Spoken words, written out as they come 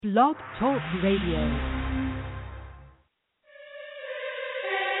Blog Talk Radio.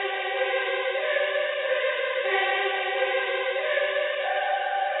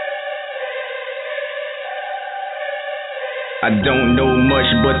 I don't know much,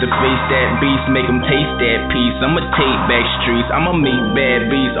 but to face that beast, make them taste that peace. I'ma take back streets, I'ma meet bad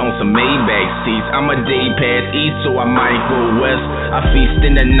beats on some Maybach seats. I'm a day past east, so I might go west. I feast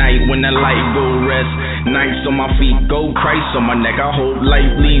in the night when the light go rest. Nights on my feet, gold Christ on my neck. I hope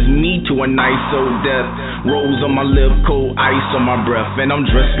life leads me to a nice old death. Rose on my lip, cold ice on my breath. And I'm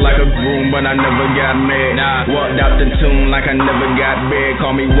dressed like a groom, but I never got mad. Walked out the tomb like I never got bad.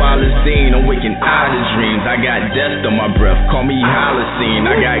 Call me Wallace Dean, I'm waking out of dreams. I got dust on my breath, call me Holocene.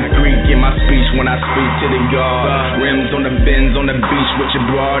 I got Greek in my speech when I speak to the God. Rims on the Benz on the beach with your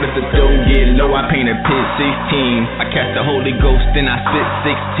broad. If the dough get low, I paint a pit 16. I catch the Holy Ghost, then I spit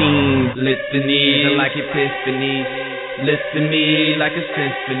 16. Litanies are like epiphanies. Listen to me like a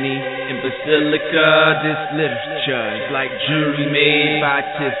symphony. In Basilica, this literature is like jewelry made by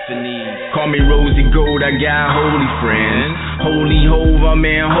Tiffany. Call me Rosie Gold, I got holy friends. Holy Hove, I'm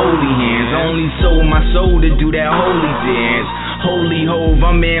in holy hands. I only sold my soul to do that holy dance. Holy Hove,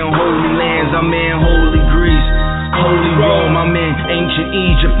 I'm in holy lands. I'm in holy Greece. Holy Rome, I'm in ancient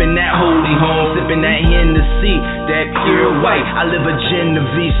Egypt in that holy home, sipping that Hennessy, that pure white. I live a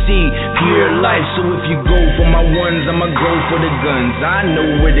Genovese, pure life. So if you go for my ones, I'ma go for the guns. I know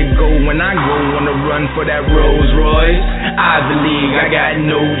where to go when I go on the run for that Rolls Royce. Ivy League, I got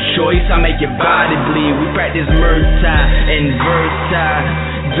no choice. I make your body bleed. We practice Murta and Verta.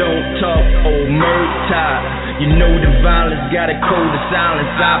 Don't talk, oh Murta. You know the violence got a code of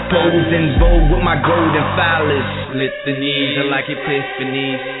silence. I pose in vogue with my golden phallus. Litanies are like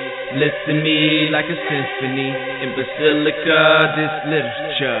epiphanies. Listen to me like a symphony. In Basilica, this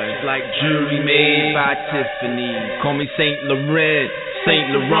literature is like jewelry made by Tiffany. Call me Saint Laurent, Saint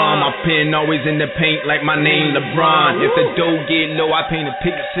Laurent. My pen always in the paint like my name LeBron. If the dough get low, I paint a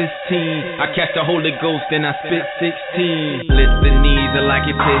pic 16. I catch the Holy Ghost, then I spit 16. Litanies are like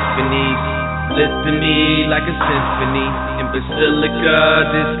epiphanies. Listen to me like a symphony. In Basilica,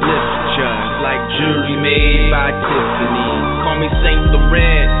 this literature is like jewelry made by Tiffany. Call me Saint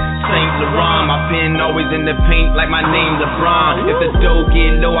Laurent, Saint Laurent. My pen always in the paint like my name LeBron. If the dough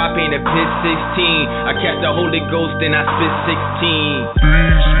get low, I paint a pit 16. I catch the Holy Ghost, then I spit 16.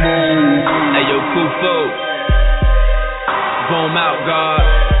 Beast mode. Hey yo, Kufo, Boom out, God.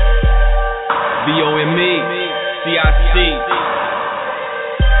 VOME, CIC.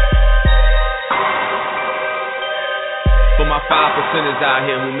 For my 5%ers out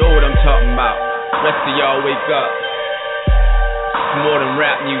here who know what I'm talking about. Rest of y'all wake up. It's more than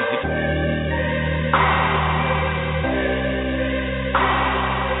rap music.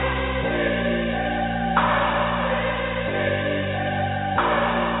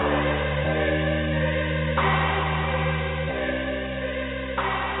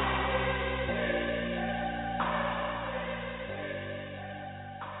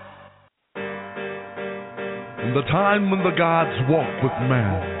 In the time when the gods walked with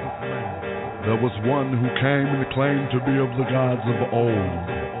man, there was one who came and claimed to be of the gods of old,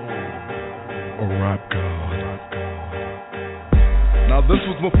 a rap god. Now this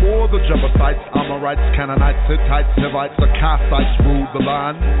was before the Jebusites, Amorites, Canaanites, Hittites, Hivites, the Kassites ruled the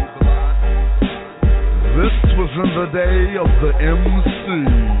land. This was in the day of the MC.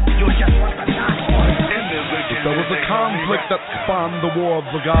 There was a conflict that spawned the war of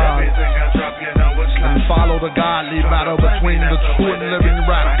the gods and followed a godly battle between the true and living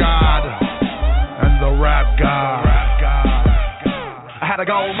rap god and the rap god. I had a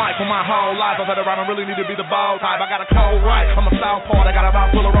gold mic for my whole life. I better rhyme, I really need to be the ball type. I got a cold right, I'm a southpaw. I got a mouth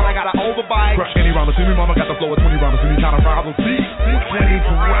full of run, I got an overbite. Crush any rhymer, see me mama got the flow of 20 rhymers, see me kind of rival beat. 20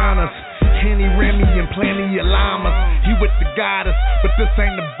 piranhas, Henny, Remy, and plenty of llamas. He with the goddess, but this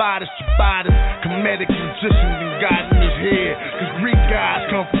ain't the bodice, you bodice. Comedic magicians and God in his head. Cause Greek gods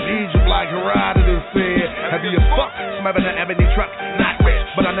come from Egypt like Herodotus said. Heavy as fuck, smelling an ebony truck, not rich,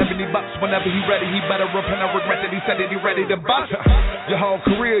 but I never need bucks. Whenever he ready, he better repent. I regret that he said that he ready to bust. Your whole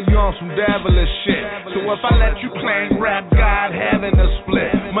career, you on some devilish shit. So if I let you claim rap God having a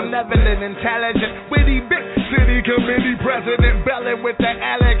split, malevolent, intelligent, witty, big city committee president, belly with that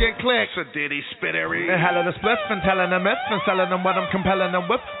elegant click. So did he spit it? And hell of the spliff, been telling them myths, been selling them what I'm compelling them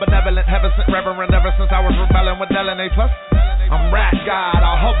with. Benevolent, heaven sent reverend ever since I was rebelling with Dell and A+. I'm rap God,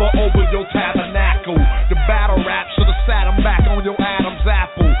 I hover over your tabernacle. The battle rap should've sat him back on your Adam's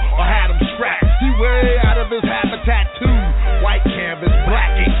apple, or had him strapped. He way out of his habitat too. White canvas,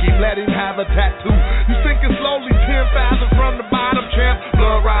 black inky, let him have a tattoo. You sinking slowly, 10,000 from the bottom, champ.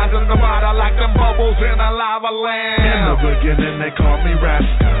 Blood rising the bottom like them bubble rebels in a lava land. In the beginning they called me Rap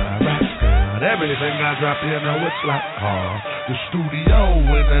God, Rap God. Everything I drop, you know it's like the studio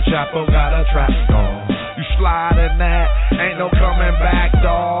in the chapel got a trap door. You slide in that, ain't no coming back,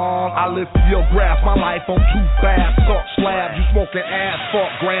 dog. I lift your graph, my life on 2 baths, salt slabs. You smoking asphalt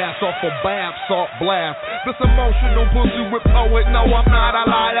grass off a bath, salt blast. This emotional pussy with poet, no, I'm not a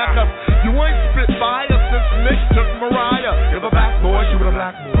liar. Cause you ain't spit fire since Nick took Mariah. You're the black boy, you the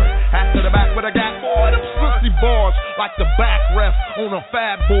black boy. Hat to the back with a gap, boy. Them pussy bars like the back rest on a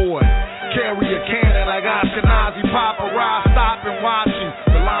fat boy. Carry a cannon like Ashkenazi paparazzi, stop and watch you.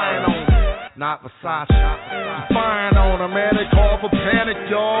 The lion on not Versace. Fine on a man, they call for panic,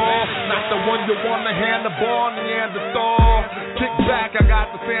 y'all. Not the one you want to hand the ball, Neanderthal. Kick back, I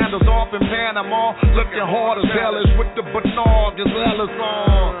got the sandals off in Panama. Looking hard as hellish with the Bernard Gazellas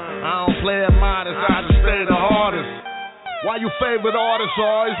on. I don't play it modest, I just stay the hardest. Why you favorite artists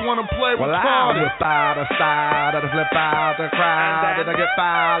always wanna play with I whip out a style, and I flip out the crowd, and I get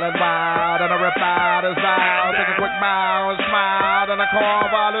foul and wild, and I rip out his out, take a quick bow and smile, and I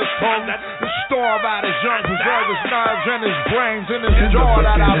carve out his coat, and starve out his young, preserve his nerves and his brains and his jaw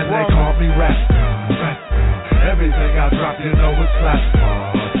that I broke. They call me Rap God, Rap God. Everything I drop, you know it's Rap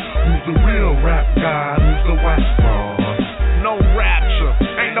God. Who's the real Rap God? Who's the white fraud? No rapture,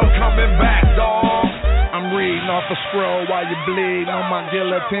 ain't no coming back, dawg. I'm reading off a scroll while you bleed on my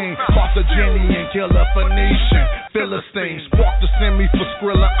guillotine. Carthaginian killer, Phoenician, Philistine. Spark the semi for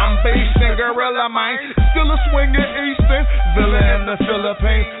Skrilla. I'm basing gorilla, man. Still a swinging Eastern villain in the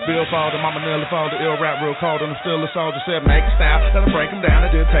Philippines. Bill Falder, Mama Nilla Falder, ill rap real cold. And I'm still a soldier. Said make it style, then I break him down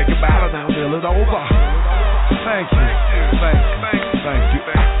and then take a battle. Now deal it over. Thank you, thank you, thank you.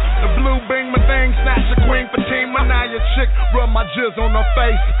 The blue bing, my thing, snatch a queen Fatima. Now your chick rub my jizz on her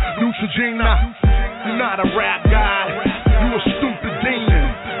face. Neutrogena. You're not a rap guy, you a stupid demon.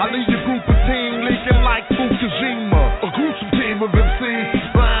 I lead your group of team leaking like Fukushima. A gruesome team of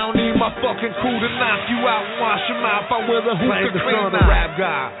MCs. I don't need my fucking crew to knock you out and wash your mouth. I'm with a hookah clean a rap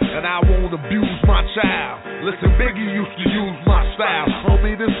guy, and I won't abuse my child. Listen, Biggie used to use my style.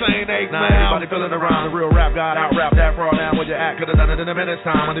 Homie, this ain't 8 now. Everybody feeling around the real rap god. Out rap that fraud now where you at. Could've done it in a minute's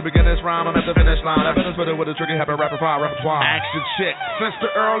time. When you begin this rhyme, I'm at the finish line. Evidence with it with a tricky happy repertoire. Action shit since the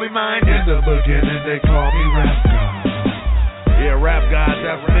early 90s. In the beginning, they call me Rap God. Yeah, Rap God,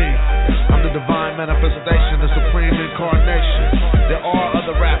 that's me. I'm the divine manifestation, the supreme incarnation. There are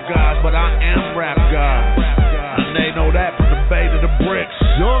other rap gods, but I am Rap God. And they know that from the Bay to the Bricks.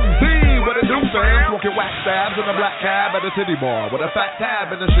 Young Z, what it do, fam? Smoking wax stabs in a black cab at a city bar. With a fat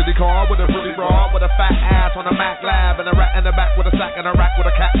tab in a shitty car. With a pretty bra. With a fat ass on a Mac lab. And a rat in the back with a sack and a rack with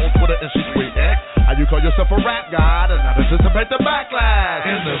a cat on Twitter. And she tweet, how you call yourself a rap god and not anticipate the backlash?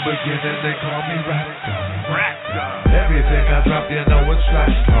 In the beginning, they call me Rap God. Rap God. Everything I drop, you know it's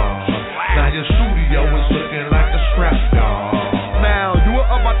Rap God. Now your studio is looking like a scrap dog. Now you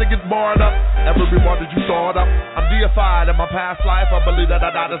are about to get barred up. Every bar that you thought up, I'm deified in my past life. I believe that I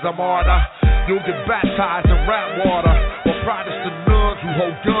died as a martyr. You'll get baptized in rap water. Or Protestant nuns who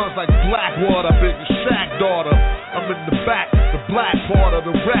hold guns like Blackwater. Big Shaq daughter. I'm in the back, the black part of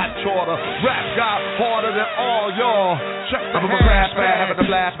the rap charter. Rap got harder than all y'all. Check I'm in my crash bag, having a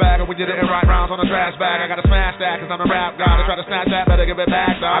flashback. And when you didn't write rounds on a trash bag, I gotta smash that, cause I'm a rap god. I try to snatch that, better give it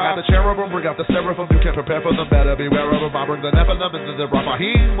back, dog. I got the cherubim, bring out the seraphim. You can't prepare for them, better beware of them. I bring the Nephilim into the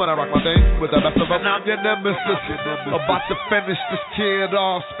Raphaim when I rock my thing with the best of them. I'm your nemesis, about to finish this kid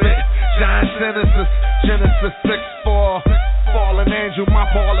off. Spit, giant Genesis 6-4. Fallen angel, my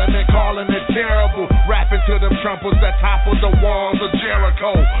falling and calling it terrible. Rapping to them trumpets that topple the walls of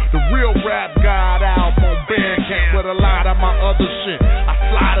Jericho. The real Rap God album on Bandcamp with a lot of my other shit. I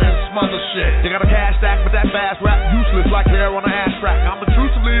slaughter and smother shit. You got a cash stack, but that fast rap useless like hair on an ass crack. I'm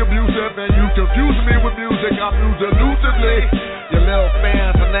intrusively abusive and you confusing me with music. I'm used elusively. Your little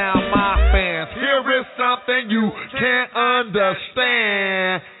fans are now my fans. Here is something you can't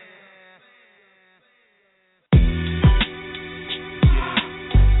understand.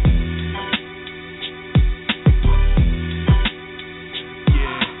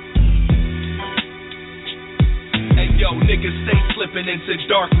 Yo, niggas stay slipping into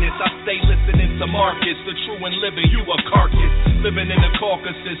darkness. I stay listening to Marcus, the true and living, you a carcass. Living in the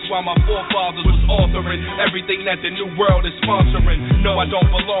Caucasus while my forefathers was authoring everything that the new world is sponsoring. No, I don't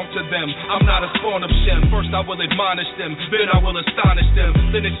belong to them. I'm not a spawn of Shem. First I will admonish them, then I will astonish them.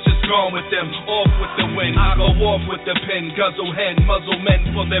 Then it's just gone with them, off with the wind. I go off with the pen, guzzle hen, muzzle men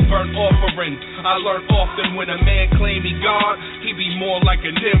for their burnt offering. I learn often when a man claim he God, he be more like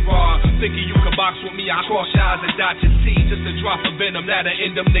a Nimrod. Thinking you can box with me, I cross your eyes and dot your T. Just a drop of venom that'll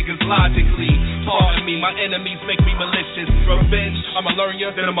end them niggas logically. Pardon me, my enemies make me malicious. Revenge, I'ma learn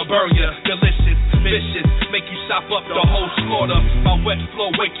ya, then I'ma burn ya. Delicious, vicious, make you stop up the whole slaughter. My wet flow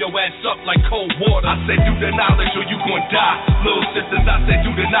wake your ass up like cold water. I said do the knowledge or you gon' die. Little sisters, I said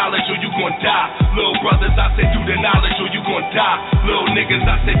do the knowledge or you gon' die. Little brothers, I said do the knowledge or you gon' die. Little niggas,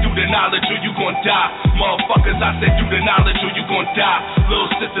 I said do the knowledge or you gon' die. Motherfuckers, I said do the knowledge or you gon' die.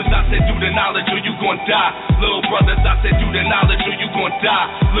 Little sisters, I said do the knowledge or you gon' die. Little brothers, I said do the knowledge or you gon' die.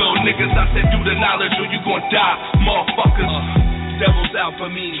 Little niggas, I said do the knowledge or you gon' die. Motherfuckers. Devil's out for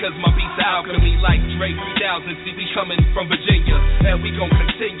me, cause my beats are alchemy like Dre 3000. See, we coming from Virginia, and we gon'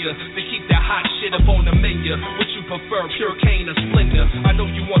 continue to keep that hot shit up on the menu. What you prefer, pure cane or splendor? I know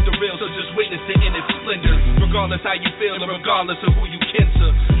you want the real, so just witness it in its splendor. Regardless how you feel, and regardless of who you kin to.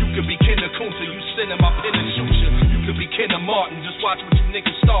 You could be kin to Kunta, you send in my pen and shoot you. You could be kin to Martin, just watch what you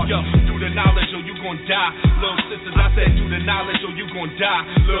niggas start. Yo, do the knowledge or you gon' die. Little sisters, I said do the knowledge or you gon' die.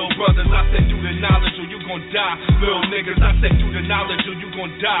 Little brothers, I said do the knowledge or you gon' die. Little niggas, I said do the knowledge or you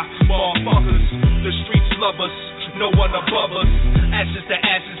gon' die. Motherfuckers, the streets love us, no one above us. Ashes to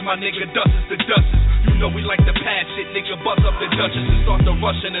ashes, my nigga, dust is to dust. You know we like to pass shit, nigga, bust up the Dutchess and start the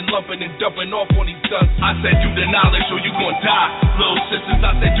rushing and lumping and dumping off on these dusts. I said do the knowledge or you gon' die. Little sisters,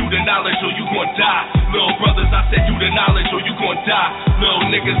 I said do the knowledge or you gon' die. Little brothers, I said do the knowledge or you gon' die. Little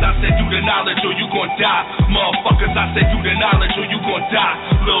niggas, I said do the knowledge or you gon' die. Motherfuckers, I said do the knowledge or you gon' die.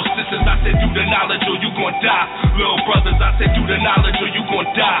 Little sisters, I said do the knowledge or you gon' die. Little brothers, I said do the knowledge or you gon'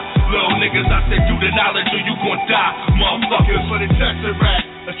 die. Little niggas, I said do the knowledge or you gon' die. Motherfuckers, for the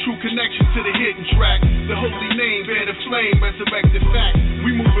Tesseract, a true connection to the hidden track. The holy name, bear the flame, resurrected fact.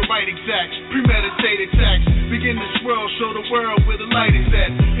 We moving right exact, premeditated tax. Begin to swirl, show the world where the light is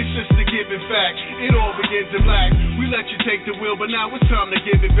at. It's just a given fact, it all begins in black. We let you take the wheel, but now it's time to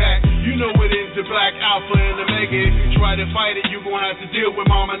give it back. You know it ends in black, alpha and omega. If you try to fight it, you gon' have to deal with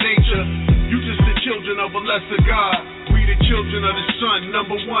mama nature. You just the children of a lesser God. We the children of the sun,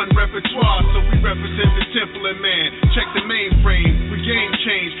 number one repertoire. So we represent the temple and man. Check the mainframe, we game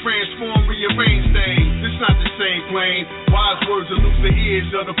change, transform, rearrange things. It's not the same plane. Wise words elude the ears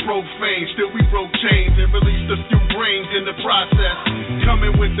of the profane. Still we broke chains and released a few brains in the process.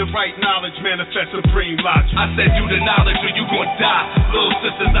 Coming with the right knowledge, manifest supreme logic. I said do the knowledge or you gon' die. Little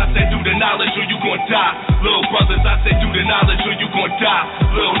sisters, I said do the knowledge or you gon' die. Little brothers, I said do the knowledge or you gon' die.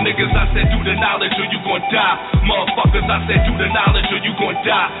 Little niggas, I said do the knowledge or you gon' die. Motherfuckers, I said do the knowledge or you gon'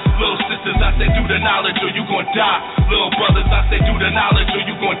 die. Little sisters, I said do the knowledge or you gon' die. Little brothers, I said do the knowledge or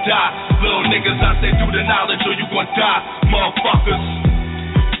you gon' die. Little niggas, I said do the knowledge or you gon' die. Motherfuckers,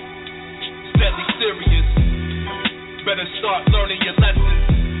 it's deadly serious. Better start learning your lessons.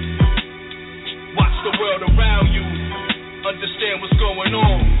 Watch the world around you. Understand what's going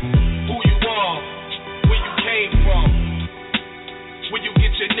on. Who you are, where you came from, where you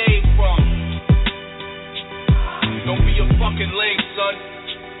get your name from. Don't be a fucking lame, son.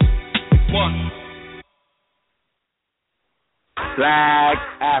 One. Black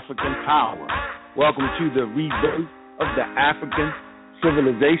African Power. Welcome to the rebirth of the African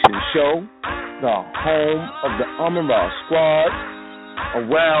Civilization Show, the home of the Amara Squad, a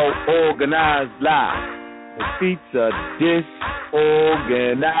well-organized lie defeats a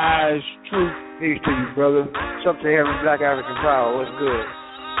disorganized truth. Peace to you, brother. Sub-Saharan Black African Power. What's good?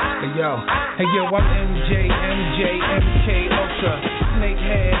 Hey yo, I'm MJ, MK Ultra,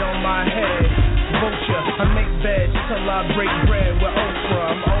 snakehead on my head, vulture. I make beds till I break bread with Oprah.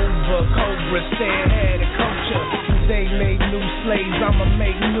 I'm over Cobra, stay ahead of culture. They made new slaves, I'ma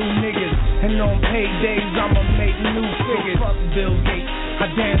make new niggas. And on paydays, I'ma make new figures. Fuck Bill Gates, I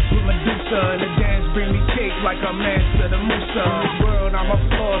dance with Medusa, and the dance bring me cake like I'm Master the Musa. In this world, I'm a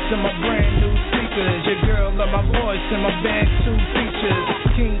floss in my brand new sneakers. Your girl love my voice and my band two features.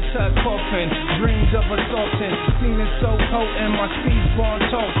 King Tut coffin, dreams of assaulting. Feeling so potent, my speech born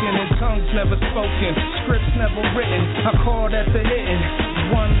talking, and tongues never spoken, scripts never written. I call that the hitting.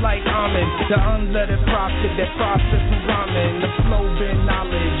 One like Amen, the unlettered prophet that profits from rhyming. The flow been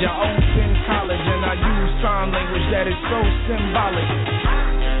knowledge, I open college, and I use sign language that is so symbolic.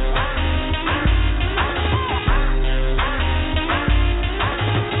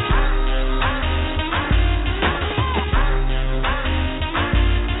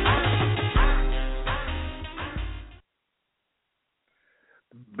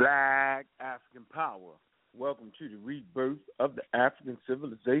 Black African Power. Welcome to the rebirth of the African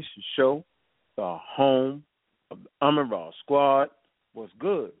Civilization Show, the home of the Amara Squad. What's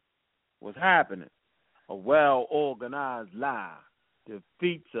good? What's happening? A well-organized lie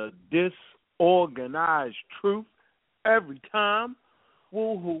defeats a disorganized truth every time.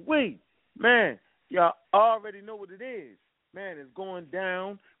 Woo-hoo-wee. Man, y'all already know what it is. Man, it's going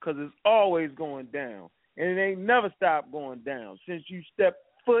down because it's always going down. And it ain't never stopped going down since you stepped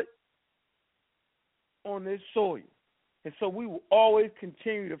foot on this soil. And so we will always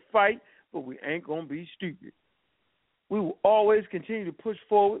continue to fight, but we ain't going to be stupid. We will always continue to push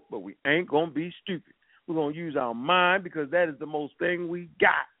forward, but we ain't going to be stupid. We're going to use our mind because that is the most thing we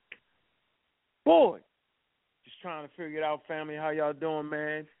got. Boy, just trying to figure it out, family. How y'all doing,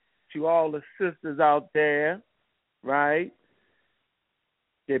 man? To all the sisters out there, right?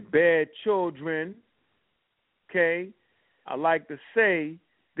 That bear children, okay? I like to say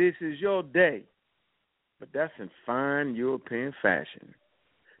this is your day, but that's in fine European fashion.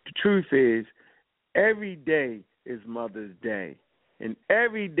 The truth is, every day is Mother's Day, and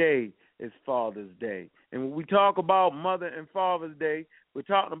every day is Father's Day. And when we talk about Mother and Father's Day, we're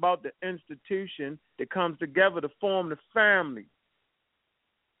talking about the institution that comes together to form the family.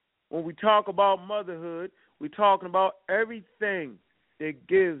 When we talk about motherhood, we're talking about everything that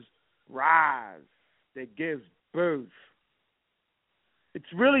gives rise, that gives birth. It's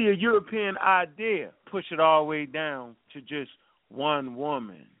really a European idea. Push it all the way down to just one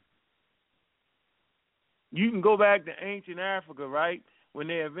woman. You can go back to ancient Africa, right, when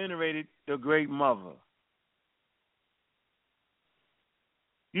they have venerated the Great Mother.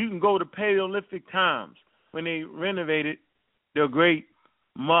 You can go to Paleolithic times when they renovated the Great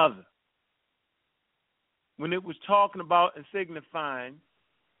Mother. When it was talking about and signifying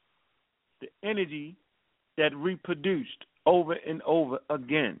the energy that reproduced over and over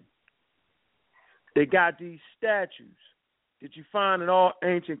again. They got these statues that you find in all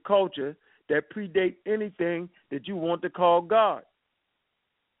ancient culture that predate anything that you want to call God.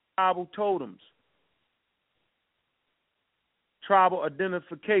 Tribal totems. Tribal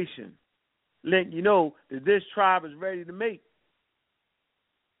identification. Let you know that this tribe is ready to mate.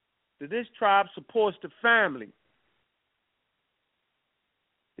 That this tribe supports the family.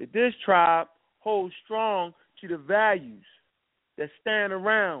 That this tribe holds strong to the values that stand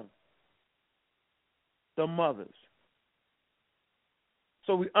around the mothers.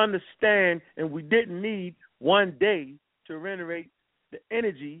 So we understand, and we didn't need one day to renovate the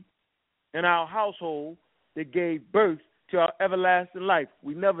energy in our household that gave birth to our everlasting life.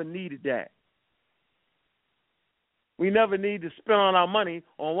 We never needed that. We never need to spend all our money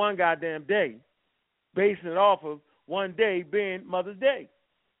on one goddamn day, basing it off of one day being Mother's Day.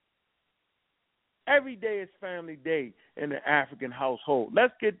 Every day is family day in the African household.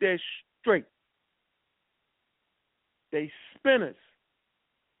 Let's get that straight. They spin us.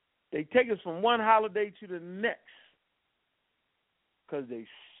 They take us from one holiday to the next because they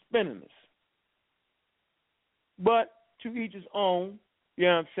spinning us. But to each his own, you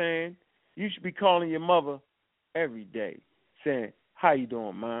know what I'm saying? You should be calling your mother every day saying, how you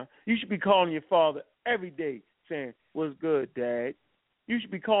doing, Mom? You should be calling your father every day saying, what's good, Dad? You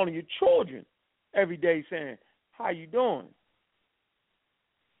should be calling your children every day saying, how you doing?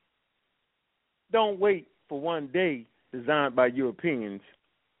 Don't wait for one day designed by Europeans.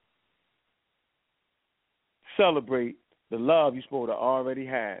 Celebrate the love you're supposed to already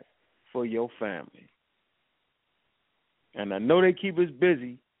have for your family. And I know they keep us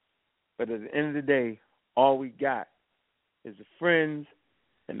busy, but at the end of the day, all we got is the friends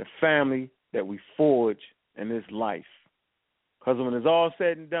and the family that we forge in this life. Because when it's all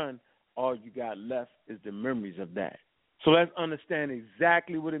said and done, all you got left is the memories of that. So let's understand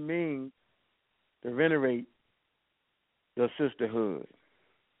exactly what it means to venerate the sisterhood.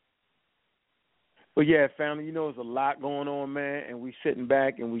 But yeah, family, you know, there's a lot going on, man, and we sitting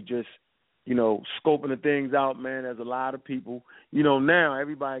back and we just, you know, scoping the things out, man. There's a lot of people. You know, now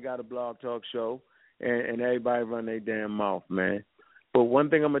everybody got a blog talk show, and everybody run their damn mouth, man. But one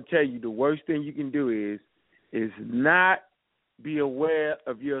thing I'm going to tell you, the worst thing you can do is not be aware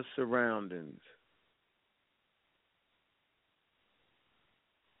of your surroundings.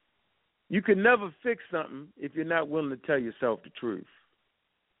 You can never fix something if you're not willing to tell yourself the truth.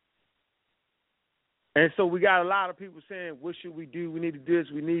 And so we got a lot of people saying, what should we do? We need to do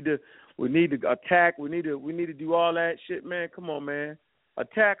this. We need to attack. We need to do all that shit, man. Come on, man.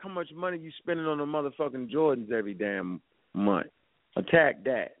 Attack how much money you spending on the motherfucking Jordans every damn month. Attack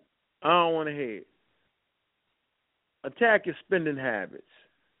that. I don't want to hear it. Attack your spending habits.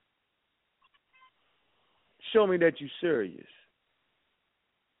 Show me that you're serious.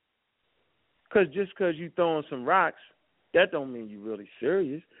 Because just because you throwing some rocks, that don't mean you're really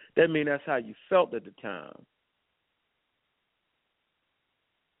serious. That means that's how you felt at the time.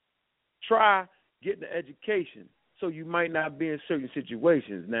 Try getting an education so you might not be in certain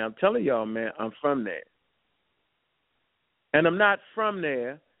situations. Now, I'm telling y'all, man, I'm from there. And I'm not from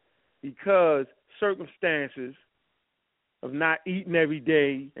there because circumstances of not eating every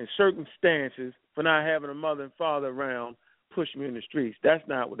day and circumstances for not having a mother and father around push me in the streets. That's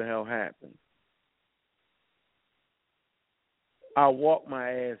not what the hell happened. I walked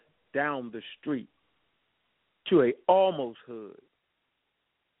my ass down the street to a almost hood.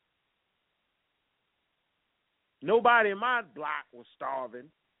 Nobody in my block was starving.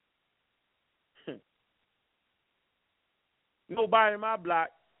 Nobody in my block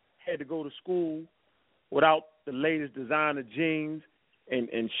had to go to school without the latest designer jeans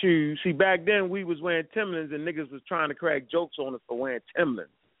and shoes. See, back then we was wearing Timberlands and niggas was trying to crack jokes on us for wearing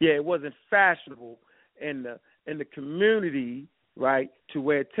Timberlands. Yeah, it wasn't fashionable in the community, right, to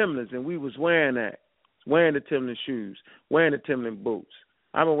wear Timberlands, and we was wearing that, wearing the Timberland shoes, wearing the Timberland boots.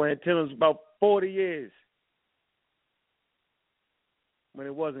 I've been wearing Timberlands about 40 years when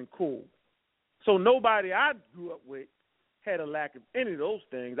it wasn't cool. So nobody I grew up with had a lack of any of those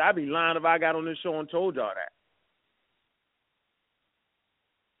things. I'd be lying if I got on this show and told y'all that.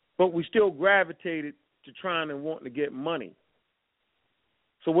 But we still gravitated to trying and wanting to get money.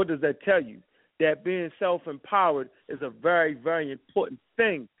 So what does that tell you? That being self-empowered is a very, very important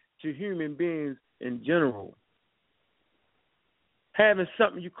thing to human beings in general. Having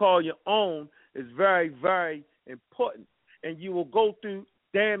something you call your own is very, very important. And you will go through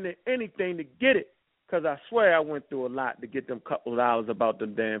damn near anything to get it. Because I swear I went through a lot to get them couple of hours about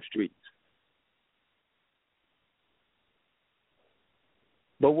them damn streets.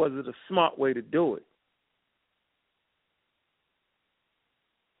 But was it a smart way to do it?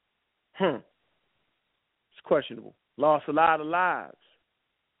 It's questionable. Lost a lot of lives.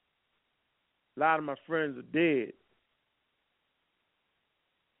 A lot of my friends are dead.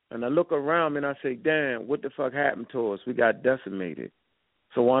 And I look around me and I say, damn, what the fuck happened to us? We got decimated.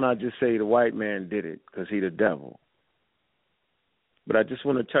 So why not just say the white man did it because he the devil? But I just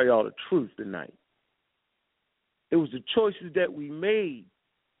want to tell y'all the truth tonight. It was the choices that we made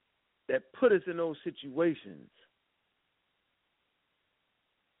that put us in those situations.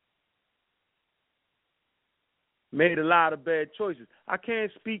 Made a lot of bad choices. I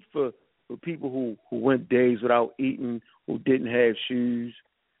can't speak for people who went days without eating, who didn't have shoes.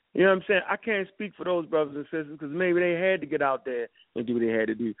 You know what I'm saying? I can't speak for those brothers and sisters because maybe they had to get out there and do what they had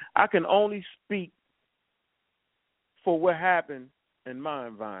to do. I can only speak for what happened in my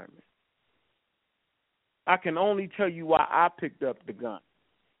environment. I can only tell you why I picked up the gun.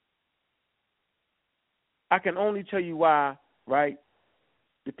 I can only tell you why, right,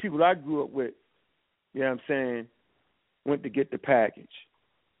 the people I grew up with, you know what I'm saying, went to get the package.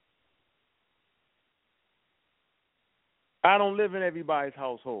 I don't live in everybody's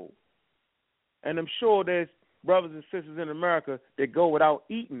household. And I'm sure there's brothers and sisters in America that go without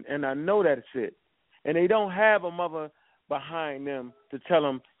eating, and I know that's it. And they don't have a mother behind them to tell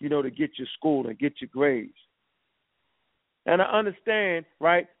them, you know, to get your school and get your grades. And I understand,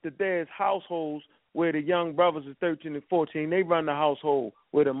 right, that there's households where the young brothers are 13 and 14, they run the household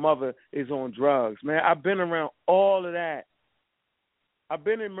where the mother is on drugs. Man, I've been around all of that. I've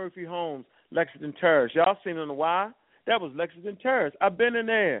been in Murphy Homes, Lexington Terrace. Y'all seen it on the Y? That was Lexington Terrace. I've been in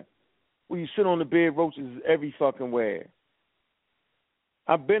there where you sit on the bed, roaches every fucking where.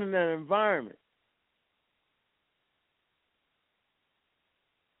 I've been in that environment.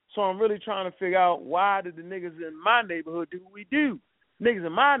 So I'm really trying to figure out why did the niggas in my neighborhood do what we do? Niggas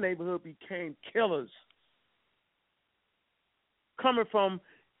in my neighborhood became killers. Coming from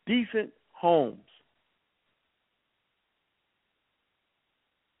decent homes.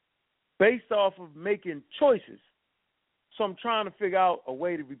 Based off of making choices. So I'm trying to figure out a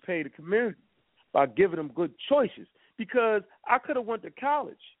way to repay the community by giving them good choices. Because I could have went to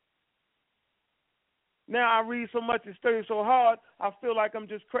college. Now I read so much and study so hard, I feel like I'm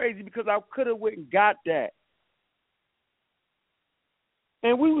just crazy because I could have went and got that.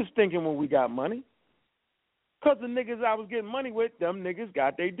 And we was thinking when we got money. Because the niggas I was getting money with, them niggas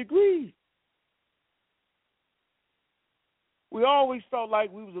got their degrees. We always felt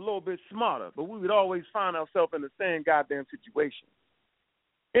like we was a little bit smarter, but we would always find ourselves in the same goddamn situation.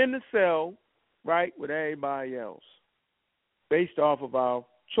 In the cell, right, with everybody else, based off of our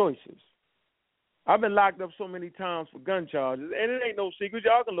choices. I've been locked up so many times for gun charges, and it ain't no secret.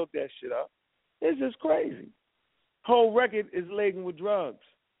 Y'all can look that shit up. It's just crazy. Whole record is laden with drugs.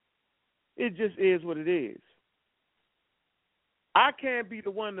 It just is what it is. I can't be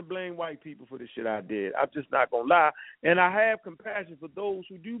the one to blame white people for the shit I did. I'm just not going to lie. And I have compassion for those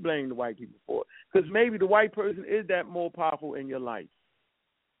who do blame the white people for it. Because maybe the white person is that more powerful in your life.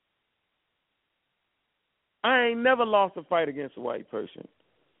 I ain't never lost a fight against a white person.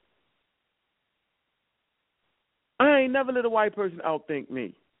 I ain't never let a white person outthink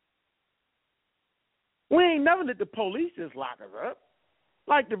me. We ain't never let the police just lock us up.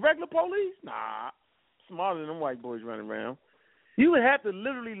 Like the regular police? Nah. Smarter than them white boys running around. You would have to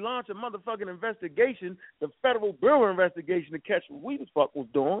literally launch a motherfucking investigation, the Federal Bureau of Investigation, to catch what we the fuck was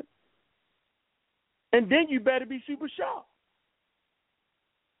doing. And then you better be super sharp.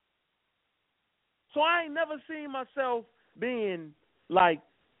 So I ain't never seen myself being like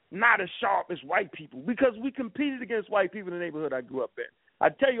not as sharp as white people because we competed against white people in the neighborhood I grew up in. I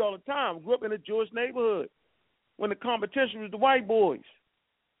tell you all the time, I grew up in a Jewish neighborhood when the competition was the white boys,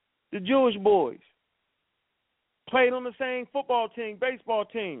 the Jewish boys. Played on the same football team, baseball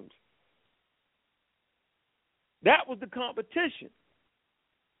teams. That was the competition.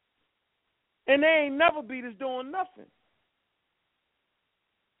 And they ain't never beat us doing nothing.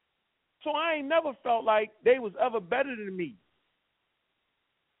 So I ain't never felt like they was ever better than me.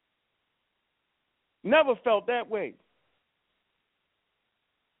 Never felt that way.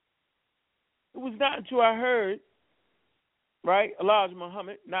 It was not until I heard, right, Elijah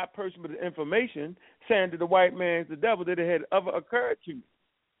Muhammad, not person but the information, saying that the white man's the devil, that it had ever occurred to me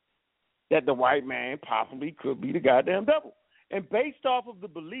that the white man possibly could be the goddamn devil. And based off of the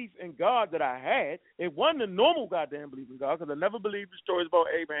belief in God that I had, it wasn't a normal goddamn belief in God, because I never believed the stories about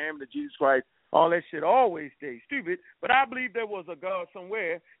Abraham and Jesus Christ. All that shit always stayed stupid. But I believe there was a God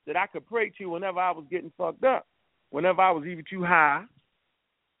somewhere that I could pray to whenever I was getting fucked up, whenever I was either too high,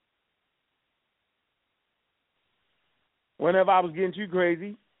 whenever I was getting too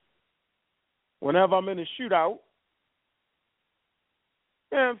crazy, whenever I'm in a shootout.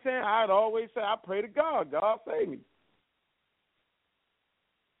 You know what I'm saying? I'd always say, I pray to God. God save me.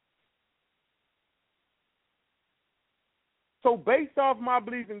 So based off my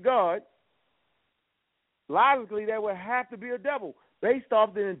belief in God, logically there would have to be a devil based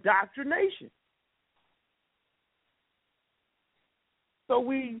off the indoctrination. So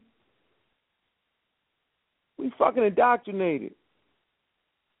we fucking indoctrinated.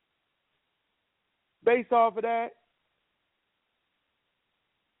 Based off of that,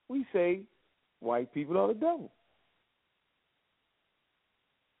 we say white people are the devil.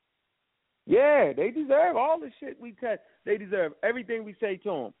 Yeah, they deserve all the shit we touch. They deserve everything we say to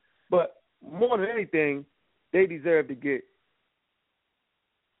them. But more than anything, they deserve to get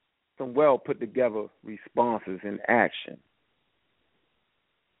some well put together responses in action.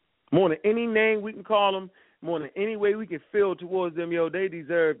 More than any name we can call them, more than any way we can feel towards them, they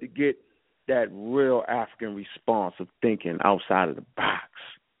deserve to get that real African response of thinking outside of the box.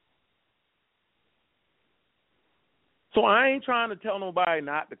 So I ain't trying to tell nobody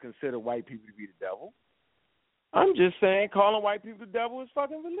not to consider white people to be the devil. I'm just saying calling white people the devil is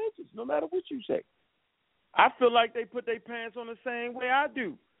fucking religious, no matter what you say. I feel like they put their pants on the same way I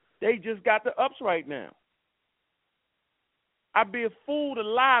do. They just got the ups right now. I'd be a fool to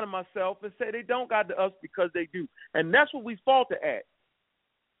lie to myself and say they don't got the ups because they do. And that's what we falter at.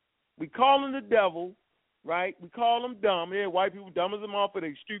 We call them the devil, right? We call them dumb. Yeah, white people dumb as a motherfucker,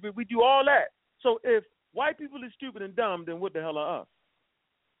 they stupid. We do all that. So if white people are stupid and dumb, then what the hell are us?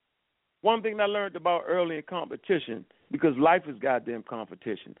 One thing I learned about early in competition, because life is goddamn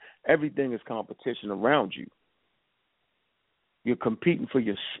competition. Everything is competition around you. You're competing for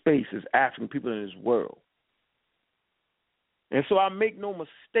your space as African people in this world. And so I make no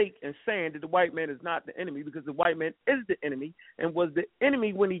mistake in saying that the white man is not the enemy, because the white man is the enemy and was the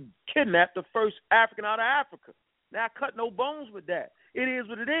enemy when he kidnapped the first African out of Africa. Now, I cut no bones with that. It is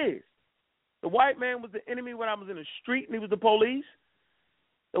what it is. The white man was the enemy when I was in the street and he was the police.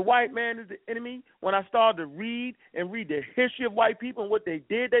 The white man is the enemy when I started to read the history of white people and what they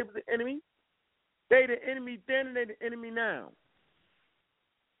did. They was the enemy. They the enemy then and they the enemy now.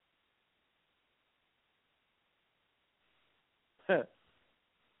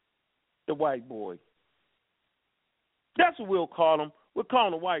 The white boy. That's what we'll call him. We'll call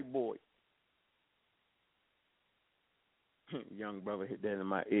him the white boy. Young brother hit that in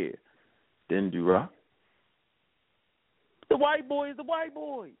my ear. Didn't do right. The white boy is the white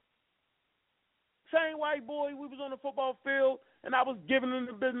boy. Same white boy, we was on the football field and I was giving him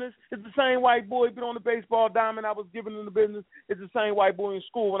the business. It's the same white boy been on the baseball diamond, I was giving him the business. It's the same white boy in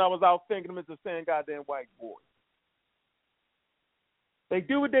school when I was out thinking him. It's the same goddamn white boy. They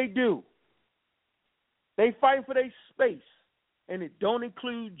do what they do. They fight for their space, and it don't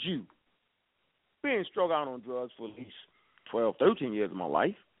include you. Being strung out on drugs for at least 12, 13 years of my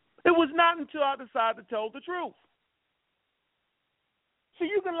life. It was not until I decided to tell the truth. See,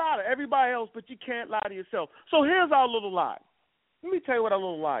 you can lie to everybody else, but you can't lie to yourself. So here's our little lie. Let me tell you what our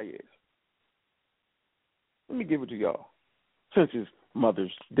little lie is. Let me give it to y'all. Since it's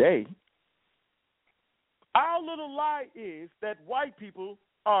Mother's Day, our little lie is that white people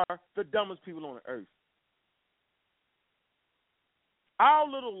are the dumbest people on the earth. Our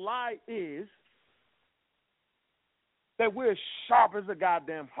little lie is that we're as sharp as a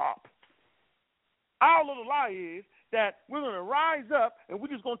goddamn harp. Our little lie is that we're going to rise up and we're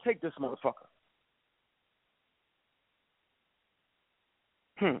just going to take this motherfucker.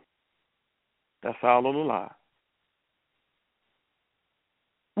 That's our little lie.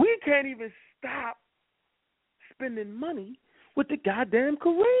 We can't even stop spending money with the goddamn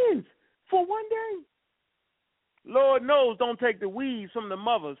Koreans for one day. Lord knows don't take the weeds from the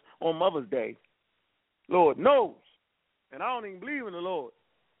mothers on Mother's Day. Lord knows. And I don't even believe in the Lord.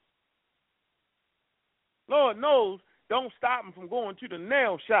 Lord knows don't stop them from going to the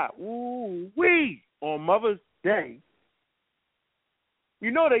nail shop. Ooh-wee on Mother's Day.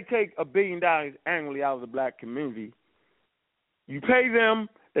 You know they take $1 billion annually out of the black community. You pay them,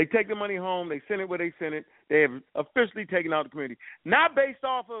 they take the money home, they send it where they send it. They have officially taken out the community. Not based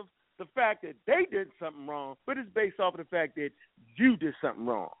off of the fact that they did something wrong, but it's based off of the fact that you did something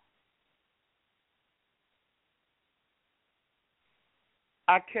wrong.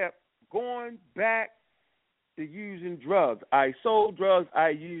 I kept going back to using drugs. I sold drugs, I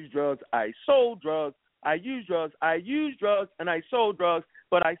used drugs, I sold drugs, I used drugs, I used drugs, and I sold drugs,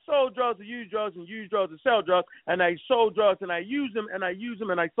 but I sold drugs and used drugs and used drugs and sell drugs, and I sold drugs and I used them and I used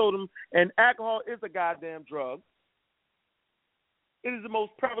them and I sold them, and alcohol is a goddamn drug. It is the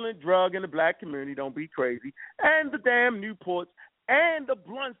most prevalent drug in the black community, don't be crazy, and the damn Newports and the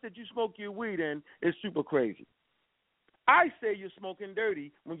blunts that you smoke your weed in is super crazy. I say you're smoking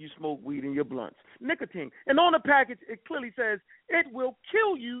dirty when you smoke weed in your blunts. Nicotine. And on the package, it clearly says it will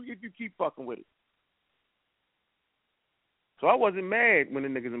kill you if you keep fucking with it. So I wasn't mad when the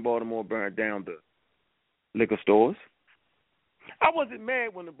niggas in Baltimore burned down the liquor stores. I wasn't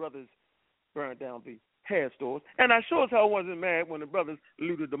mad when the brothers burned down the hair stores. And I sure as hell wasn't mad when the brothers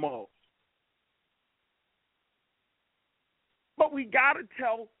looted the malls. But we got to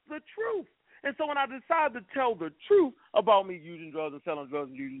tell the truth. And so when I decided to tell the truth about me using drugs and selling drugs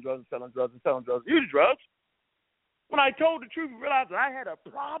and using drugs and selling drugs and selling drugs and using drugs, when I told the truth, I realized that I had a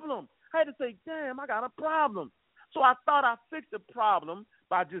problem. I had to say, damn, I got a problem. So I thought I fixed the problem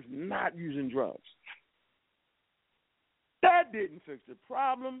by just not using drugs. That didn't fix the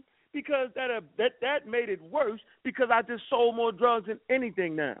problem because that made it worse because I just sold more drugs than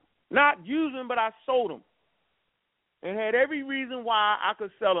anything now. Not using, but I sold them. And had every reason why I could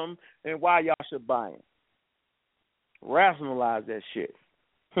sell them and why y'all should buy them. Rationalize that shit.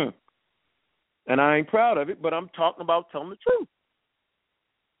 And I ain't proud of it, but I'm talking about telling the truth.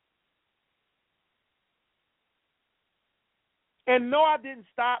 And no, I didn't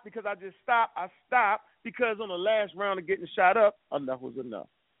stop because I just stopped. I stopped because on the last round of getting shot up, enough was enough.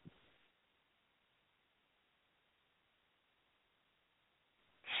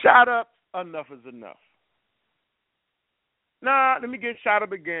 Shot up, enough is enough. Nah, let me get shot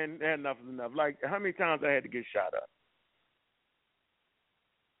up again. Enough is enough. Like, how many times I had to get shot up?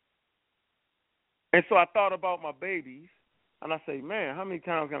 And so I thought about my babies, and I say, man, how many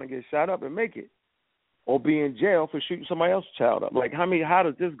times can I get shot up and make it? Or be in jail for shooting somebody else's child up? Like, how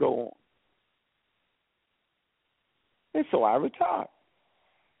does this go on? And so I retired.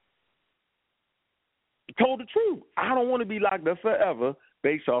 Told the truth. I don't want to be locked up forever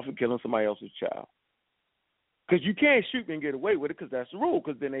based off of killing somebody else's child. Because you can't shoot and get away with it because that's the rule,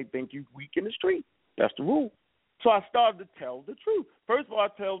 because then they think you weak in the street. That's the rule. So I started to tell the truth. First of all, I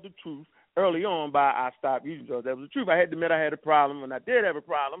tell the truth early on by I stopped using drugs. That was the truth. I had to admit I had a problem, and I did have a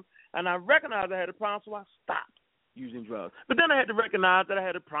problem, and I recognized I had a problem, so I stopped using drugs. But then I had to recognize that I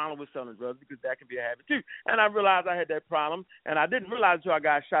had a problem with selling drugs because that can be a habit too. And I realized I had that problem, and I didn't realize until I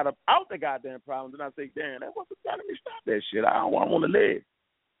got shot up out the goddamn problem. Then I say, damn, that wasn't telling me stop that shit. I don't want to live.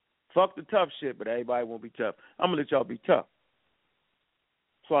 Fuck the tough shit, but everybody won't be tough. I'm going to let y'all be tough.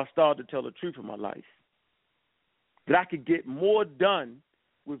 So I started to tell the truth in my life. That I could get more done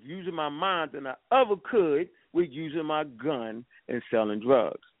with using my mind than I ever could with using my gun and selling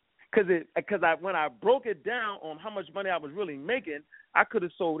drugs. Because when I broke it down on how much money I was really making, I could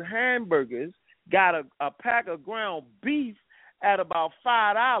have sold hamburgers, got a pack of ground beef at about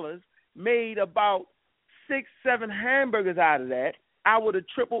 $5, made about 6-7 hamburgers out of that. I would have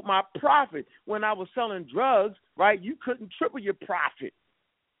tripled my profit. When I was selling drugs, right, you couldn't triple your profit.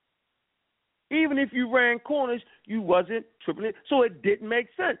 Even if you ran corners, you wasn't tripling it. So it didn't make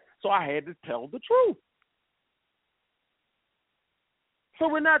sense. So I had to tell the truth. So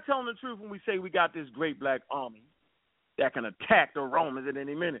we're not telling the truth when we say we got this great black army that can attack the Romans at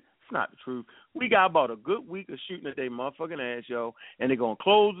any minute. It's not the truth. We got about a good week of shooting at their motherfucking ass, yo, and they're going to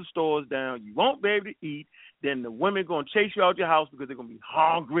close the stores down. You won't be able to eat. Then the women going to chase you out your house because they're going to be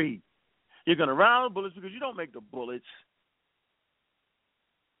hungry. You're going to run out of bullets because you don't make the bullets.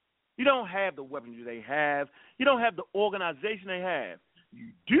 You don't have the weapons they have. You don't have the organization they have. You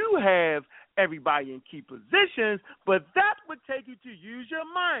do have everybody in key positions, but that would take you to use your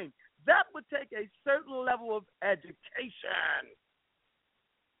mind. That would take a certain level of education.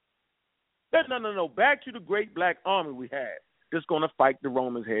 No. Back to the great black army we had that's going to fight the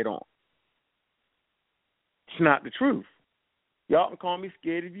Romans head on. It's not the truth. Y'all can call me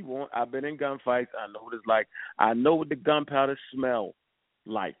scared if you want. I've been in gunfights. I know what it's like. I know what the gunpowder smell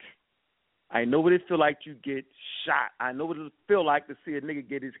like. I know what it feel like to get shot. I know what it feel like to see a nigga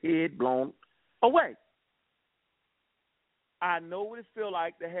get his head blown away. I know what it feel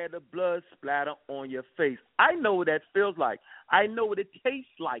like to have the blood splatter on your face. I know what that feels like. I know what it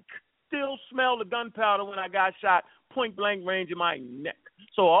tastes like. Still smell the gunpowder when I got shot, point blank range in my neck.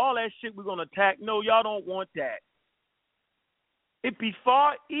 So all that shit we're going to attack, no, y'all don't want that. It'd be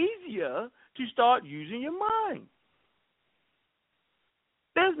far easier to start using your mind.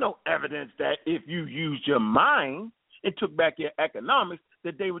 There's no evidence that if you used your mind and took back your economics,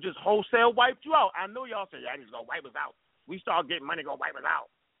 that they would just wholesale wipe you out. I know y'all say, yeah, he's going to wipe us out. We start getting money, going to wipe us out.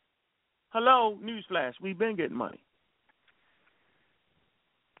 Hello, newsflash, we've been getting money.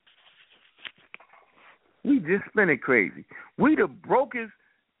 We just spending crazy. We the brokest,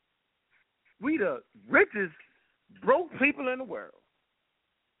 we the richest broke people in the world.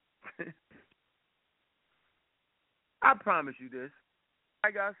 I promise you this.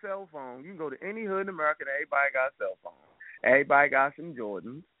 I got a cell phone. You can go to any hood in America, and everybody got a cell phone. Everybody got some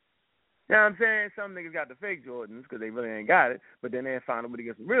Jordans. You know what I'm saying? Some niggas got the fake Jordans because they really ain't got it, but then they find a way to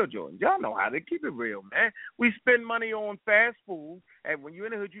get some real Jordans. Y'all know how to keep it real, man. We spend money on fast food, and when you're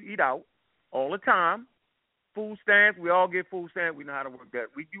in the hood, you eat out all the time. Food stamps, we all get food stamps. We know how to work that.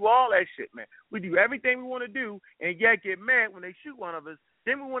 We do all that shit, man. We do everything we want to do, and yet get mad when they shoot one of us.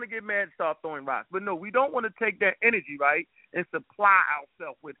 Then we want to get mad and start throwing rocks. But no, we don't want to take that energy, right, and supply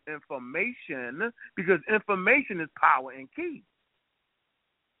ourselves with information, because information is power and key.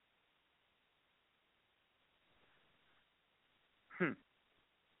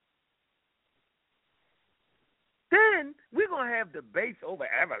 Then we're going to have debates over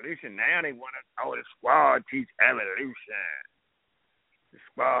evolution. Now they want to, the squad teach evolution. The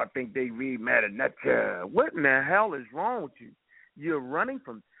squad think they read matter nature. What in the hell is wrong with you? You're running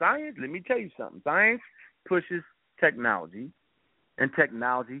from science? Let me tell you something. Science pushes technology, and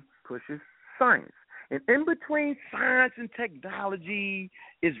technology pushes science. And in between science and technology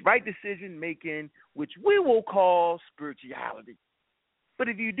is right decision making, which we will call spirituality. But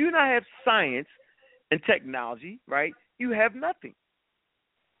if you do not have science and technology, right, you have nothing.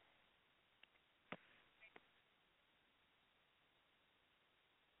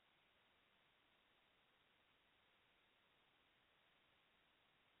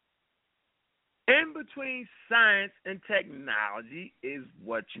 In between science and technology is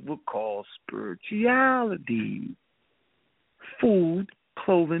what you would call spirituality. Food,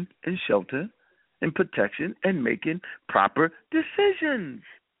 clothing, and shelter, and protection, and making proper decisions.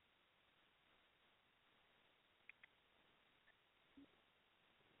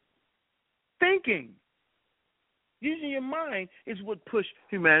 Thinking, using your mind is what pushed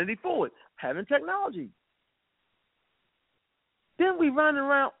humanity forward. Having technology. Then we run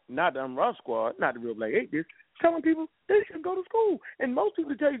around, not the Umbrella Squad, not the Real Black Atheists, telling people they should go to school. And most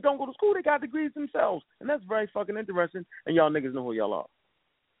people tell you don't go to school, they got degrees themselves. And that's very fucking interesting, and y'all niggas know who y'all are.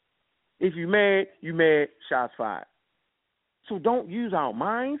 If you mad, shots fired. So don't use our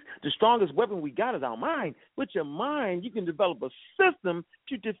minds. The strongest weapon we got is our mind. With your mind, you can develop a system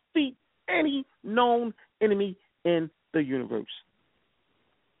to defeat any known enemy in the universe.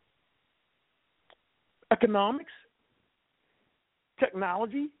 Economics,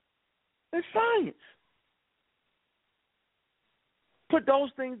 technology, and science. Put those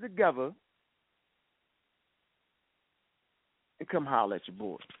things together and come holler at your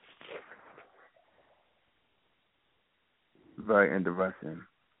boy. Very interesting.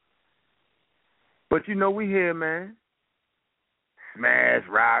 But you know we here, man. Smash,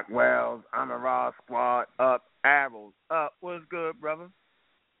 Rockwells, Amara Squad, up, Arrows, up. What's good, brother?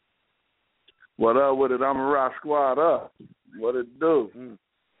 What up with it? Amara Squad, up. What it do?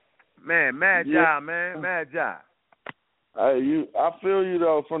 Man, mad job, man. Mad job. Hey, I feel you,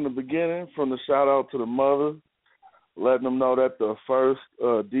 though, from the beginning, from the shout-out to the mother, letting them know that the first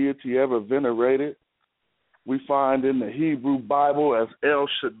deity ever venerated, we find in the Hebrew Bible as El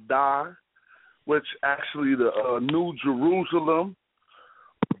Shaddai, which actually the New Jerusalem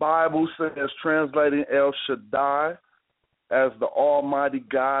Bible says translating El Shaddai as the Almighty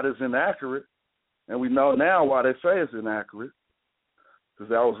God is inaccurate. And we know now why they say it's inaccurate, because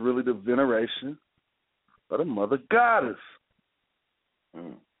that was really the veneration of the Mother Goddess.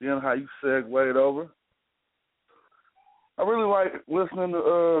 how you segued over. I really like listening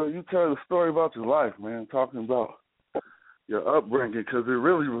to you tell the story about your life, man, talking about your upbringing, because it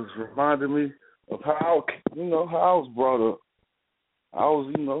really was reminding me of how I was brought up. I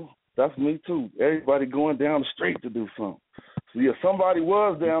was, that's me too. Everybody going down the street to do something. So, yeah, somebody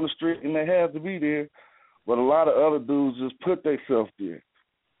was down the street and they had to be there, but a lot of other dudes just put themselves there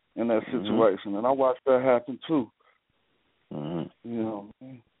in that situation, and I watched that happen too.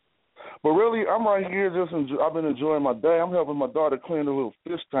 But really, I'm right here I've been enjoying my day. I'm helping my daughter clean a little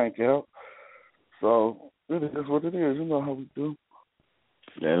fish tank out. So it is what it is. You know how we do.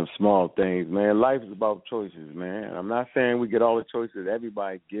 Yeah, them small things, man. Life is about choices, man. I'm not saying we get all the choices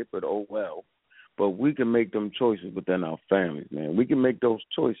everybody get, but oh well. But we can make them choices within our families, man. We can make those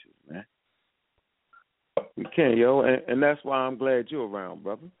choices, man. We can, yo. And that's why I'm glad you're around,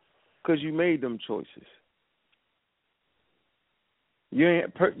 brother, because you made them choices. You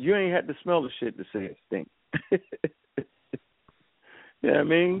ain't had to smell the shit to say it stink. You know what I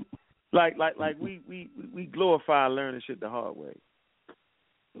mean? Like we glorify learning shit the hard way.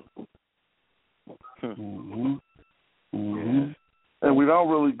 And we don't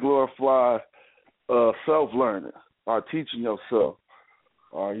really glorify self-learning or teaching yourself,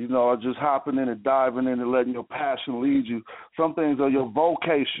 or just hopping in and diving in and letting your passion lead you. Some things are your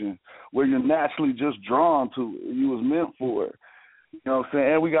vocation, where you're naturally just drawn to it. You was meant for it. You know what I'm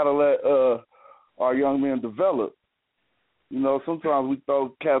saying? And we got to let our young men develop. Sometimes we throw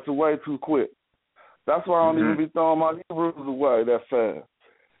cats away too quick. That's why I don't even be throwing my Hebrews away that fast.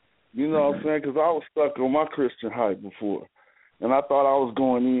 You know what I'm saying? Because I was stuck on my Christian hype before. And I thought I was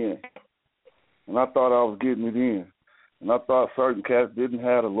going in. And I thought I was getting it in. And I thought certain cats didn't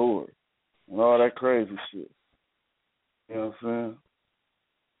have the Lord. And all that crazy shit. You know what I'm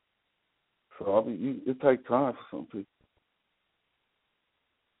saying? So it takes time for some people.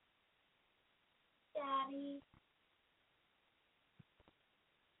 Daddy.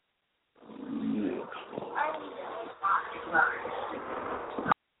 Yeah.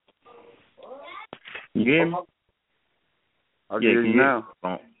 You hear me? I hear you now.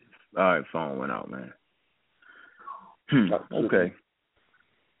 All right, phone went out, man. Okay.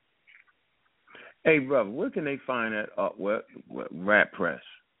 Hey, brother, where can they find that Rap Press?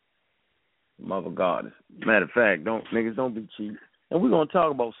 Mother Goddess. Matter of fact, niggas don't be cheap. And we're going to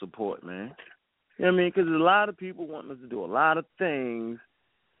talk about support, man. You know what I mean? Because there's a lot of people wanting us to do a lot of things,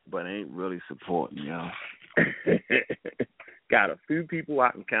 but ain't really supporting, y'all. Got a few people,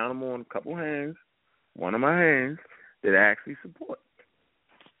 I can count them on a couple hands, one of my hands, that actually support.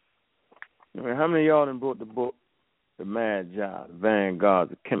 I mean, how many of y'all done brought the book, The Mad Job, The Vanguard,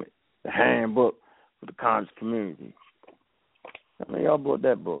 The Kemet, The Handbook for the Conscious Community? How many of y'all bought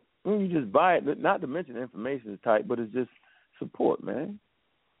that book? I mean, you just buy it, not to mention the information is tight, but it's just support, man.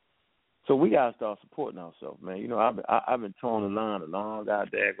 So we got to start supporting ourselves, man. I've been towing the line a long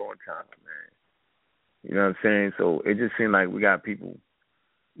goddamn time, man. You know what I'm saying? So it just seems like we got people,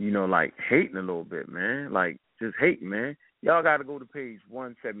 like hating a little bit, man. Like just hating, man. Y'all got to go to page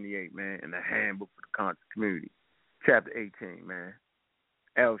 178, man, in the Handbook for the Conscious Community, chapter 18, man.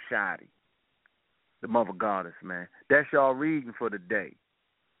 El Shadi, the Mother Goddess, man. That's y'all reading for the day.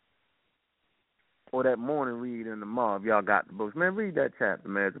 Or that morning read in the mall if y'all got the books. Man, read that chapter,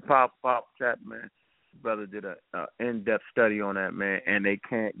 man. It's a powerful chapter, man. Brother did a in-depth study on that, man, and they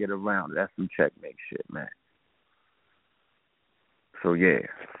can't get around it. That's some checkmate shit, man. So, yeah.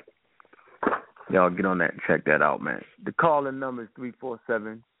 Y'all get on that and check that out, man. The call-in number is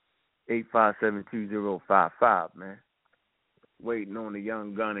 347-857-2055, man. Waiting on the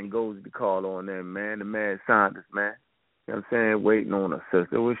young gun and goes to call on them, man. The mad scientist, man. You know what I'm saying? Waiting on her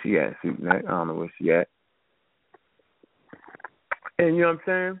sister. Where she at, shooting at? I don't know where she at. And you know what I'm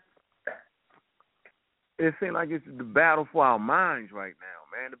saying? It seems like it's the battle for our minds right now,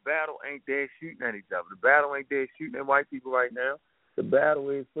 man. The battle ain't there shooting at each other. The battle ain't there shooting at white people right now. The battle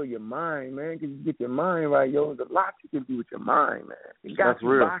is for your mind, man. Because you get your mind right, yo. There's a lot you can do with your mind, man. They got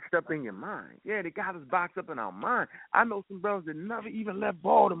you boxed up in your mind. Yeah, they got us boxed up in our mind. I know some brothers that never even left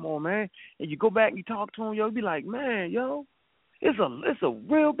Baltimore, man. And you go back and you talk to them, yo, you be like, man, yo, it's a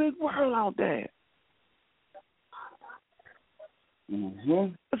real big world out there.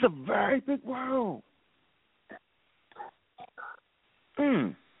 Mm-hmm. It's a very big world.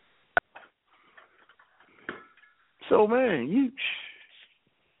 So, man,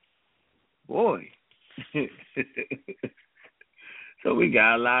 boy. So we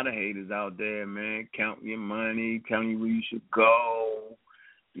got a lot of haters out there, man. Counting your money, telling you where you should go.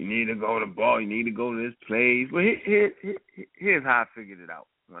 You need to go to the bar. You need to go to this place. Well, here's how I figured it out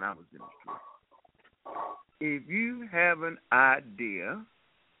when I was in the street. If you have an idea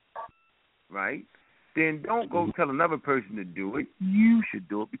right, then don't go tell another person to do it. You should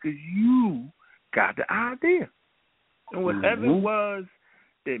do it because you got the idea. And whatever it was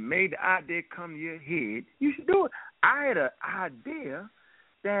that made the idea come to your head, you should do it. I had an idea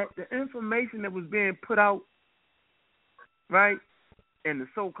that the information that was being put out, right, in the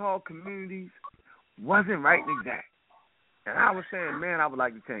so-called communities wasn't right and exact. And I was saying, man, I would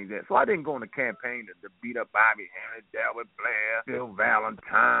like to change that. So I didn't go on a campaign to beat up Bobby Hannah, Delbert Blair, Bill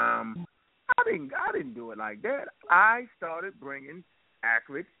Valentine. I didn't do it like that. I started bringing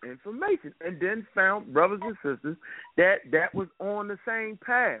accurate information and then found brothers and sisters that was on the same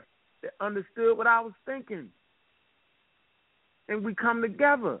path, that understood what I was thinking. And we come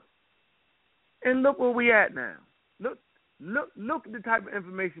together. And look where we at now. Look at the type of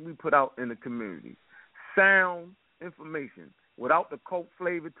information we put out in the community. Sound information, without the coke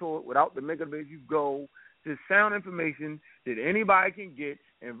flavor to it, without the make of it you go, just sound information that anybody can get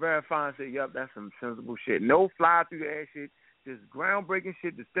and verify and say, yep, that's some sensible shit. No fly through the air shit, just groundbreaking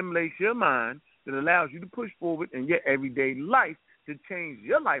shit that stimulates your mind, that allows you to push forward in your everyday life to change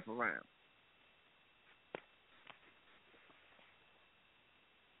your life around.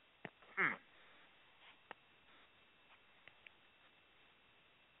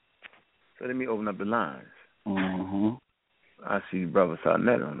 So let me open up the lines. I see Brother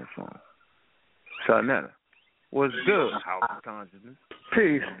Sarnetta on the phone. Sarnetta, what's good, House of Consciousness?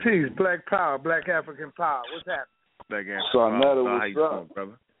 Peace, Black Power, Black African Power. What's happening? Black African Sarnetta, Power. How you what's doing, up,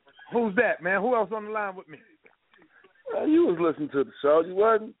 brother? Who's that, man? Who else on the line with me? You was listening to the show, you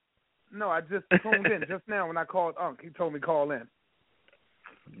wasn't? No, I just tuned in just now when I called Unc. He told me to call in.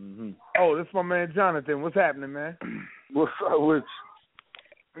 Oh, this is my man Jonathan. What's happening, man? What's up with you?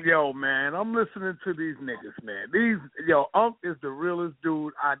 Yo, man, I'm listening to these niggas, man. Unc is the realest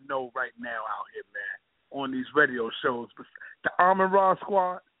dude I know right now out here, man, on these radio shows. The Arm and Raw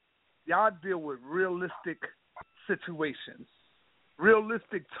Squad, y'all deal with realistic situations,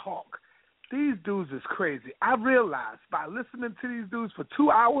 realistic talk. These dudes is crazy. I realized by listening to these dudes for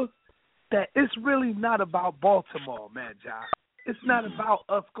 2 hours that it's really not about Baltimore, man, John. It's not about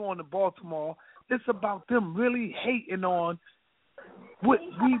us going to Baltimore. It's about them really hating on what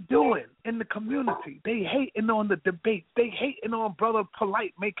we doing in the community. They hating on the debate. They hating on Brother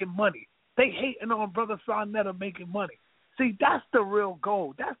Polite making money. They hating on Brother Sarnetta making money. See, that's the real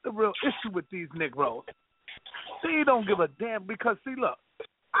goal. That's the real issue with these Negroes. They don't give a damn because, see, look,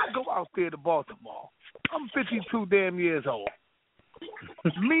 I go out there to Baltimore. I'm 52 damn years old.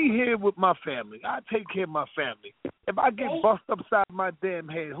 Me here with my family. I take care of my family. If I get bust upside my damn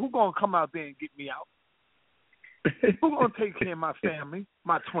head, who gonna come out there and get me out? Who gonna take care of my family,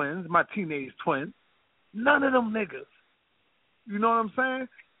 my twins, my teenage twins? None of them niggas. You know what I'm saying?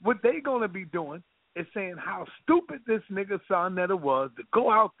 What they gonna be doing is saying how stupid this nigga Sarnetta was to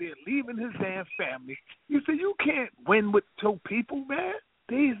go out there leaving his damn family. You see, you can't win with two people, man.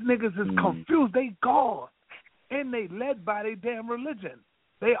 These niggas is confused. They gone. And they led by their damn religion.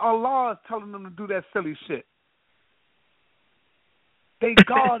 Allah is telling them to do that silly shit. They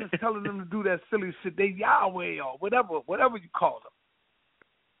God is telling them to do that silly shit. They Yahweh or whatever you call them.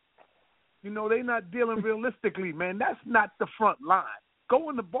 You know, they not dealing realistically, man. That's not the front line.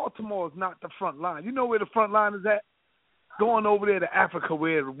 Going to Baltimore is not the front line. You know where the front line is at? Going over there to Africa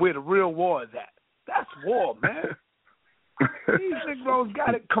where the real war is at. That's war, man. These Negroes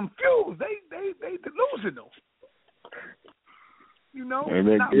got it confused. They delusional. You know,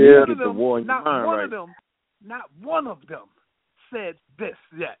 not one of them said this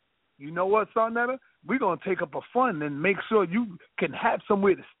yet. You know what, Sarnetta? We're going to take up a fund and make sure you can have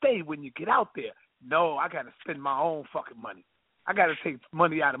somewhere to stay when you get out there. No, I got to spend my own fucking money. I got to take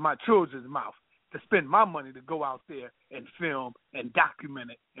money out of my children's mouth to spend my money to go out there and film and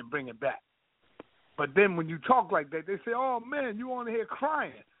document it and bring it back. But then when you talk like that, they say, oh, man, you on here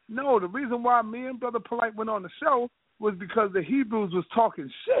crying. No, the reason why me and Brother Polite went on the show was because the Hebrews was talking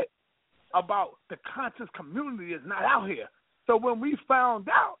shit about the conscious community is not out here. So when we found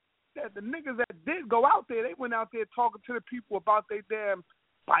out that the niggas that did go out there, they went out there talking to the people about their damn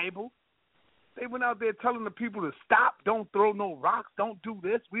Bible. They went out there telling the people to stop, don't throw no rocks, don't do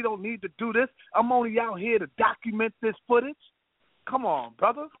this, we don't need to do this. I'm only out here to document this footage. Come on,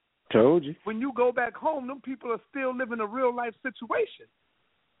 brother. Told you. When you go back home, them people are still living a real-life situation.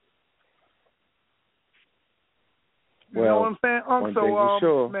 You know what I'm saying? One thing for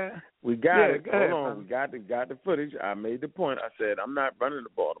sure, man. We got it. Hold on. We got the footage. I made the point. I said, I'm not running to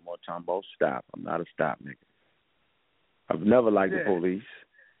Baltimore. Talking about stop. I'm not a stop nigga. I've never liked the police.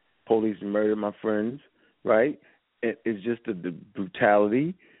 Police murdered my friends, right? It's just the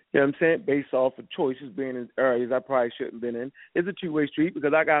brutality. You know what I'm saying? Based off of choices being in areas I probably shouldn't have been in. It's a two-way street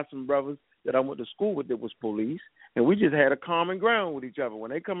because I got some brothers that I went to school with that was police, and we just had a common ground with each other.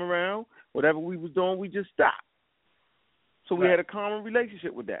 When they come around, whatever we was doing, we just stopped. So we had a common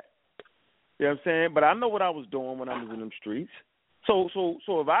relationship with that. You know what I'm saying? But I know what I was doing when I was in them streets. So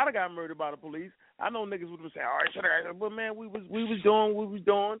if I'd have got murdered by the police, I know niggas would have said, all right, but man, we was doing what we was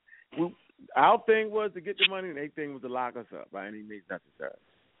doing. Our thing was to get the money, and their thing was to lock us up by any means necessary.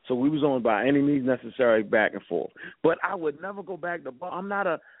 So we was on by any means necessary back and forth. But I would never go back to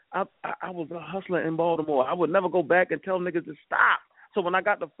I was a hustler in Baltimore. I would never go back and tell niggas to stop. So when I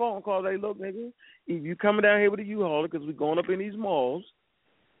got the phone call, they look, nigga, if you coming down here with a U-Haul because we going up in these malls,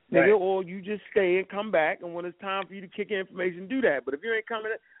 nigga, or you just stay and come back, and when it's time for you to kick in information, do that. But if you ain't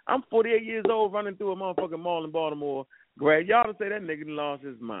coming, I'm 48 years old running through a motherfucking mall in Baltimore. Greg, y'all to say that nigga lost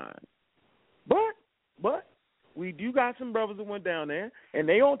his mind. But we do got some brothers that went down there, and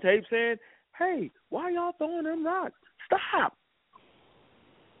they on tape saying, hey, why y'all throwing them rocks? Stop.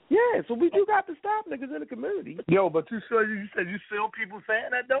 Yeah, so we do got to stop niggas in the community. Yo, but you said you still people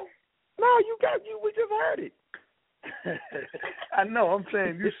saying that, though? No, we just heard it. I know, I'm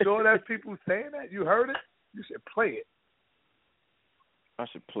saying, you sure that's people saying that? You heard it? You should play it. I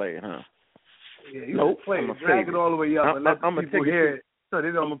should play it, huh? Yeah, you should play it. Drag it all the way up and let people hear it so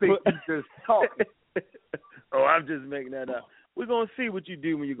they don't think you just talking. Oh, I'm just making that up. We're going to see what you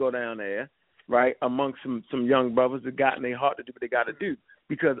do when you go down there, right, amongst some young brothers that got in their heart to do what they got to do.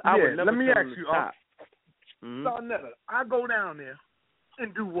 Because I would never let me tell ask them you, to stop. Sarnetta, I go down there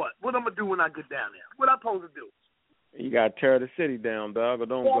and do what? What I'm going to do when I get down there? What I supposed to do? You got to tear the city down, dog, or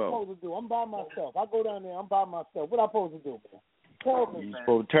don't go. What I supposed to do? I'm by myself. I go down there, I'm by myself. What I supposed to do, man? Tell me, you man.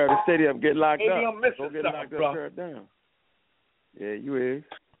 supposed to tear the city up, get locked Maybe up. I'm missing Go get locked bro. up, tear it down. Yeah, you is.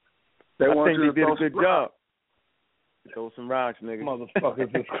 They I want think you they to did a good job. Throw some rocks, nigga.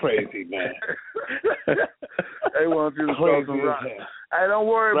 Motherfuckers is crazy, man. They want you to throw some rocks. Hey, don't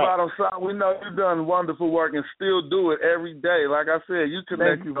worry about them, son. We know you've done wonderful work and still do it every day. Like I said, you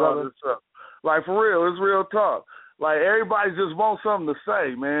connect all this stuff. Like, for real, it's real talk. Like, everybody just wants something to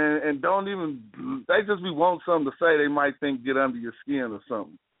say, man, and they just be wanting something to say they might think get under your skin or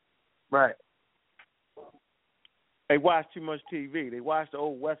something. Right. They watch too much TV. They watch the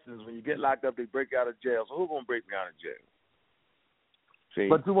old westerns. When you get locked up, they break you out of jail. So who's going to break me out of jail? See,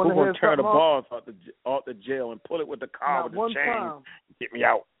 but you want to hear turn the bars out the jail and pull it with the car with the chain? Time, get me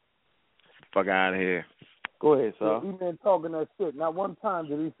out. Fuck out of here. Go ahead, sir. He been talking that shit. Not one time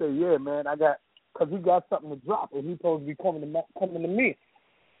did he say, yeah, man, because he got something to drop, and he's supposed to be coming to me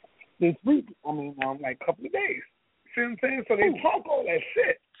this week. I mean, like a couple of days. See what I'm saying? So they talk all that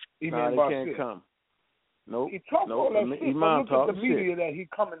shit. They can't come. Nope. He talk all that shit. So look at the media that he's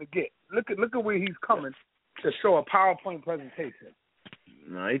coming to get. Look at where he's coming to show a PowerPoint presentation.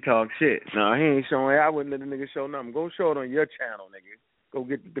 No, he talk shit. No, he ain't showing. I wouldn't let the nigga show nothing. Go show it on your channel, nigga. Go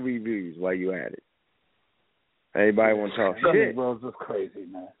get the 3 views while you at it. Everybody want to talk shit. Bros is crazy,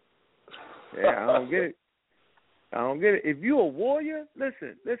 man. Yeah, I don't get it. If you a warrior,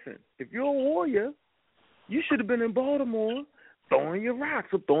 listen. If you're a warrior, you should have been in Baltimore throwing your rocks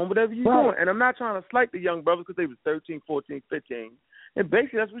or throwing whatever you're doing. And I'm not trying to slight the young brothers because they was 13, 14, 15. And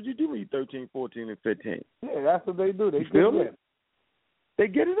basically that's what you do when you're 13, 14, and 15. Yeah, that's what they do. They get it in. They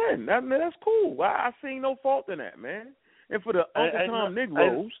get it in. That's cool. I see no fault in that, man. And for the Uncle Tom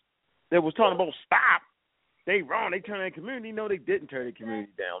Negroes that was talking about stop, they wrong. They turned their community. No, they didn't turn their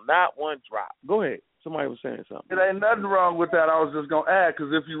community down. Not one drop. Go ahead. Somebody was saying something. It ain't nothing wrong with that. I was just going to add,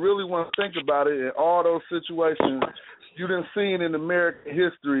 because if you really want to think about it, in all those situations you done seen in American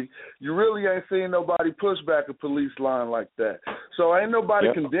history, you really ain't seen nobody push back a police line like that. So ain't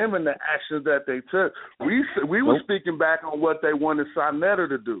nobody condemning the actions that they took. We were speaking back on what they wanted Sarnetta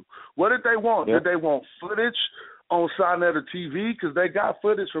to do. What did they want? Did they want footage on Sarnetta TV? Because they got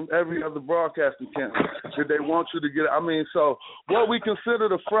footage from every other broadcasting channel. Did they want you to get it? I mean, so what we consider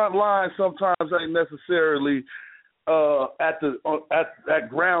the front line sometimes ain't necessarily at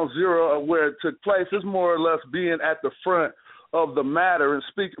ground zero of where it took place. It's more or less being at the front of the matter and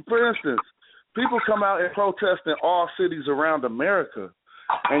speak. For instance, people come out and protest in all cities around America,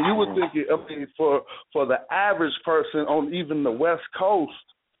 and you would think, for the average person on even the West Coast,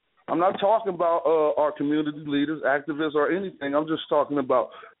 I'm not talking about our community leaders, activists, or anything. I'm just talking about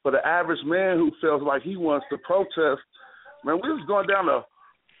for the average man who feels like he wants to protest. Man, we was going down to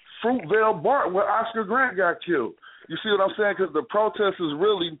Fruitvale Park where Oscar Grant got killed. You see what I'm saying? Because the protest is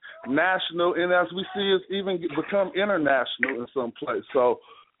really national, and as we see, it's even become international in some place. So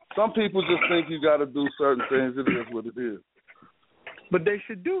some people just think you got to do certain things. It is what it is. But they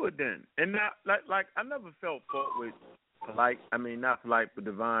should do it then. And not like I never felt fault with not polite, but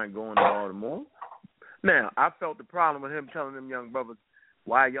Divine going to Baltimore. Now, I felt the problem with him telling them young brothers,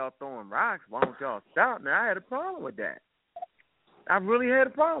 why y'all throwing rocks? Why don't y'all stop? Now, I had a problem with that. I really had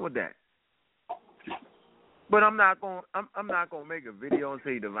a problem with that. But I'm not gonna make a video and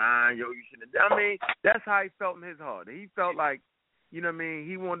say, Divine, yo, you shouldn't. I mean, that's how he felt in his heart. He felt like, you know what I mean.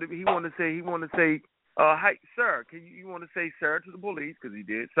 He wanted to say, hi, sir. You want to say sir to the police because he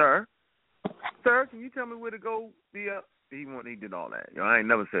did, sir. Sir, can you tell me where to go? He did all that. I ain't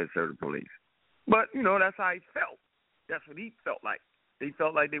never said sir to the police. But that's how he felt. That's what he felt like. He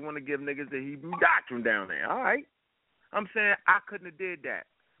felt like they want to give niggas the Hebrew doctrine down there. All right. I'm saying I couldn't have did that.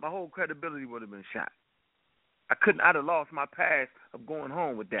 My whole credibility would have been shot. I'd have lost my pass of going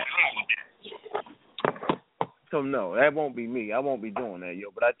home with that. So, no, that won't be me. I won't be doing that,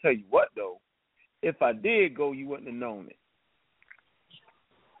 yo. But I tell you what, though, if I did go, you wouldn't have known it.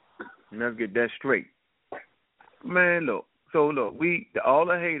 Let's get that straight. Man, look. So, look, all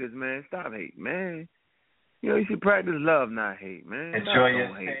the haters, man, stop hating, man. You should practice love, not hate, man. Enjoy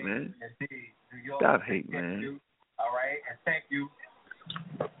your hate, man. Indeed. Stop hating, man. You. All right, and thank you.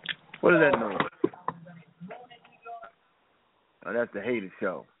 What does that know? Oh, that's the hater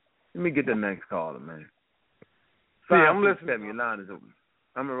show. Let me get the next caller, man. Yeah, I'm listening. Your line is open.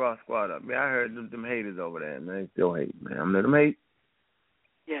 I'm a Raw Squad up. Man, I heard them haters over there, man. They still hate, man. I'm letting them hate.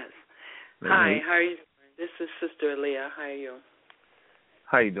 Yes. Hi, how are you doing? This is Sister Aaliyah. How are you?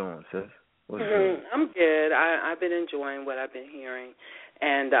 How you doing, sis? I'm good. I've been enjoying what I've been hearing.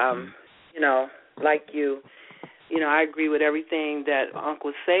 And, like you, I agree with everything that Unc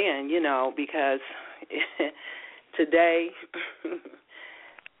was saying, because today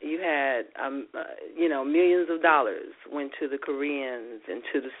you had, millions of dollars went to the Koreans and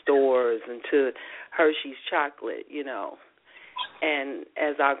to the stores and to Hershey's chocolate, And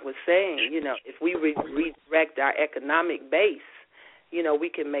as I was saying, if we redirect our economic base, we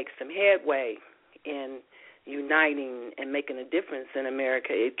can make some headway in uniting and making a difference in America.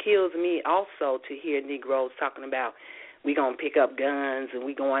 It kills me also to hear Negroes talking about we going to pick up guns and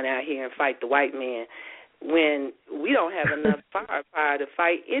we going out here and fight the white man when we don't have enough firepower to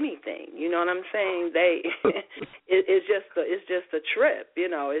fight anything. You know what I'm saying? It's just a trip.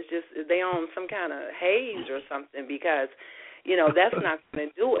 It's just they on some kind of haze or something because that's not going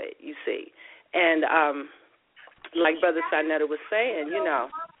to do it. You see, and like Brother Sarnetta was saying,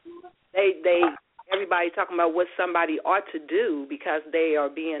 they everybody talking about what somebody ought to do because they are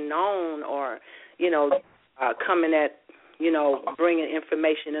being known or coming at bringing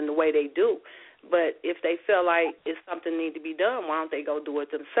information in the way they do. But if they feel like it's something need to be done, why don't they go do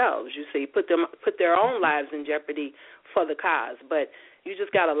it themselves? You see, put their own lives in jeopardy for the cause. But you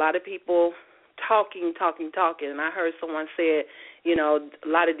just got a lot of people talking. And I heard someone say, a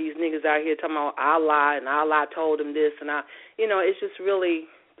lot of these niggas out here talking about Allah and Allah told them this, and it's just really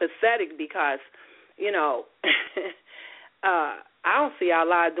pathetic because, I don't see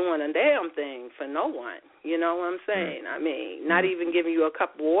Allah doing a damn thing for no one. You know what I'm saying? I mean, not even giving you a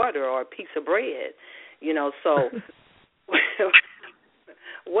cup of water or a piece of bread. So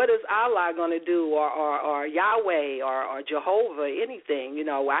what is Allah going to do or Yahweh or Jehovah, anything?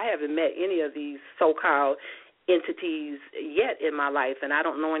 I haven't met any of these so-called entities yet in my life, and I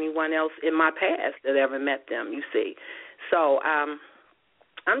don't know anyone else in my past that ever met them, you see. So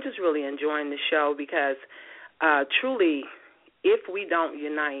I'm just really enjoying the show because truly, if we don't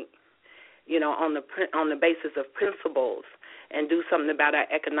unite, on the basis of principles and do something about our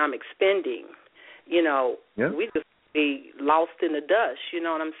economic spending, we just be lost in the dust. You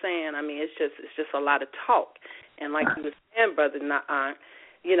know what I'm saying? I mean, it's just a lot of talk. And like you were saying, Brother Na'an,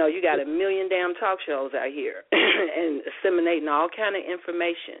 you got a million damn talk shows out here and disseminating all kind of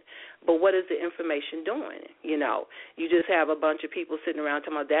information. But what is the information doing? You just have a bunch of people sitting around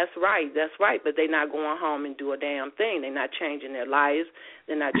talking about that's right, but they're not going home and do a damn thing. They're not changing their lives.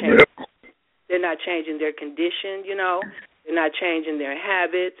 They're not changing their condition, They're not changing their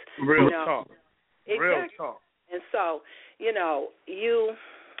habits. Real talk. Exactly. Real talk. And so,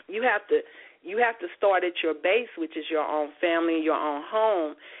 you have to start at your base, which is your own family, your own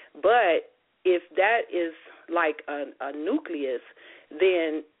home. But if that is like a nucleus,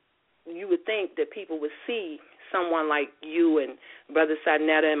 then you would think that people would see someone like you and Brother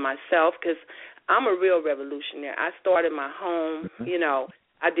Sarnetta and myself, because I'm a real revolutionary. I started my home,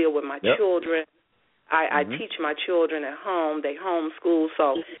 I deal with my children. I teach my children at home. They homeschool.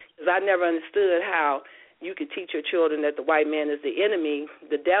 So, because I never understood how you could teach your children that the white man is the enemy,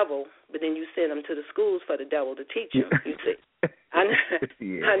 the devil, but then you send them to the schools for the devil to teach them, you see. I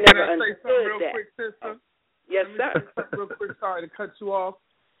never understood Can I say something real that. quick, sister? Yes, sir. Real quick, sorry to cut you off.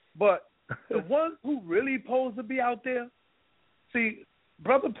 But the ones who really supposed to be out there, see,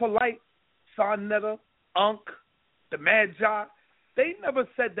 Brother Polite, Sarnetta, Unc, the Magi, They never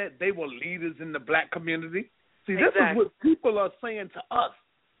said that they were leaders in the black community. See, this exactly. is what people are saying to us.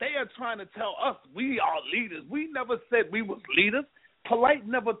 They are trying to tell us we are leaders. We never said we was leaders. Polite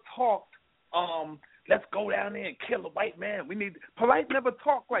never talked, let's go down there and kill a white man. Polite never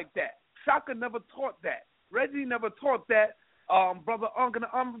talked like that. Shaka never taught that. Reggie never taught that. Brother Uncle,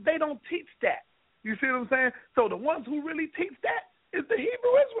 they don't teach that. You see what I'm saying? So the ones who really teach that is the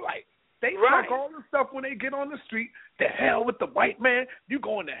Hebrew Israelites. They talk all the stuff when they get on the street. The hell with the white man. You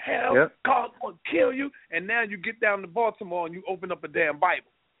going to hell. Yep. God's going to kill you. And now you get down to Baltimore and you open up a damn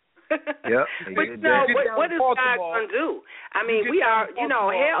Bible. Yep. But no, what is God going to do? I mean, we are,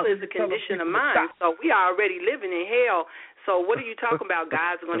 hell is a condition of mind. So we are already living in hell. So what are you talking about?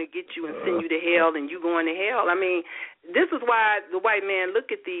 God's going to get you and send you to hell and you going to hell? I mean, this is why the white man look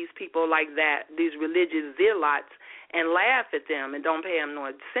at these people like that, these religious zealots, and laugh at them and don't pay them no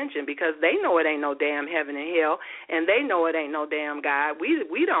attention because they know it ain't no damn heaven and hell, and they know it ain't no damn God. We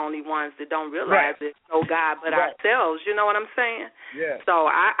the only ones that don't realize there's no God but ourselves. You know what I'm saying? Yeah. So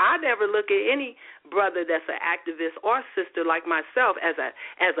I never look at any brother that's an activist or sister like myself as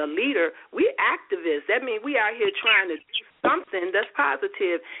a leader. We activists. That means we out here trying to do something that's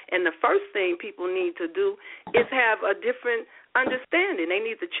positive, and the first thing people need to do is have a different understanding. They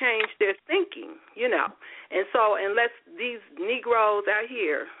need to change their thinking, And so unless these Negroes out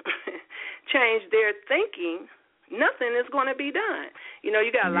here change their thinking, nothing is going to be done. You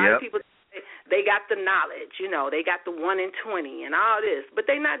got a lot of people, they got the knowledge, they got the 1 in 20 and all this, but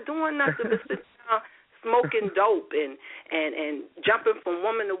they not doing nothing but sitting down smoking dope and jumping from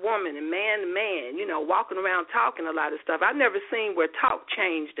woman to woman and man to man, walking around talking a lot of stuff. I've never seen where talk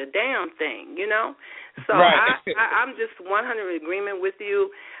changed a damn thing, So I'm just 100% agreement with you.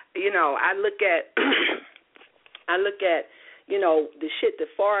 I look at the shit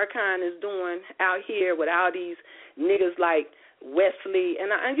that Farrakhan is doing out here with all these niggas like Wesley, and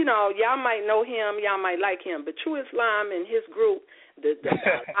y'all might know him, y'all might like him, but True Islam and his group,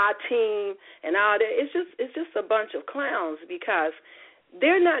 our team and all that, it's just a bunch of clowns because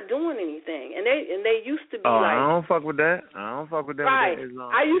they're not doing anything, and they used to be like. I don't fuck with that. Right.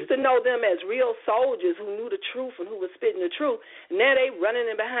 I used to know them as real soldiers who knew the truth and who was spitting the truth. And now they running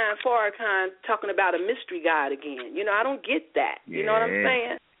in behind Farrakhan talking about a mystery God again. I don't get that. You know what I'm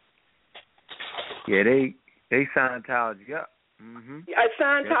saying? Yeah, they Scientology up. Mm-hmm.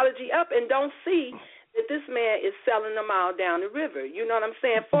 Scientology up and don't see that this man is selling them all down the river. You know what I'm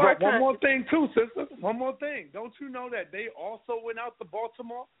saying? But one more thing, too, sister. One more thing. Don't you know that they also went out to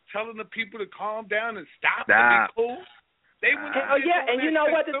Baltimore telling the people to calm down and stop. And be cool? They went and you know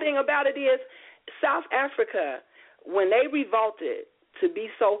what the thing about it is? South Africa, when they revolted to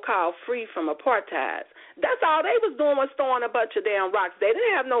be so-called free from apartheid, that's all they was doing was throwing a bunch of damn rocks. They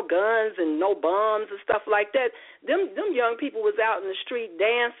didn't have no guns and no bombs and stuff like that. Them young people was out in the street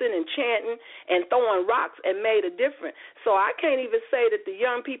dancing and chanting and throwing rocks and made a difference. So I can't even say that the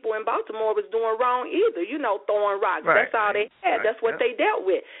young people in Baltimore was doing wrong either, throwing rocks. Right. That's all they had. That's what they dealt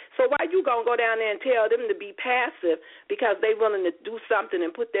with. So why you going to go down there and tell them to be passive because they willing to do something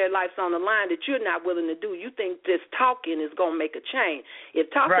and put their lives on the line that you're not willing to do? You think just talking is going to make a change. If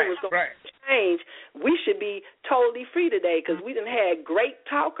talking was going to change, we should be totally free today because we done had great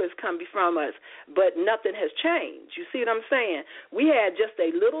talkers come from us, but nothing has changed. You see what I'm saying? We had just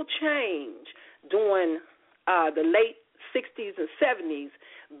a little change during the late 60s and 70s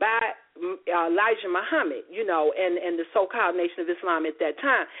by Elijah Muhammad, and the so-called Nation of Islam at that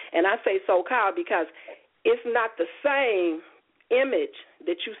time. And I say so-called because it's not the same image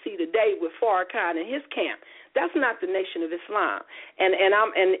that you see today with Farrakhan and his camp. That's not the Nation of Islam. And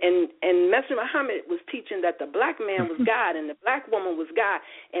Messenger Muhammad was teaching that the black man was God and the black woman was God.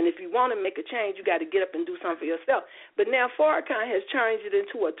 And if you want to make a change, you got to get up and do something for yourself. But now Farrakhan has changed it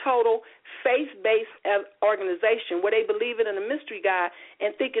into a total faith-based organization where they believe in a mystery God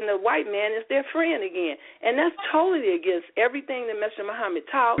and thinking the white man is their friend again. And that's totally against everything that Messenger Muhammad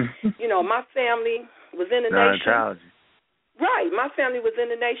taught. My family was in the nation. Right. My family was in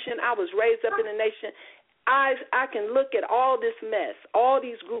the nation. I was raised up in the nation. I can look at all this mess, all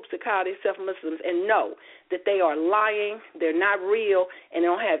these groups that call themselves Muslims, and know that they are lying, they're not real, and they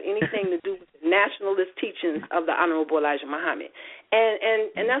don't have anything to do with the nationalist teachings of the Honorable Elijah Muhammad.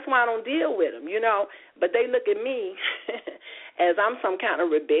 And that's why I don't deal with them, But they look at me as I'm some kind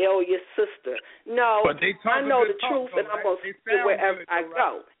of rebellious sister. No, I know the truth, and I'm going to speak it wherever I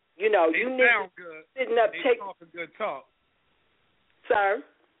go. You niggas sitting up talking good talk. Sir?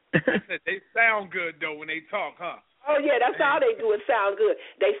 I said they sound good though when they talk, huh? Oh, yeah, that's all they do is sound good.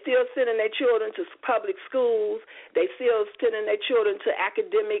 They still sending their children to public schools. They still sending their children to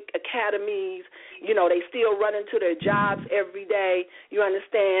academic academies. You know, they still running to their jobs every day. You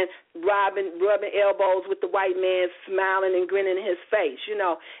understand? Rubbing elbows with the white man, smiling and grinning in his face, you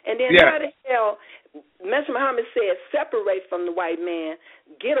know. And then how the hell, Mr. Muhammad said, separate from the white man,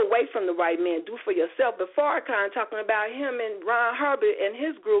 get away from the white man, do for yourself. But Farrakhan talking about him and Ron Herbert and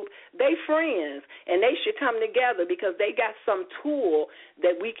his group, they friends, and they should come together because they got some tool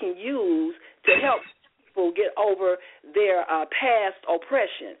that we can use to help people get over their past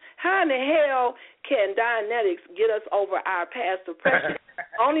oppression. How in the hell can Dianetics get us over our past oppression?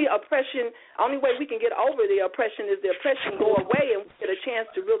 Only way we can get over the oppression is the oppression go away and we get a chance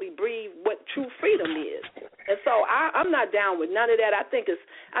to really breathe what true freedom is. And so I'm not down with none of that. I think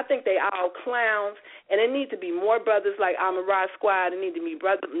they all clowns, and there need to be more brothers like Amara Squad. There need to be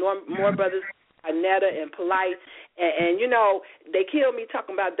more brothers like Netta and Polite. And you know, they killed me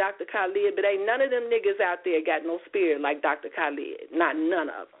talking about Dr. Khalid, but ain't none of them niggas out there got no spirit like Dr. Khalid. Not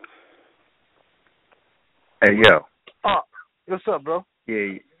none of them. Hey, yo. What's up, bro?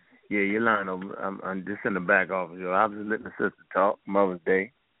 Yeah, you're lying over. I'm just in the back office, yo. I was just letting the sister talk, Mother's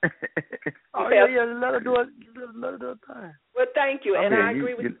Day. Yeah, let her do it. Let her do it time. Well, thank you, and I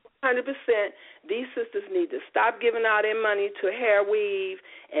agree with you. you 100%. These sisters need to stop giving all their money to hair weave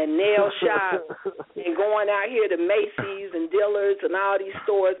and nail shops and going out here to Macy's and Dillard's and all these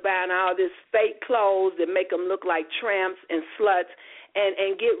stores buying all this fake clothes that make them look like tramps and sluts.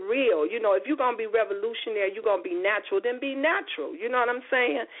 And get real. You know, if you're going to be revolutionary, you're going to be natural, then be natural. You know what I'm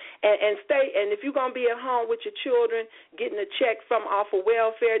saying? And if you're going to be at home with your children, getting a check from off of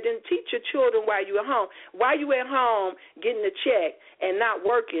welfare, then teach your children while you're at home. Why you at home getting a check and not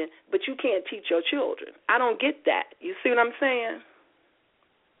working, but you can't teach your children? I don't get that. You see what I'm saying?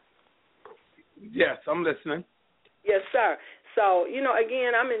 Yes, I'm listening. Yes, sir. So, you know,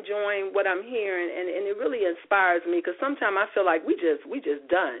 again, I'm enjoying what I'm hearing, and it really inspires me because sometimes I feel like we just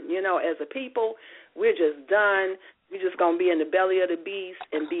done. You know, as a people, we're just done. We're just going to be in the belly of the beast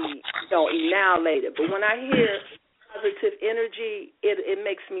and be, you know, annihilated. But when I hear positive energy, it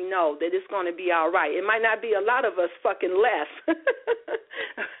makes me know that it's going to be all right. It might not be a lot of us fucking less,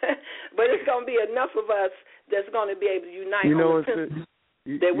 but it's going to be enough of us that's going to be able to unite on the principle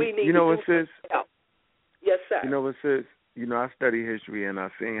that we need to do. Yes, sir. You know what, sis? You know, I study history, and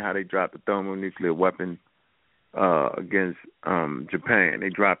I've seen how they dropped the thermonuclear weapon against Japan. They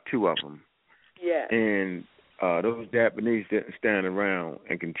dropped 2 of them. Yeah. And those Japanese didn't stand around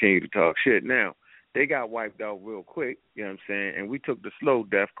and continue to talk shit. Now, they got wiped out real quick, you know what I'm saying, and we took the slow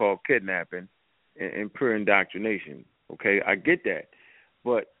death called kidnapping and pure indoctrination, okay? I get that.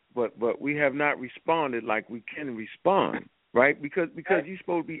 But we have not responded like we can respond, right? Because you're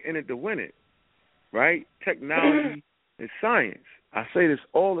supposed to be in it to win it, right? Technology and science. I say this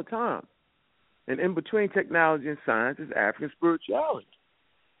all the time. And in between technology and science is African spirituality.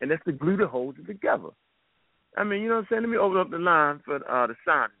 And that's the glue that holds it together. I mean, you know what I'm saying? Let me open up the line for the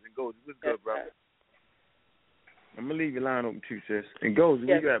scientists. And Goes, what's good, brother? I'm going to leave your line open too, sis. And Goes,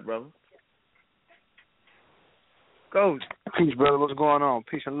 where you at, brother? Goes. Peace, brother. What's going on?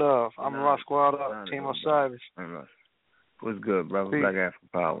 Peace and love. I'm Rock Squad up. Team Osiris. What's good, brother? Peace. Black African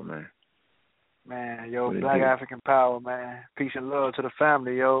Power, man. Man, yo, Black African Power, man. Peace and love to the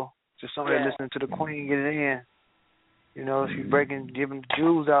family, yo. Just somebody listening to the Queen get it in. You know, she's giving the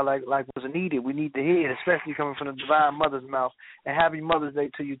jewels out like was needed. We need to hear it, especially coming from the Divine Mother's mouth. And happy Mother's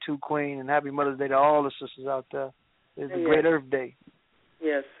Day to you too, Queen, and happy Mother's Day to all the sisters out there. It's a great Earth Day.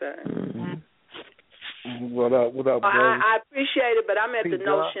 Yes, sir. What up, bro? I appreciate it, but I'm at the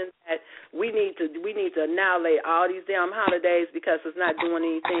notion that we need to annihilate all these damn holidays because it's not doing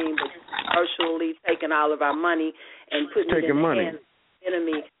anything but commercially taking all of our money and putting it in the hands of the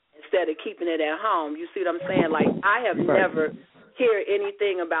enemy instead of keeping it at home. You see what I'm saying? Like, I have never hear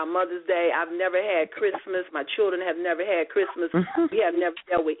anything about Mother's Day. I've never had Christmas. My children have never had Christmas. We have never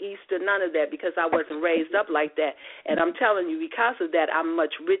dealt with Easter, none of that, because I wasn't raised up like that. And I'm telling you, because of that, I'm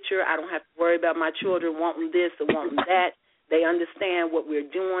much richer. I don't have to worry about my children wanting this or wanting that. They understand what we're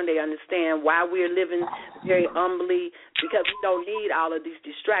doing. They understand why we're living very humbly, because we don't need all of these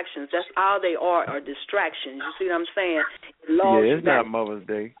distractions. That's all they are distractions. You see what I'm saying? It's not Mother's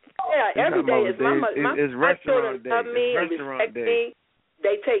Day. Yeah, every day is my children love me and respect me.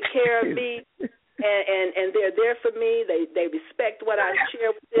 They take care of me, and they're there for me. They respect what I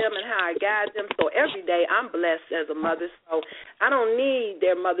share with them and how I guide them. So every day I'm blessed as a mother. So I don't need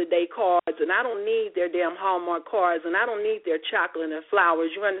their Mother Day cards, and I don't need their damn Hallmark cards, and I don't need their chocolate and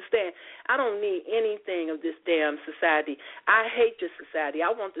flowers. You understand? I don't need anything of this damn society. I hate this society. I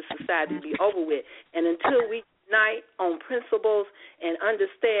want this society to be over with. And until we unite on principles and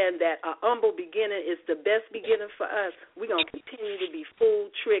understand that a humble beginning is the best beginning for us, we're going to continue to be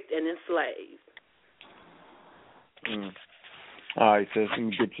fooled, tricked, and enslaved. All right, so let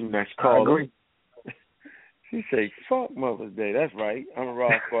me get you next call. I agree. She say, fuck Mother's Day. That's right. I'm a raw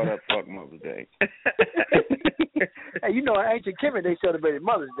squad up, fuck Mother's Day. Hey, you know, in ancient Kemet, they celebrated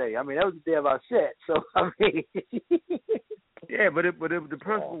Mother's Day. I mean, that was the day of our set. So, I mean. Yeah, but the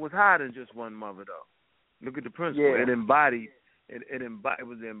principle was higher than just one mother, though. Look at the principle. Yeah. It embodied. It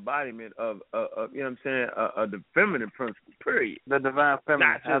was the embodiment of you know what I'm saying, the feminine principle. Period. The divine feminine.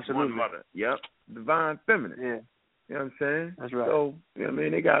 Not just absolutely. one mother. Yep. Divine feminine. Yeah. You know what I'm saying? That's right. So, you know what I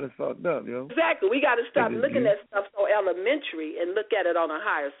mean? They got us fucked up, yo. Exactly. We got to stop looking at stuff so elementary and look at it on a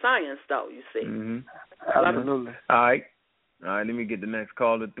higher science, though, you see. Mm-hmm. Absolutely. All right, let me get the next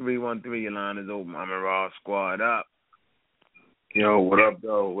call. The 313, your line is open. I'm a raw squad up. Yo, what up,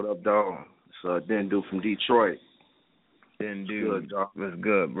 though? What up, dog? It's Den Dude from Detroit. Den Dude. Good, what's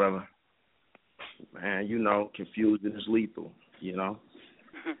good, brother? Man, you know, confusion is lethal, you know?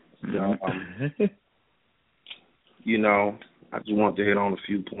 You know, I just want to hit on a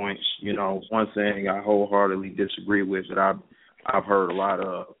few points. You know, one thing I wholeheartedly disagree with that I've heard a lot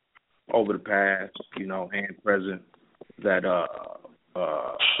of over the past, you know, and present, that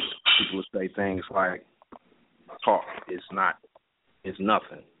people say things like talk is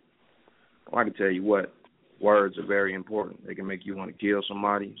nothing. Well, I can tell you what, words are very important. They can make you want to kill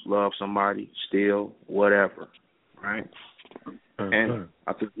somebody, love somebody, steal, whatever, right? And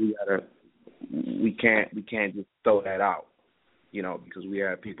I think we can't just throw that out, you know, because we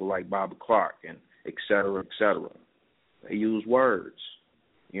have people like Bobby Clark and et cetera, et cetera. They use words,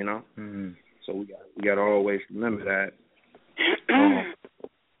 you know. So we got to always remember that.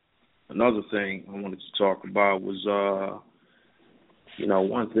 Another thing I wanted to talk about was, you know,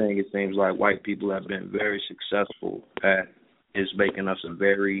 one thing it seems like white people have been very successful at is making us a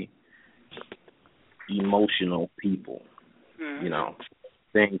very emotional people, you know.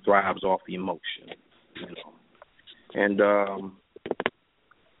 Thing thrives off emotion, you know, and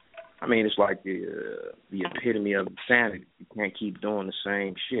I mean it's like the epitome of insanity. You can't keep doing the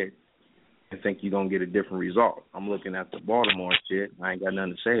same shit and think you're gonna get a different result. I'm looking at the Baltimore shit. I ain't got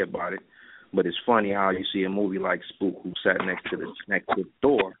nothing to say about it, but it's funny how you see a movie like Spook, who sat next to the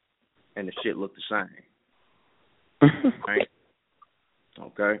door, and the shit looked the same. Right?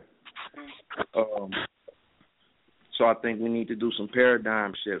 Okay. So I think we need to do some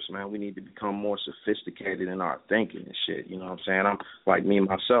paradigm shifts, man. We need to become more sophisticated in our thinking and shit. You know what I'm saying? I'm like me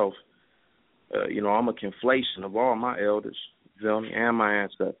myself. You know, I'm a conflation of all my elders. You feel me? And my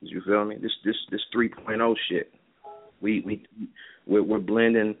ancestors. You feel me? This 3.0 shit. We're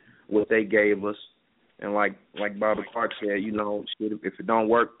blending what they gave us, and like Bobby Clark said, you know, shit, if it don't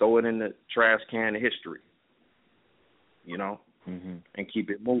work, throw it in the trash can of history. You know, and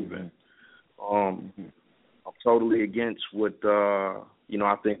keep it moving. I'm totally against what, you know,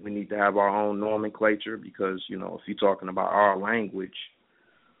 I think we need to have our own nomenclature because, you know, if you're talking about our language,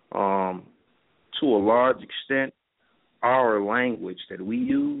 to a large extent, our language that we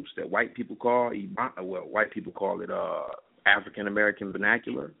use, that white people call, white people call it African American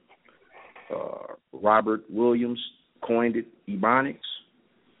vernacular. Robert Williams coined it Ebonics.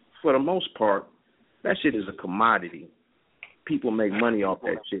 For the most part, that shit is a commodity. People make money off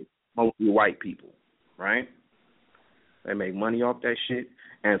that shit, mostly white people. Right? They make money off that shit.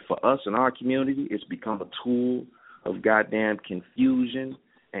 And for us in our community, it's become a tool of goddamn confusion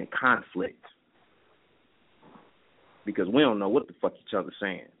and conflict. Because we don't know what the fuck each other's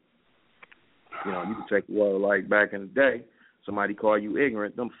saying. You know, you can take a word like back in the day, somebody call you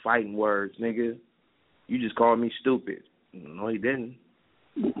ignorant, them fighting words, nigga. You just called me stupid. No, he didn't.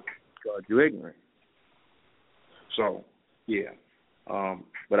 He called you ignorant. So, yeah.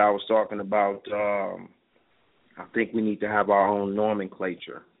 But I was talking about, I think we need to have our own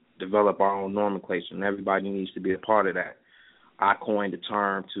nomenclature, develop our own nomenclature, and everybody needs to be a part of that. I coined the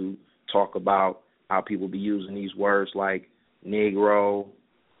term to talk about how people be using these words like Negro,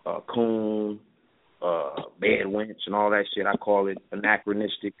 coon, bad wench, and all that shit. I call it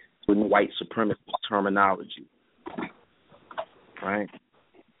anachronistic white supremacist terminology. Right?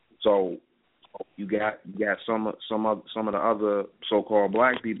 So you got some of the other so-called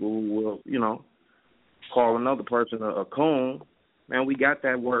black people who will, you know, call another person a coon. Man, we got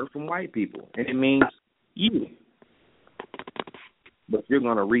that word from white people, and it means you. But you're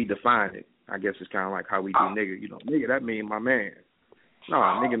gonna redefine it. I guess it's kind of like how we do nigga. You know, nigga, that mean my man. No,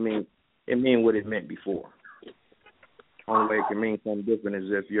 nigga mean what it meant before. Only way it can mean something different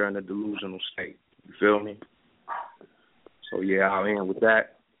is if you're in a delusional state. You feel me? So yeah, I'll end with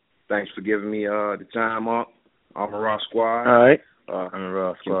that. Thanks for giving me the time up. Armor Raw Squad. All right. Armor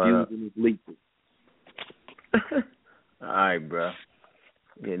Raw Squad. Confusion is lethal. All right, bro.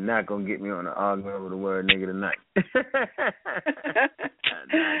 You're not going to get me on an argument over the word nigga tonight.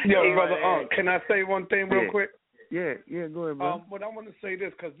 Yo, brother, can I say one thing real quick? Yeah, go ahead, bro. But I want to say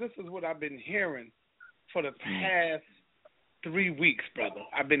this because this is what I've been hearing for the past 3 weeks, brother.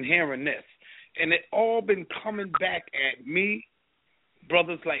 I've been hearing this. And it all been coming back at me,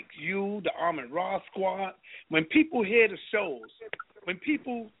 brothers like you, the Arm and Raw Squad. When people hear the shows, when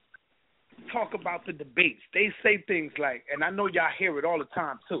people talk about the debates, they say things like, and I know y'all hear it all the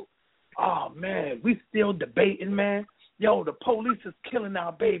time too, oh, man, we still debating, man. Yo, the police is killing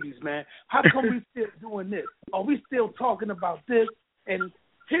our babies, man. How come we still doing this? Are we still talking about this? And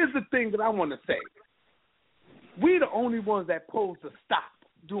here's the thing that I want to say. We the only ones that supposed to stop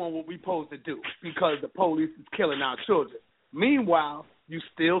doing what we supposed to do because the police is killing our children. Meanwhile, you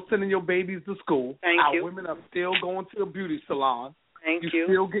still sending your babies to school. Our women are still going to the beauty salon. You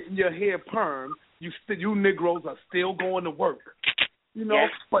still getting your hair permed. You Negroes are still going to work. You know,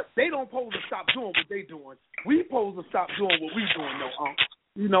 but they don't supposed to stop doing what they doing. We supposed to stop doing what we doing, though,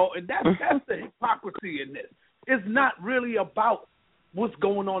 You know, and that's the hypocrisy in this. It's not really about what's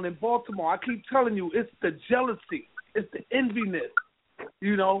going on in Baltimore. I keep telling you, it's the jealousy, it's the enviness,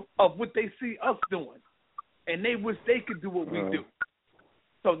 you know, of what they see us doing, and they wish they could do what we do.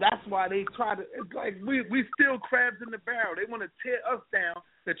 So that's why they try to. It's like we still crabs in the barrel. They want to tear us down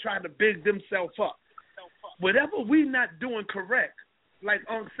to try to big themselves up. Whatever we not doing correct, like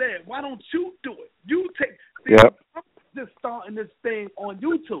said, why don't you do it? You take. I'm just starting this thing on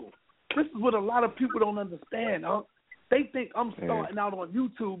YouTube. This is what a lot of people don't understand, They think I'm starting out on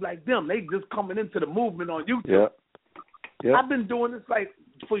YouTube like them. They just coming into the movement on YouTube. I've been doing this like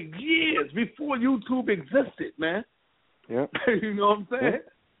for years before YouTube existed, man. You know what I'm saying?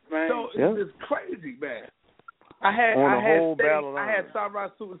 Right. So it's crazy, man. I had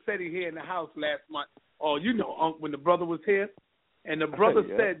Sarah Suicedi here in the house last month. Oh, you know, when the brother was here, and the brother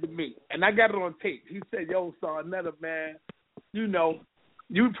said to me, and I got it on tape. He said, "Yo, Sarnetta, man, you know,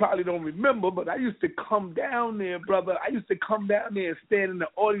 you probably don't remember, but I used to come down there, brother. I used to come down there and stand in the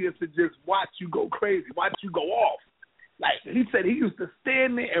audience and just watch you go crazy, watch you go off. Like he said, he used to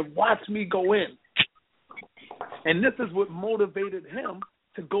stand there and watch me go in." And this is what motivated him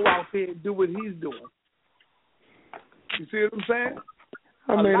to go out there and do what he's doing. You see what I'm saying?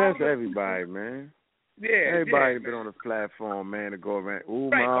 I mean, that's everybody, man. Yeah, everybody been on the platform, man, to go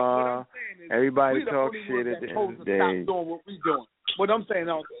around. Everybody talk shit at the end of the day. Stop doing what we doing. What I'm saying,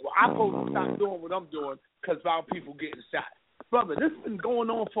 I'm supposed to stop doing what I'm doing because our people getting shot. Brother, this has been going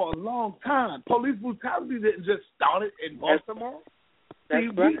on for a long time. Police brutality didn't just start it in Baltimore.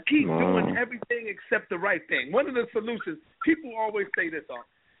 We keep doing everything except the right thing. One of the solutions, people always say this,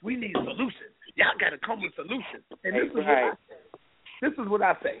 we need solutions. Y'all got to come with solutions. And this is what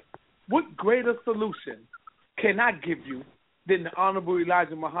I say. What greater solution can I give you than the Honorable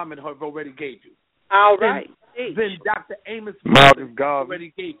Elijah Muhammad have already gave you? All right. Then Dr. Amos Marcus Garvey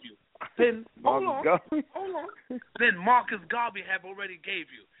already gave you. Then hold on. Then Marcus Garvey have already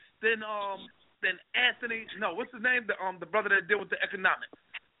gave you. Then Anthony, what's his name? The brother that deal with the economics.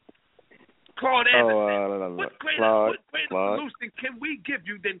 Claude Anderson. What greater solution can we give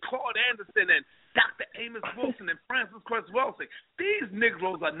you than Claude Anderson and Dr. Amos Wilson and Francis Cress Welsing? These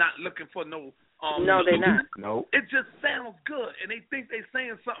Negroes are not looking for no. No, they're not. No. It just sounds good, and they think they're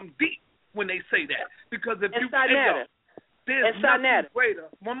saying something deep when they say that. Because if there's nothing greater.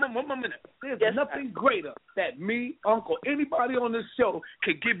 One more minute. There's nothing greater that me, Uncle, anybody on this show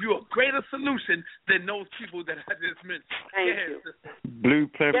can give you a greater solution than those people that I just mentioned. Thank you.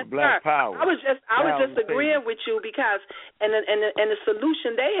 Blueprint for Black Power. I was just agreeing with you because and the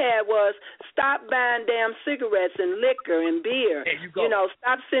solution they had was stop buying damn cigarettes and liquor and beer. You know,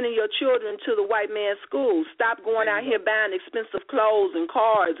 stop sending your children to the white man's schools. Stop going out here buying expensive clothes and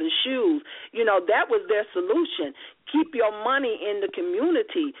cars and shoes. You know, that was their solution. Keep your money in the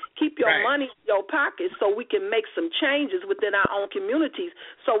community. Keep your money in your pocket so we can make some changes within our own communities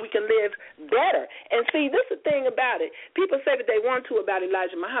so we can live better. And see, this is the thing about it. People say that they want to about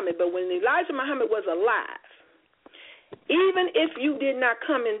Elijah Muhammad, but when Elijah Muhammad was alive, even if you did not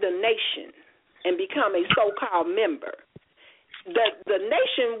come in the nation and become a so-called member, the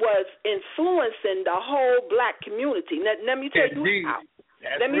nation was influencing the whole black community. Now, let me tell you how.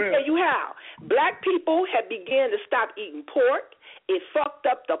 Let me tell you how. Black people had began to stop eating pork. It fucked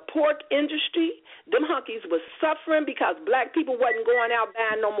up the pork industry. Them hunkies was suffering because black people wasn't going out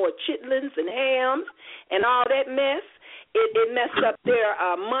buying no more chitlins and hams and all that mess. It messed up their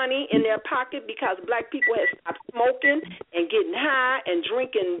money in their pocket because black people had stopped smoking and getting high and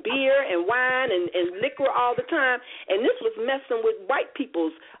drinking beer and wine and liquor all the time. And this was messing with white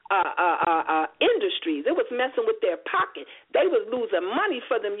people's industries. It was messing with their pocket. They was losing money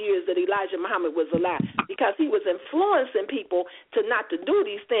for them years that Elijah Muhammad was alive because he was influencing people to not to do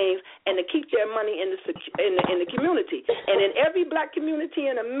these things and to keep their money in the community. And in every black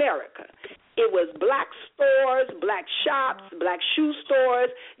community in America, it was black stores, black shops, black shoe stores.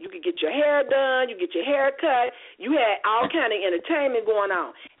 You could get your hair done, you get your hair cut. You had all kind of entertainment going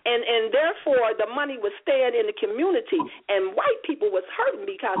on. And therefore, the money was staying in the community. And white people was hurting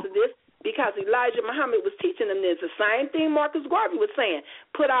because of this, because Elijah Muhammad was teaching them this. The same thing Marcus Garvey was saying.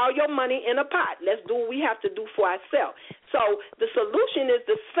 Put all your money in a pot. Let's do what we have to do for ourselves. So the solution is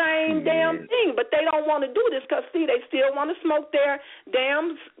the same damn thing, but they don't want to do this because, see, they still want to smoke their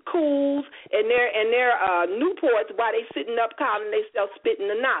damn Cools and their Newports while they sitting up calling themselves spitting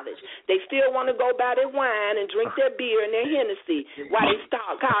the knowledge. They still want to go buy their wine and drink their beer and their Hennessy while they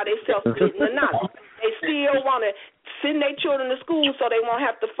call themselves spitting the knowledge. They still want to send their children to school so they won't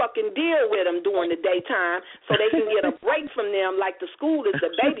have to fucking deal with them during the daytime so they can get a break from them like the school is the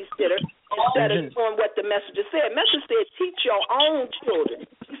babysitter instead of doing what the messenger said. Messenger said, teach your own children.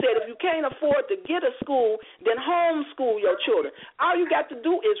 He said, if you can't afford to get a school, then homeschool your children. All you got to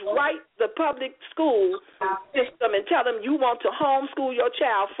do is write the public school system and tell them you want to homeschool your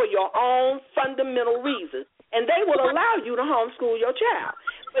child for your own fundamental reasons, and they will allow you to homeschool your child.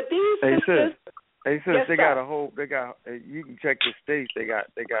 But these sisters... Hey, sis, yes, they got you can check the states, they got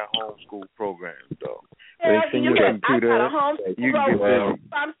homeschool programs, though. Yeah, I got a homeschool program.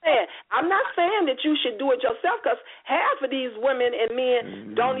 I'm not saying that you should do it yourself because half of these women and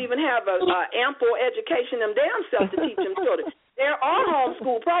men don't even have a ample education them damn self to teach them children. There are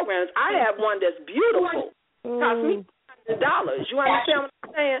homeschool programs. I have one that's beautiful. Cost me $100. You understand what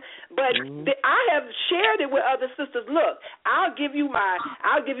I'm saying? But I have shared it with other sisters. Look, I'll give you my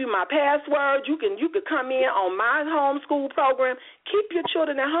password. You could come in on my homeschool program. Keep your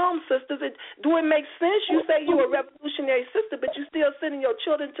children at home, sisters. Do it make sense? You say you're a revolutionary sister, but you still sending your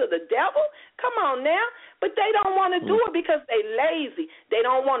children to the devil? Come on now. But they don't want to do it because they lazy. They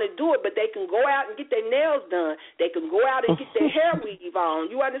don't want to do it, but they can go out and get their nails done. They can go out and get their hair weave on.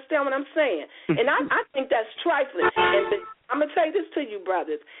 You understand what I'm saying? And I think that's trifling. And I'm going to say this to you,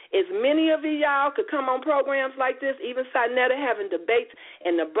 brothers. As many of y'all could come on programs like this, even Sinetta having debates,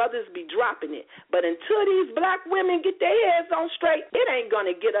 and the brothers be dropping it. But until these black women get their heads on straight, it ain't going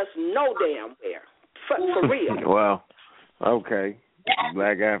to get us no damn where. For real. Well, okay.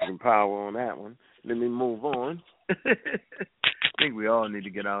 Black African power on that one. Let me move on. I think we all need to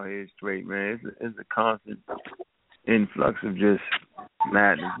get our heads straight, man. It's a constant influx of just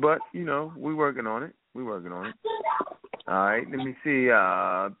madness. But, we're working on it. All right, let me see.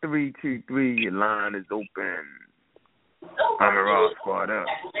 323, your line is open. I'm a Raw Squad up.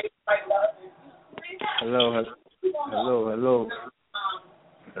 Hello,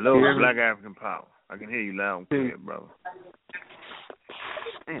 Black African power. I can hear you loud and clear, brother.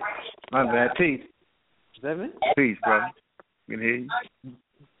 My bad. Peace. Is that me? Peace, brother. I can hear you.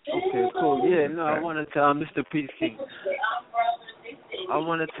 Okay, cool. Yeah, no, I wanted to, Mr. Peace King. I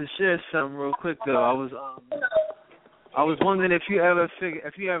wanted to share something real quick though. I was wondering if you ever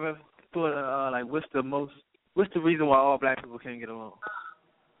thought like what's the reason why all black people can't get along?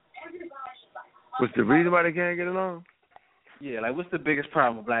 What's the reason why they can't get along? Yeah, like what's the biggest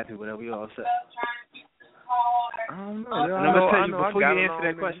problem with black people that we all say? I don't know. And I'm gonna tell you before you answer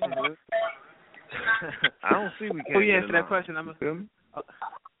that question. I don't see we can't. Before you answer that question, I'm gonna feel me.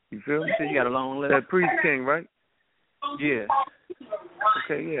 You feel me? You said you got a long list. That Priest King, right? Yeah.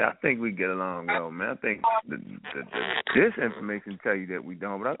 Okay, yeah, I think we get along, yo, man. I think this information tell you that we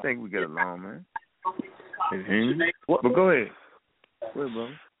don't, but I think we get along, man. But go ahead. Go ahead, bro.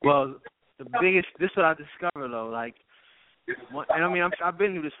 Well, this is what I discovered though, like, and I mean, I've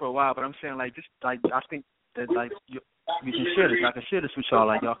been through this for a while, but I'm saying like, just like I think that like we can share this. I can share this with y'all,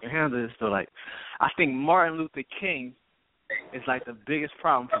 like y'all can handle this. So like, I think Martin Luther King is like the biggest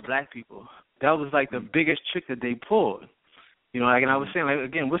problem for black people. That was like the biggest trick that they pulled. Like, and I was saying, like,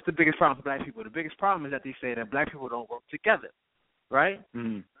 again, what's the biggest problem for black people? The biggest problem is that they say that black people don't work together, right?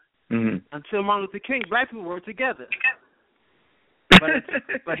 Mm-hmm. Mm-hmm. Until Martin Luther King, black people work together.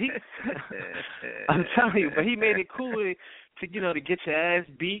 But he, I'm telling you, but he made it cool to to get your ass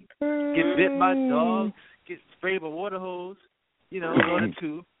beat, get bit by dogs, get sprayed by water hose, in order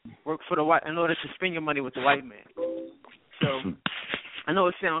to work for in order to spend your money with the white man. So I know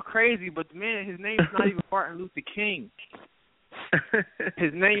it sounds crazy, but man, his name is not even Martin Luther King.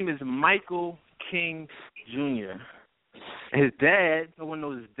 His name is Michael King Jr. His dad, no one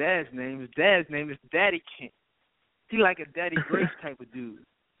knows his dad's name. His dad's name is Daddy King. he like a Daddy Grace type of dude.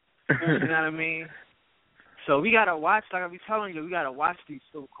 You know what I mean? So we gotta watch, like I be telling you, we gotta watch these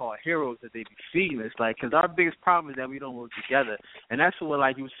so-called heroes that they be feeding us, like, because our biggest problem is that we don't work together, and that's what,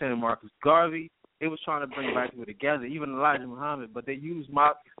 like you were saying, Marcus Garvey, they was trying to bring black people together, even Elijah Muhammad, but they used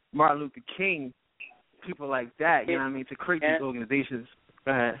Martin Luther King, people like that, you know what I mean, to create these organizations.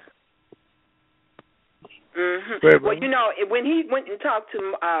 Go ahead. Mm-hmm. Well, you know, when he went and talked to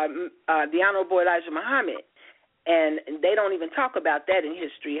the Honorable Elijah Muhammad, and they don't even talk about that in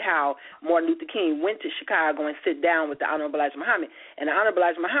history, how Martin Luther King went to Chicago and sit down with the Honorable Elijah Muhammad. And the Honorable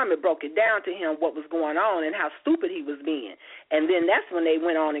Elijah Muhammad broke it down to him what was going on and how stupid he was being. And then that's when they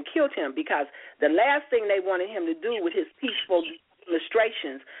went on and killed him, because the last thing they wanted him to do with his peaceful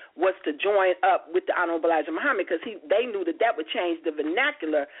demonstrations was to join up with the Honorable Elijah Muhammad, because they knew that would change the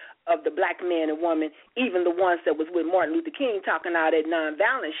vernacular of the black man and woman, even the ones that was with Martin Luther King talking all that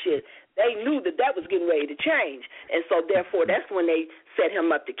nonviolent shit. They knew that was getting ready to change. And so, therefore, that's when they set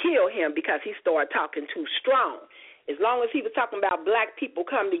him up to kill him, because he started talking too strong. As long as he was talking about black people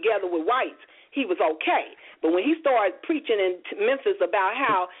coming together with whites, he was okay. But when he started preaching in Memphis about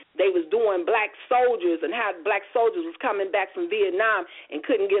how they was doing black soldiers and how black soldiers was coming back from Vietnam and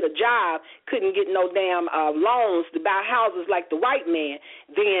couldn't get a job, couldn't get no damn loans to buy houses like the white man,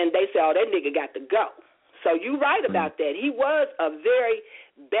 then they said, oh, that nigga got to go. So you're right about that. He was a very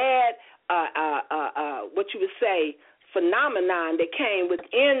bad, what you would say, phenomenon that came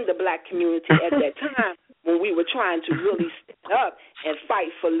within the black community at that time when we were trying to really stand up and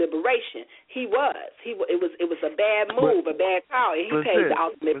fight for liberation. It was a bad move, a bad call, and he paid the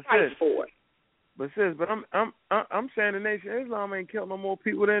ultimate price for it. But I'm saying the Nation of Islam ain't killed no more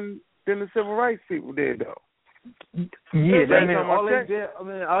people than the civil rights people did, though. Yeah, all they did.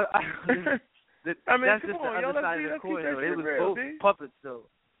 That's just on, the other side of the coin. It was both puppets, though.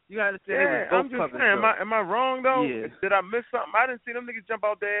 You gotta say it was both puppets. Saying, am I wrong though? Yeah. Did I miss something? I didn't see them niggas jump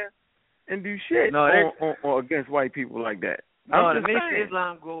out there and do shit or against white people like that. No, the Nation of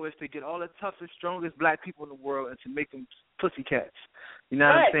Islam goal is to get all the toughest, strongest black people in the world and to make them pussycats. You know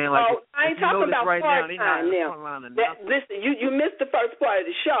what I'm saying? Like, I ain't talking about right part now. Listen, you missed the first part of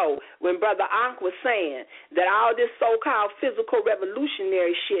the show when Brother Ankh was saying that all this so-called physical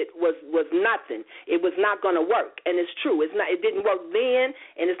revolutionary shit was nothing. It was not going to work, and it's true. It's not. It didn't work then,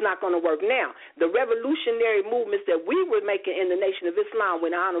 and it's not going to work now. The revolutionary movements that we were making in the Nation of Islam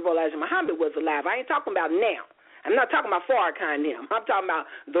when the Honorable Elijah Muhammad was alive, I ain't talking about now. I'm not talking about Farrakhan and them. I'm talking about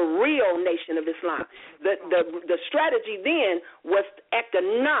the real Nation of Islam. The strategy then was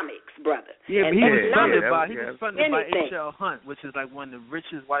economics, brother. Yeah, and but he was funded by anything. H.L. Hunt, which is like one of the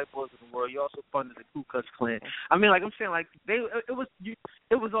richest white boys in the world. He also funded the Ku Klux Klan. I mean, like I'm saying, like it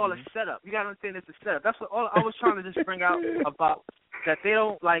was all a setup. You gotta understand it's a setup. That's what I was trying to just bring out about that they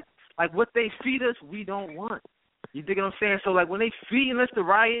don't like what they feed us, we don't want. You dig what I'm saying? So like when they feeding us the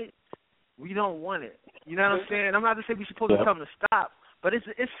riot, we don't want it. You know what I'm saying? I'm not to say we're supposed to tell them to stop, but it's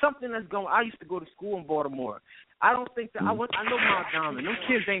something that's going. I used to go to school in Baltimore. I don't think that I know Mount Diamond. Them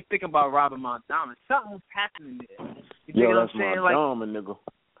kids ain't thinking about robbing Mount Diamond. Something was happening there. You know what I'm saying? Like, nigga.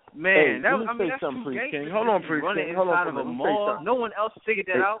 Man, hey, that's too Priest gangster. King. Hold on, Priest King. Hold on, a mall. No one else figured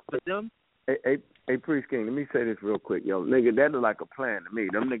that out but them. Hey, Priest King, let me say this real quick, yo. Nigga, that look like a plan to me.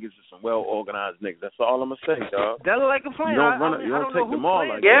 Them niggas are some well-organized niggas. That's all I'm going to say, dog. That look like a plan. You don't take them all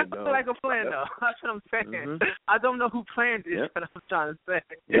like that, dog. That look like a plan, though. That's what I'm saying. Mm-hmm. I don't know who planned it, but I'm trying to say.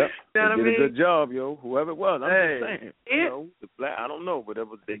 Yep. You know what I mean? Did a good job, yo. Whoever it was, I'm just saying. You know, I don't know, but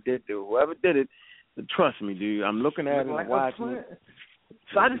they did do. Whoever did it, trust me, dude. I'm looking at it and watching it.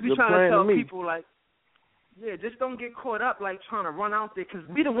 So I just be trying to tell people, like, yeah, just don't get caught up, like, trying to run out there, because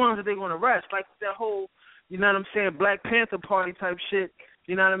we the ones that they're going to arrest. Like, that whole, you know what I'm saying, Black Panther Party type shit.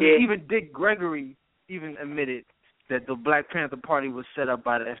 You know what I mean? Yeah. Even Dick Gregory even admitted that the Black Panther Party was set up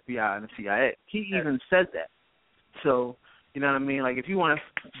by the FBI and the CIA. He even said that. So, you know what I mean? Like, if you want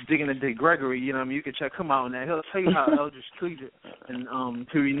to dig into Dick Gregory, you know what I mean, you can check him out on that. He'll tell you how Eldridge Cleaver and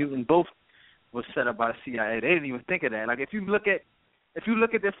Huey Newton both was set up by the CIA. They didn't even think of that. Like, if you look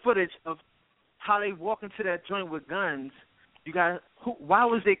at their footage of how they walk into that joint with guns, why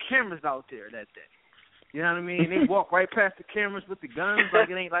was there cameras out there that day? You know what I mean? They walk right past the cameras with the guns, like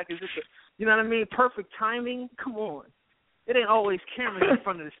it ain't like it's just you know what I mean? Perfect timing? Come on. It ain't always cameras in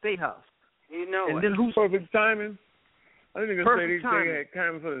front of the State House. You know and then who's perfect timing? I think they're going to say they had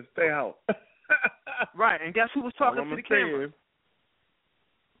cameras for the State House. Right, and guess who was talking to the camera?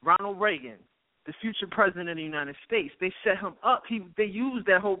 Ronald Reagan, the future president of the United States. They set him up. They used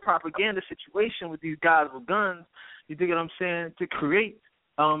that whole propaganda situation with these guys with guns, you dig what I'm saying, to create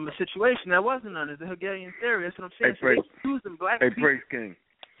a situation that wasn't under the Hegelian theory. That's what I'm saying. So they using black people. Praise King.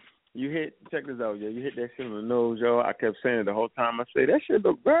 check this out, yo. You hit that shit on the nose, yo. I kept saying it the whole time. I say, that shit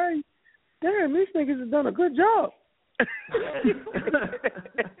look right. Damn, these niggas have done a good job.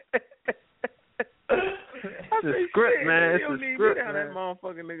 It's a script, man. It's a script, man. That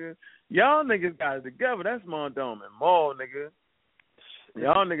motherfucking nigga. Y'all niggas got it together. That's Mondome and Mall, nigga.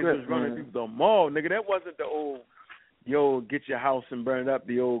 Y'all niggas was running through the mall, nigga. That wasn't the old, yo, get your house and burn it up,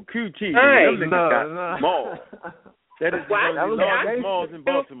 the old QT. Hey, them niggas got Mall. That is one of the largest malls in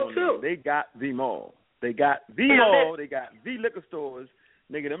Baltimore. Nigga. They got the mall. They got the mall. They got the liquor stores.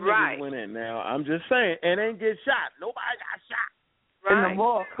 Nigga, them niggas went in. Now, I'm just saying, and ain't get shot. Nobody got shot. In the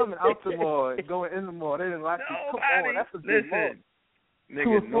mall, coming out the mall, going in the mall. They didn't like you. Come on, that's a big mall.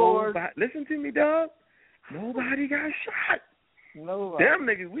 Nigga, nobody, listen to me, dog. Nobody got shot. Nobody. Damn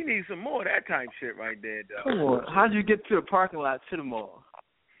niggas, we need some more of that type shit right there, dog. Come on. How'd you get to the parking lot to the mall?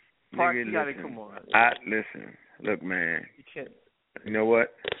 Nigga, you gotta come on. Listen, look, man. You can't. You know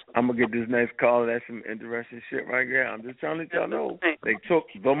what? I'm gonna get this next caller. That's some interesting shit right there. I'm just trying to let y'all know they took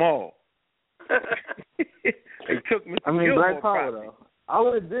the mall. They took me. I mean, Gilmore Black Power property. though. I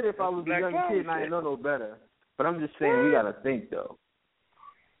would have did it if I was a Black young Power kid and I shit. didn't know no better. But I'm just saying we gotta think though.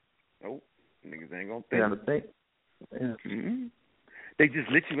 Nope, niggas ain't gonna We think. gotta think. Yeah. Mm-hmm. They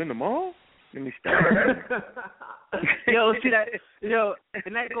just let you in the mall? Let me stop. Yo, see that? Yo,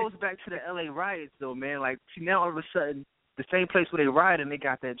 and that goes back to the LA riots though, man. Like, see now all of a sudden, the same place where they riot and they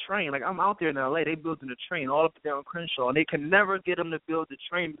got that train. Like, I'm out there in LA, they building a train all up and down Crenshaw, and they can never get them to build the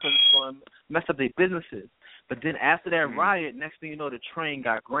train because it's going to mess up their businesses. But then after that riot, next thing you know, the train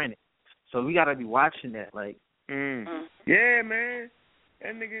got granted. So we got to be watching that. Like, yeah, man.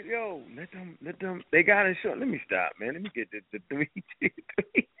 That nigga, yo, let them. They got insurance. Let me stop, man. Let me get the 3.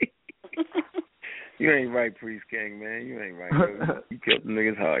 You ain't right, Priest King, man. You ain't right. Yo. You killed them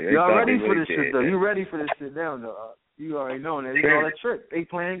niggas hard. Y'all ready for this shit, though? You ready for this shit now, though? You already know that. They all a trick. They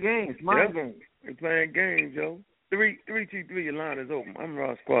playing games, mind games. They playing games, yo. 323, your line is open. I'm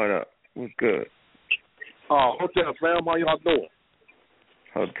Raw Squad up. What's good? Hotel, fam. How y'all doing?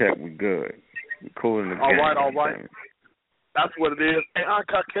 Hotel, we good. We cool in the All game. right. That's what it is. Hey, I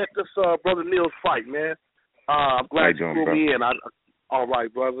catch this Brother Neil's fight, man. I'm glad you threw me in. All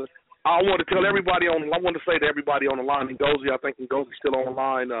right, brother. I want to tell everybody I want to say to everybody on the line, Ngozi, I think Ngozi's still on the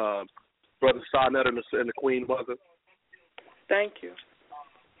line, Brother Sarnetta and the Queen Mother. Thank you.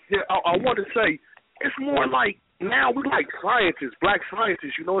 Yeah, I want to say, it's more like, now we like scientists, black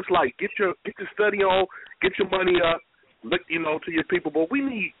scientists, you know, it's like get your study on, get your money up, look, you know, to your people, but we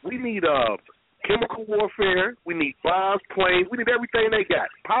need chemical warfare, we need bombs, planes, we need everything they got.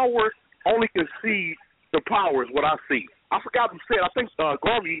 Power only can see the power is what I see. I forgot who said, I think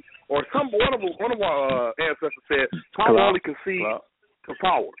Garvey or one of our ancestors said, power only can see the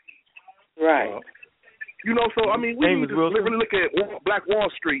power. Right. You know, so, I mean, we need to really look at Black Wall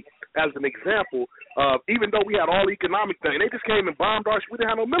Street as an example of, even though we had all economic things, they just came and bombed our shit, we didn't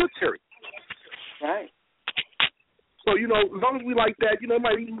have no military. Right. So, you know, as long as we like that, you know, it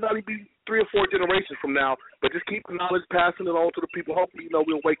might even not be 3 or 4 generations from now, but just keep the knowledge, passing it on to the people. Hopefully, you know,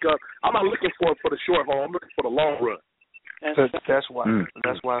 we'll wake up. I'm not looking for the short haul. I'm looking for the long run.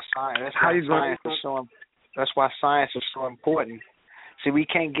 That's why science is so important. See, we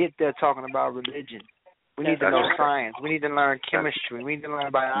can't get there talking about religion. We need to know science. We need to learn chemistry. We need to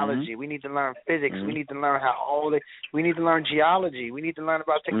learn biology. We need to learn physics. We need to learn we need to learn geology. We need to learn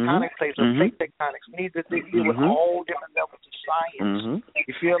about tectonic plates or plate tectonics. We need to deal with all different levels of science.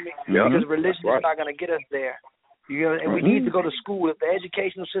 You feel me? Because religion is not going to get us there. You know, and we need to go to school. If the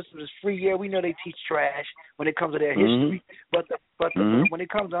educational system is free, we know they teach trash when it comes to their history. But when it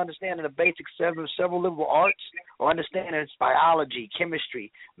comes to understanding the basic several liberal arts or understanding its biology,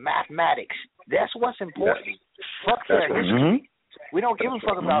 chemistry, mathematics, that's what's important. Fuck their history. We don't give a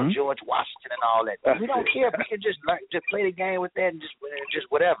fuck about George Washington and all that. We don't care if we can just play the game with that and just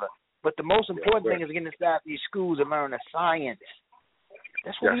whatever. But the most important thing is getting inside these schools and learn the science.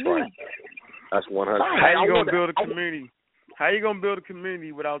 That's what we need. That's 100. How you gonna build a community? How you gonna build a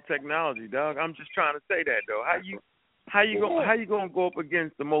community without technology, dog? I'm just trying to say that though. How you gonna go up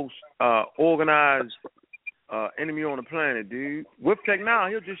against the most organized enemy on the planet, dude? With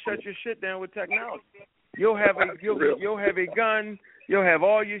technology, he'll just shut your shit down with technology. You'll have a gun, you'll have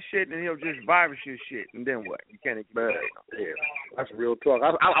all your shit, and he'll just virus your shit, and then what? You can't expect that. Yeah, that's real talk.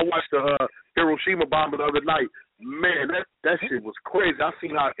 I watched the Hiroshima bomb the other night. Man, that shit was crazy. I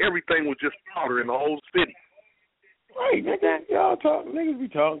seen how everything was just powder in the whole city. Right, niggas, niggas be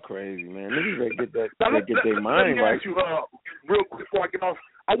talking crazy, man. Niggas get their mind right. Let me ask you, real quick before I get off,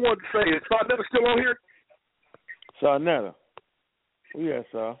 I wanted to say, is Sarnetta still on here? Sarnetta? Yes,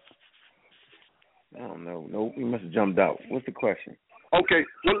 sir. I don't know. Nope, he must have jumped out. What's the question? Okay,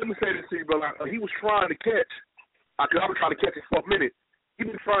 well, let me say this to you, brother. He was trying to catch, because I was trying to catch it for a minute. He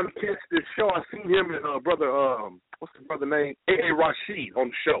was trying to catch this show. I seen him and brother, what's the brother name? A.A. Rashid on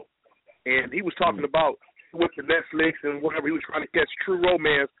the show. And he was talking about with the Netflix and whatever. He was trying to catch True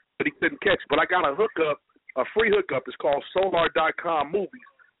Romance, but he couldn't catch it. But I got a hookup, a free hookup. It's called Solar.com Movies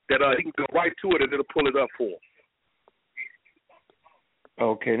that he can go right to it and it'll pull it up for him.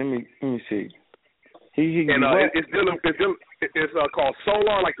 Okay, let me see. It's called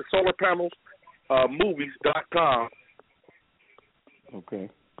Solar, like the solar panels, movies.com. Okay.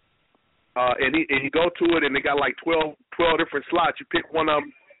 And you go to it, and they got like 12 different slots. You pick one of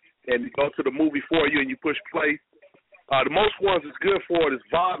them, and you go to the movie for you, and you push play. The most ones it's good for it is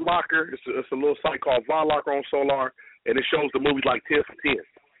VOD Locker. It's a little site called VOD Locker on Solar, and it shows the movies like 10 for 10.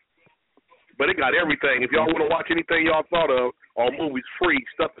 But it got everything. If y'all want to watch anything y'all thought of on movies, free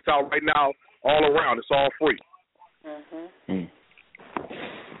stuff that's out right now, all around. It's all free.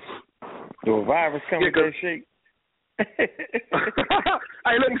 Do a virus come with that shit?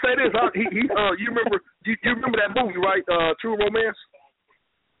 Hey, let me say this. You remember that movie, right? True Romance?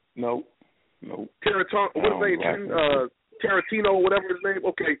 No. Tarantino, whatever his name.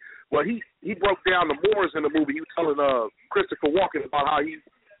 Okay. Well, he broke down the Moors in the movie. He was telling Christopher Walken about how he's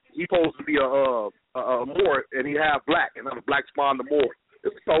supposed to be a Moor and he half black, and I'm a black spawn the Moor.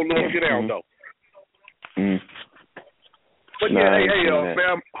 It's so little shit out though. But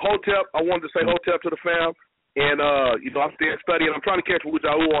fam, Hotep. I wanted to say Hotep to the fam. And, I'm still studying. I'm trying to catch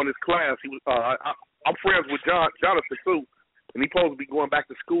Wujahu on this class. I'm friends with Jonathan, too. And he's supposed to be going back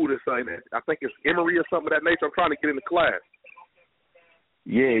to school this I think it's Emory or something of that nature. I'm trying to get in the class.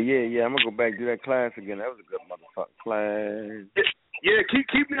 Yeah. I'm going to go back to that class again. That was a good motherfucking class. Yeah,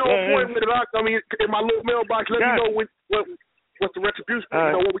 keep me on point with it. I mean, in my little mailbox, let me know what's the retribution,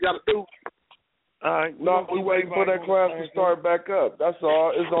 what we got to do. All right. No, we waiting for that class to start back up. That's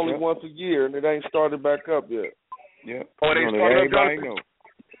all. It's only once a year, and it ain't started back up yet. Yeah. Oh, it ain't started back up?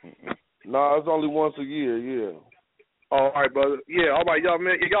 No, it's only once a year, yeah. All right, brother. Yeah, all right, y'all,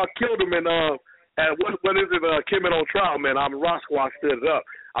 man. Y'all killed him, and what is it, Kemet on trial, man. I'm Roscoe, I stood it up.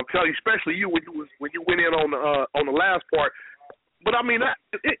 I'm telling you, especially you when you went in on the last part. But, I mean,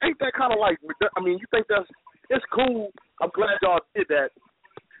 ain't that kind of like, I mean, you think it's cool. I'm glad y'all did that.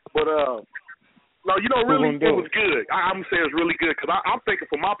 But, no, really, it was good. I'm saying it's really good because I'm thinking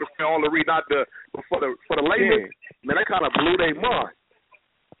from my perspective, all the reason for the layman, man, that kind of blew their mind.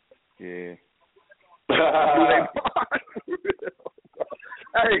 Yeah. Blew their mind.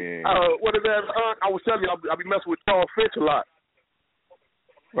 Hey, what is that? I was telling you, I be messing with Charles Finch a lot.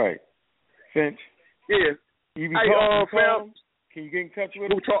 Right. Finch. Yeah. You be fam. Can you get in touch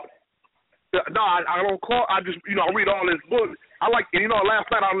with him? No, I don't call. I just, I read all his books. I like, and last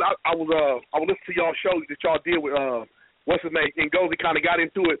night I was listening to y'all shows that y'all did with what's his name, and Gozy kind of got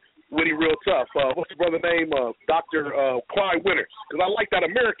into it with him real tough. What's the brother name? Dr. Clyde Winters. Because I like that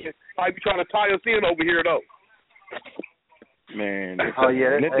American. I be trying to tie us in over here though. Man. Oh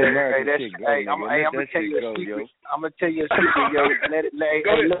yeah. I'm gonna tell you a secret. I'm gonna tell you a secret, yo. Let it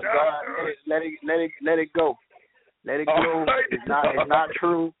go. Let it go. It's not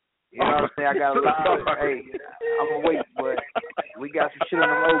true. You know what I'm saying? I got a lot of, I'm going to wait, but we got some shit on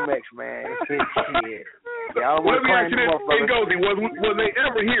the Romex, man. Shit. Y'all want to claim them motherfuckers. Was they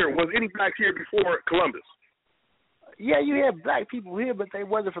ever here? Was any blacks here before Columbus? Yeah, you had black people here, but they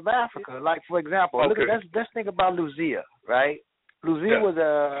wasn't from Africa. Like, for example, let's think about Lucia, right? Lucia was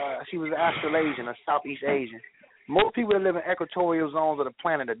she was Australasian or Southeast Asian. Most people that live in equatorial zones of the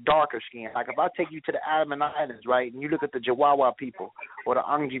planet are darker skinned. Like if I take you to the Andaman Islands, right, and you look at the Jawawa people or the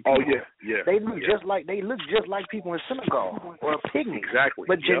Angji people, they look just like people in Senegal or pygmies. Exactly.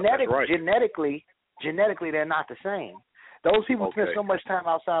 But genetically, they're not the same. Those people spend so much time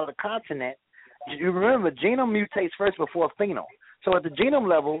outside of the continent. You remember, genome mutates first before phenome. So at the genome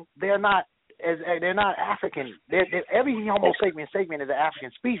level, they're not African. Every Homo sapien is an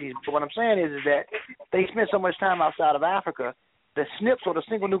African species. But what I'm saying is that they spend so much time outside of Africa, the SNPs or the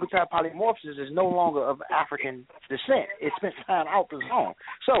single nucleotide polymorphosis is no longer of African descent. It spent time out the zone.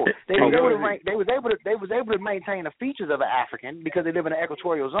 So they was able to maintain the features of an African because they live in an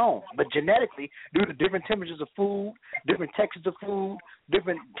equatorial zone. But genetically, due to different temperatures of food, different textures of food,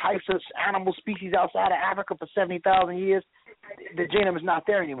 different types of animal species outside of Africa for 70,000 years, the genome is not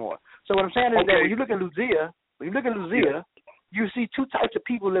there anymore. So what I'm saying is that when you look at Lucia, you see two types of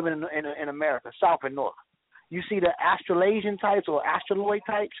people living in America, South and North. You see the Australasian types or Australoid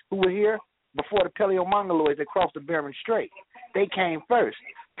types who were here before the Paleomongoloids that crossed the Bering Strait. They came first.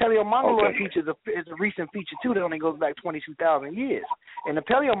 Paleomongoloid feature is a recent feature, too, that only goes back 22,000 years. And the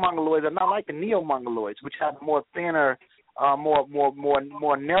Paleomongoloids are not like the Neo-Mongoloids, which have more thinner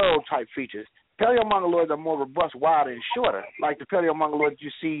more narrow type features. Paleo-Mongoloids are more robust, wider, and shorter, like the Paleo-Mongoloids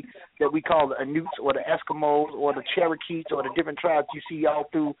you see that we call the Inuits or the Eskimos or the Cherokees or the different tribes you see all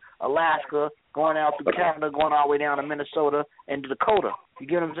through Alaska, going out through Canada, going all the way down to Minnesota and Dakota. You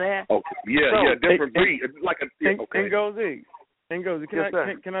get what I'm saying? Okay. Yeah, different breed. Like Ngozi,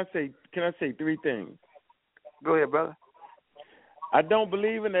 can I say three things? Go ahead, brother. I don't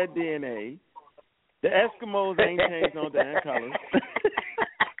believe in that DNA. The Eskimos ain't changed no damn colors.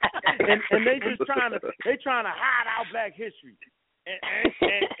 and they just trying to hide our black history,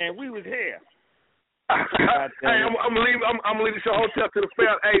 and we was here. Hey, I'm gonna leave the show hotel to the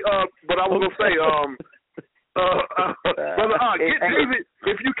fair. Hey, but I was gonna say, brother, get David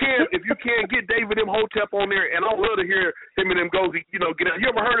if you can get David M. Hotep on there, and I'd love to hear him and them Ngozi. You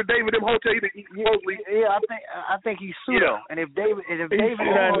ever heard of David M. Hotep? Yeah, I think he's pseudo. Yeah. And if David, bring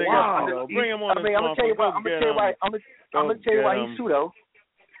him on. I'm gonna tell you why. I'm gonna tell you why he's pseudo.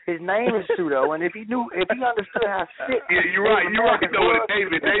 His name is pseudo, and if he understood how sick. Yeah, you're right.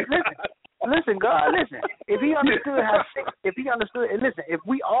 David. Listen, God, listen. If he understood how sick, if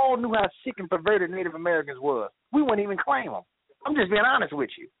we all knew how sick and perverted Native Americans was, we wouldn't even claim them. I'm just being honest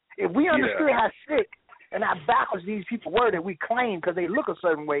with you. If we understood how sick and how backwards these people were that we claim because they look a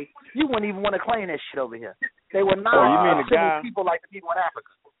certain way, you wouldn't even want to claim that shit over here. They were not people like the people in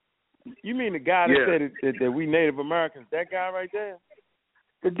Africa. You mean the guy that said that we Native Americans? That guy right there.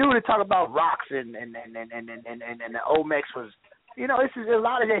 The dude that talk about rocks and the Olmecs was, a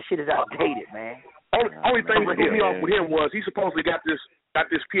lot of that shit is outdated, man. Only thing that threw me off with him was he supposedly got this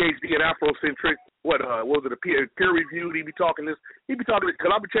PhD in Afrocentric. What was it? A peer reviewed? He be talking because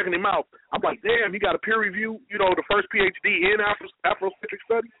I've been checking him out. I'm like, damn, he got a peer review. The first PhD in Afrocentric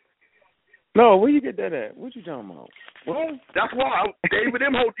studies. No, where you get that at? What you talking about? Well, that's why David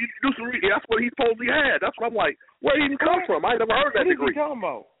M. Holt, that's what he supposedly had. That's why I'm like, where did he come from? I never heard that degree. What is he talking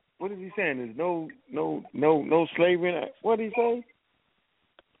about? What is he saying? There's no slavery in it. What did he say?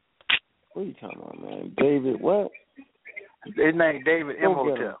 What are you talking about, man? David what? His name David M.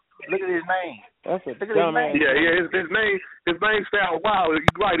 Hotel. Look at his name. That's a dumb name. Yeah. His name sounds wild.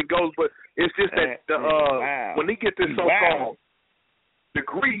 You're right, it goes, but it's just that when he get this so-called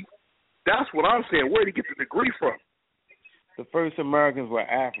degree. That's what I'm saying. Where did he get the degree from? The first Americans were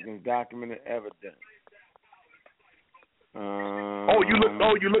Africans, documented evidence.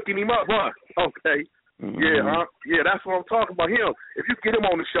 You looking him up, huh? Okay. Mm-hmm. Yeah, that's what I'm talking about. Him. If you get him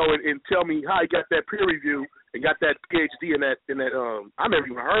on the show and tell me how he got that peer review and got that PhD in that I never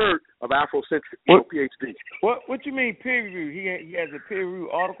even heard of Afrocentric PhD. What you mean peer review? He has a peer review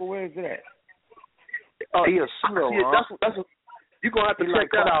article. Where is that? He a pseudo. That's you're gonna have to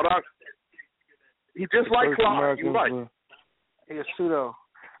check that out. He just like Clark. You're right. He a pseudo.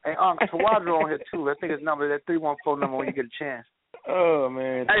 Hey, Tawadro on here too. I think his number is that 314 number when you get a chance. Oh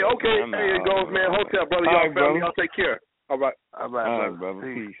man. Hey, okay. Hey, it goes, man. Hotel, brother. Y'all family. Y'all take care. All right, brother.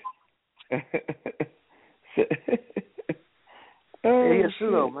 Peace. He a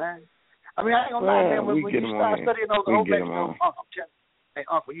pseudo, man. I mean, I ain't gonna lie, man. When you start studying those Olmecs, hey,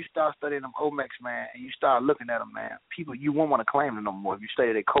 Uncle, you start studying them Olmecs, man, and you start looking at them, man, people, you won't want to claim them no more. If you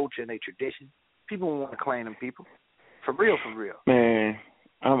study their culture and their tradition, people won't want to claim them people. For real. Man,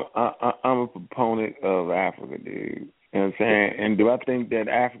 I'm a proponent of Africa, dude. You know what I'm saying? And do I think that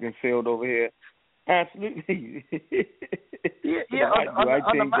Africans sailed over here? Absolutely. Yeah. Do I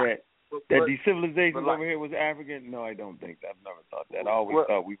think that these civilizations over here was African? No, I don't think that. I've never thought that. I always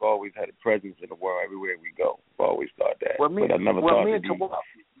thought we've always had a presence in the world everywhere we go. I've always thought that. But I never thought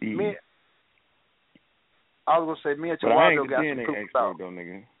that. I was gonna say me and Tawadro got some proof about.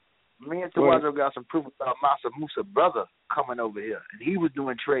 Me and Tawadro got some proof about Masa Musa brother coming over here, and he was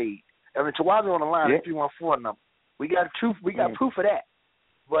doing trade. I mean, Tawadro on the line at 314 number. We got proof. We got proof of that.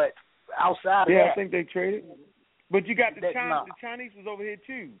 But outside of that, I think they traded. But you got the Chinese was over here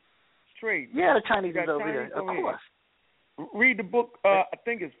too. Trade. Yeah, the Chinese is over here, of course. Read the book. I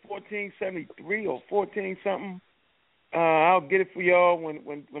think it's 1473 or 14 something. I'll get it for y'all when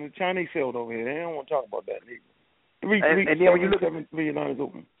the Chinese sailed over here. They don't want to talk about that either. 373 is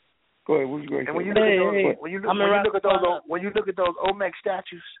open. Go ahead. What you going to say? When you look at those Olmec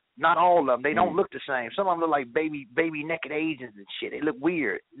statues, not all of them. They don't look the same. Some of them look like baby naked Asians and shit. They look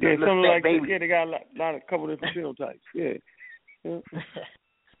weird. They some like baby. They got a couple of different phenotypes. Yeah.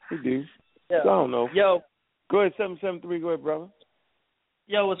 They do. Yeah. So I don't know. Yo. Go ahead, 773. Go ahead, brother.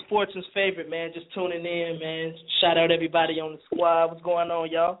 Yo, it's Fortune's favorite, man. Just tuning in, man. Shout out everybody on the squad. What's going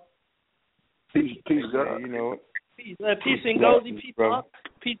on, y'all? Peace, God. You know it. Peace Ngozi.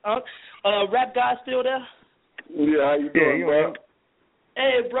 Peace, Unc. Rap guy still there? Yeah, how you doing, man?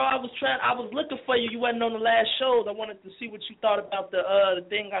 Hey, bro, I was looking for you. You wasn't on the last shows. I wanted to see what you thought about the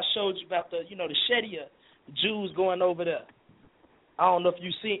thing I showed you about the Shedia, the Jews going over there. I don't know if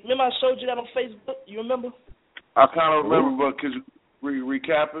you seen. Remember I showed you that on Facebook? You remember? I kind of remember, but could you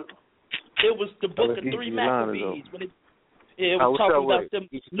recap it? It was the book of 3 Maccabees. It was talking about them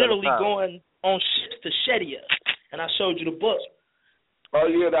literally going on ships to Shedia, and I showed you the book. Oh,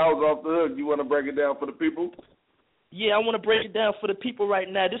 yeah, that was off the hook. You want to break it down for the people? Yeah, I want to break it down for the people right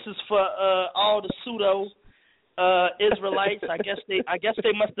now. This is for all the pseudo Israelites. I guess they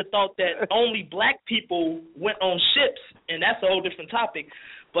must have thought that only black people went on ships, and that's a whole different topic.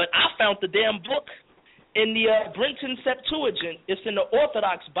 But I found the damn book in the Brenton Septuagint. It's in the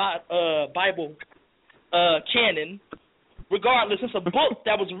Orthodox Bible canon. Regardless, it's a book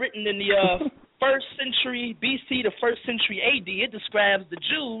that was written in the 1st century BC to 1st century AD. It describes the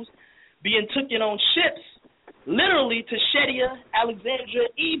Jews being taken on ships, literally to Shedia, Alexandria,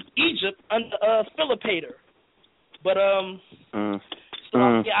 Egypt under Philopator. But yeah,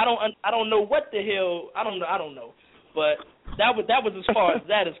 I don't know what the hell. I don't know. But that was as far as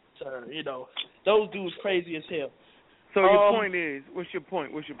that is concerned. Those dudes crazy as hell. So your point is, what's your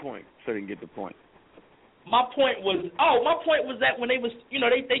point? So they can get the point. My point was that when they was,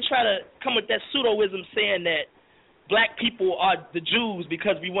 they try to come with that pseudoism saying that black people are the Jews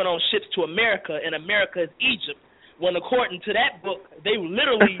because we went on ships to America and America is Egypt, when according to that book, they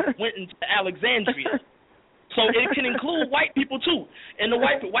literally went into Alexandria. So it can include white people too, and the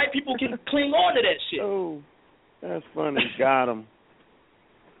white people can cling on to that shit. Oh, that's funny. Got him.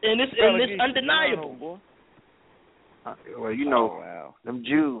 And it's undeniable. Well, them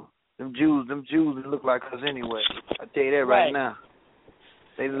Jews look like us anyway. I tell you that right now.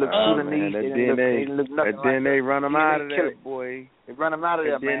 They look Sudanese. They look nothing like then they run them out of there, boy. They run them out of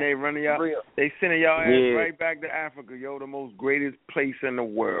there, man. Then they running y'all. They sending y'all ass right back to Africa, yo, the most greatest place in the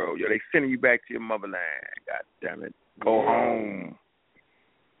world. Yo, they sending you back to your motherland. God damn it. Go home.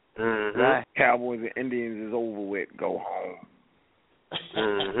 Mm-hmm. Cowboys and Indians is over with. Go home.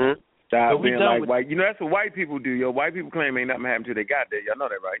 Mm-hmm. Stop being like white. That's what white people do, yo. White people claim ain't nothing happened till they got there. Y'all know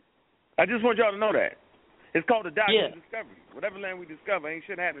that, right? I just want y'all to know that. It's called the doctrine of discovery. Whatever land we discover, ain't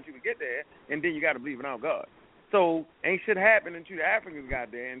shit happen until we get there, and then you got to believe in our God. So ain't shit happen until the Africans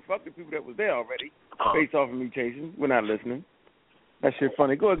got there, and fuck the people that was there already, based off of mutations. We're not listening. That shit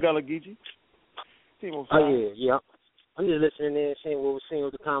funny. Go ahead, Gullah Geechee. Yeah. I'm just listening in, seeing what we're seeing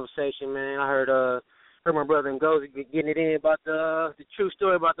with the conversation, man. I heard my brother Ngozi getting it in about the true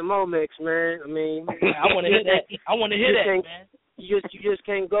story about the Momex, man. I mean, I want to hear that. Man. You just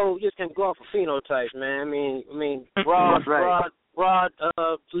can't go off of phenotypes, man. I mean, broad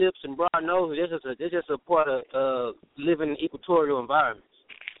lips and broad noses. It's just a part of living in equatorial environments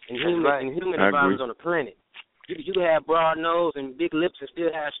and human environments on the planet. You can have broad nose and big lips and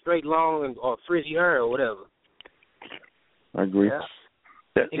still have straight, long, or frizzy hair or whatever. I agree. Yeah.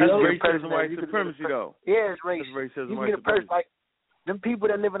 That's racism, white supremacy, though. Yeah, it's race. That's racism, you white get a person supremacy. like them people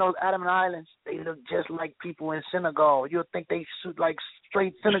that live in those Andaman Islands. They look just like people in Senegal. You'll think they like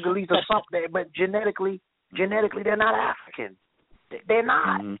straight Senegalese or something, but genetically, they're not African. They're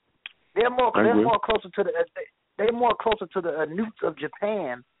not. Mm-hmm. They're more closer to the newts of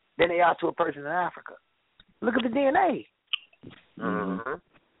Japan than they are to a person in Africa. Look at the DNA. Mm-hmm.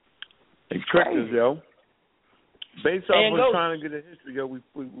 They tricked us, yo. Based off of trying to get a history, yo, we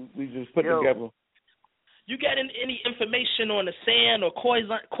just put together. You got any information on the San or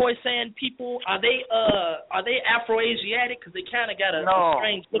Khoisan people? Are they Afro-Asiatic? Because they kind of got a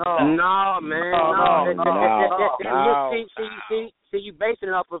strange look. No, man. No. See, you basing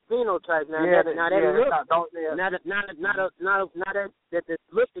it off of phenotype now. Yeah, now that the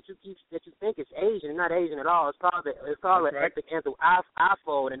look that you think is Asian, not Asian at all. It's called an ethnic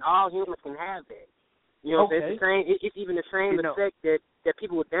iPhone, and all humans can have that. You know, it's the same. It's even the same effect that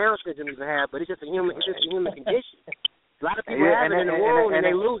people with Down syndrome even have, but it's just a human condition. A lot of people have it in the world and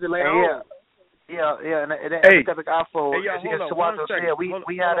they lose it later on. Yeah, and that epidemic iPhone. Hey, yo, hold on 1 second. We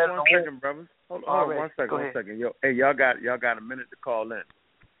had that in the second, brothers. Hold on 1 second. Yo, hey, y'all got a minute to call in,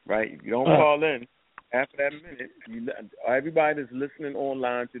 right? If you don't call in after that minute, everybody that's listening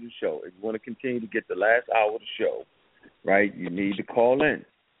online to the show, if you want to continue to get the last hour of the show, right, you need to call in.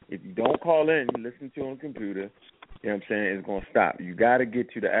 If you don't call in, you listen to it on the computer, you know what I'm saying, it's gonna stop. You gotta get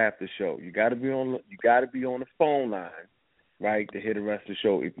to the after show. You gotta be on the phone line, right, to hear the rest of the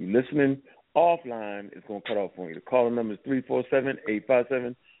show. If you're listening offline, it's gonna cut off on you. The calling number is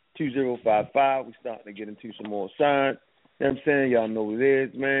 347-857-2055. We're starting to get into some more signs. You know what I'm saying? Y'all know what it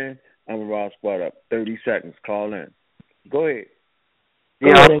is, man. I'm a Raw Squad Up. 30 seconds. Call in. Go ahead.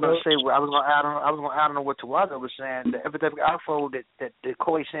 Yeah, I was gonna say. I was gonna add on what Tawaga was saying. The epidemic outflow that the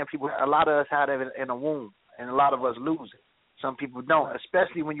Khoisan people, a lot of us had it in a womb, and a lot of us lose it. Some people don't,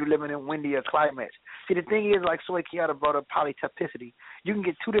 especially when you're living in windier climates. See, the thing is, like Soy Kiata brought up polytypicity. You can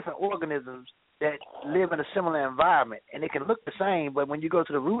get two different organisms that live in a similar environment, and it can look the same, but when you go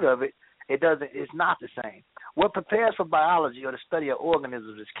to the root of it, it's not the same. What prepares for biology or the study of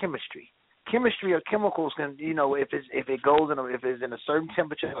organisms is chemistry. Chemistry or chemicals can, if it's in a certain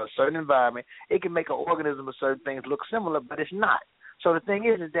temperature or a certain environment, it can make an organism of certain things look similar, but it's not. So the thing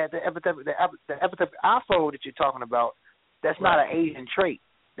is that the epidemic afro that you're talking about, that's not an Asian trait.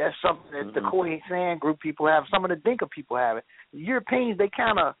 That's something that the Khoisan group people have. Some of the Dinka people have it. The Europeans, they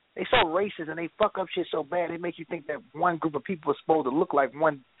so racist and they fuck up shit so bad, they make you think that one group of people is supposed to look like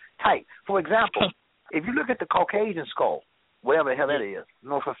one type. For example, if you look at the Caucasian skull, whatever the hell that is,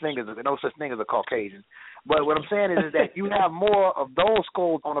 no such thing as a Caucasian. But what I'm saying is that you have more of those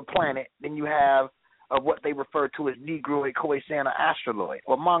skulls on the planet than you have of what they refer to as Negroid, Khoisan, or Australoid,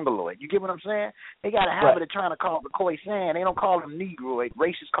 or Mongoloid. You get what I'm saying? They got a habit of trying to call the Khoisan. They don't call them Negroid.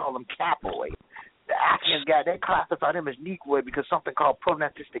 Racists call them Capoid. The Africans they classify them as Negroid because something called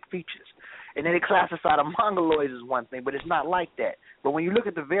prognathistic features. And then they classify the Mongoloids as one thing, but it's not like that. But when you look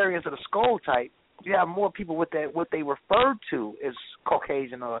at the variants of the skull type, you have more people with that what they refer to as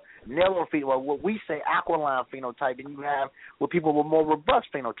Caucasian or narrow phenotype, or what we say aquiline phenotype, and you have with people with more robust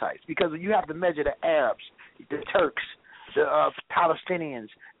phenotypes, because you have to measure the Arabs, the Turks, the Palestinians,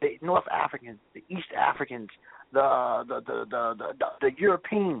 the North Africans, the East Africans, the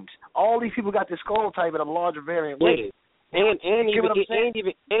Europeans. All these people got this skull type at a larger variant weight. And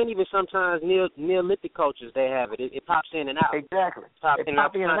even sometimes Neolithic cultures, they have it. It pops in and out. Exactly. Pops in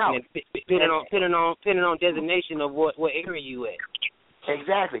and out. Depending on designation of what area you at.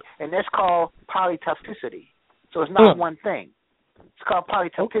 Exactly. And that's called polytypicity. So it's not one thing. It's called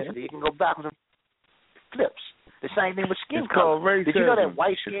polytypicity. Okay. It can go backwards and flips. The same thing with skin color. Did you know that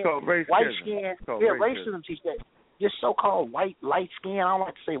white skin? Racism teaches that. Just so-called light skin, I don't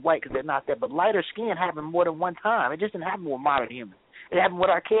like to say white because they're not that, but lighter skin happened more than one time. It just didn't happen with modern humans. It happened with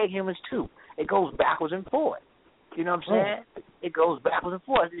archaic humans, too. It goes backwards and forward. You know what I'm saying? It goes backwards and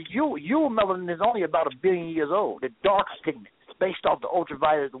forward. Your melanin is only about 1 billion years old. The dark pigment, based off the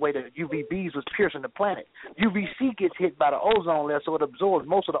ultraviolet, the way the UVBs was piercing the planet. UVC gets hit by the ozone layer, so it absorbs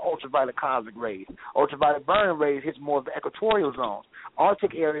most of the ultraviolet cosmic rays. Ultraviolet burn rays hits more of the equatorial zones.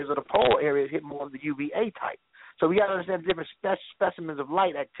 Arctic areas or the polar areas hit more of the UVA type. So we got to understand the different specimens of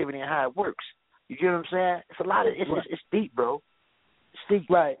light activity and how it works. You get what I'm saying? It's a lot of it's deep, bro. It's deep.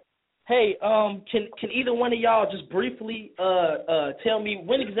 Right. Hey, can either one of y'all just briefly tell me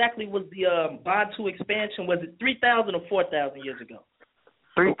when exactly was the Bantu expansion? Was it 3,000 or 4,000 years ago?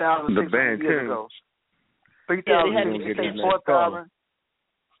 3,600 years ago. 4,000,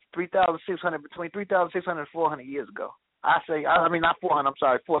 3,600, between 3,600 and 400 years ago. I mean not 400. I'm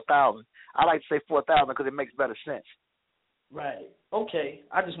sorry, 4,000. I like to say 4,000 because it makes better sense. Right. Okay.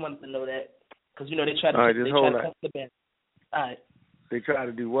 I just wanted to know that because they try to pump the band. All right. They try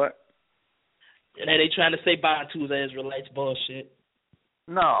to do what? And they trying to say Bantus are Israelites. Bullshit.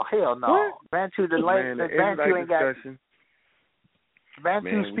 No, hell no. What? Bantu ain't got.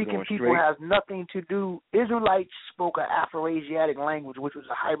 Bantu speaking people has nothing to do. Israelites spoke an Afro-Asiatic language, which was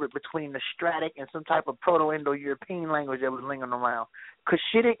a hybrid between the Stratic and some type of Proto-Indo-European language that was lingering around.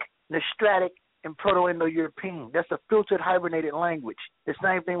 Cushitic, Nostratic, and Proto-Indo-European. That's a filtered, hibernated language. The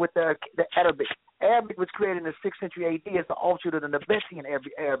same thing with the Arabic. Arabic was created in the 6th century A.D. as the offshoot of the Nabatean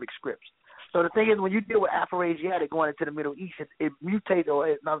Arabic scripts. So the thing is, when you deal with Afro-Asiatic going into the Middle East, it mutates,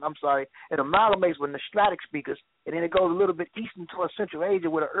 it amalgamates with Nostratic speakers, and then it goes a little bit eastern towards Central Asia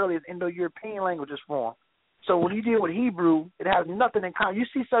where the earliest Indo-European languages formed. So when you deal with Hebrew, it has nothing in common. You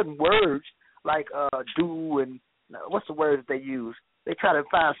see certain words like do and what's the words that they use? They try to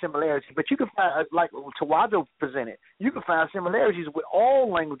find similarities, but you can find, like Tawajo presented, you can find similarities with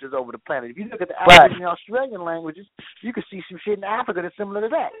all languages over the planet. If you look at the African and Australian languages, you can see some shit in Africa that's similar to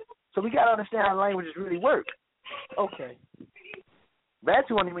that. So we got to understand how languages really work. Okay.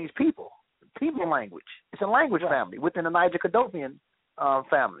 Bantu only means people language. It's a language family within the Niger-Kadopian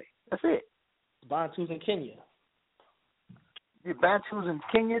family. That's it. Bantus in Kenya. The Bantus in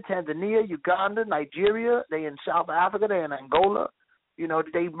Kenya, Tanzania, Uganda, Nigeria. They in South Africa. They in Angola.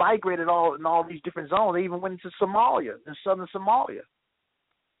 They migrated in all these different zones. They even went into Somalia, in southern Somalia,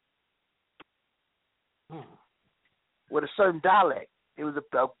 with a certain dialect. It was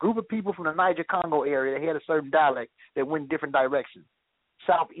a group of people from the Niger-Congo area that had a certain dialect that went in different directions,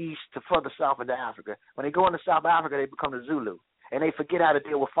 southeast to further south into Africa. When they go into South Africa, they become the Zulu, and they forget how to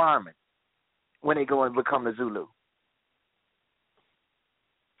deal with farming when they go and become the Zulu.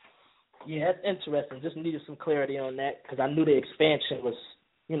 Yeah, that's interesting. Just needed some clarity on that because I knew the expansion was,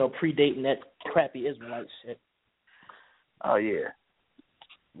 predating that crappy Israelite shit. Oh yeah.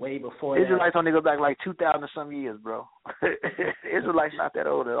 Way before Israelites only go back like 2,000 some years, bro. Israelites not that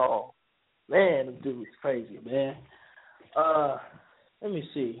old at all. Man, the dude's crazy, man. Let me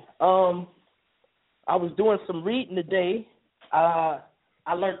see. I was doing some reading today. I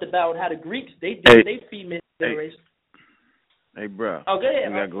learned about how the Greeks they female generation. Hey, bro. Oh, go ahead.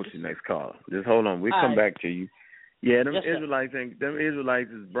 We gotta go to the next caller. Just hold on. We'll come back to you. Yeah, them Israelites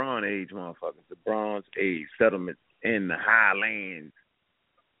is Bronze Age motherfuckers. The Bronze Age settlements in the highlands.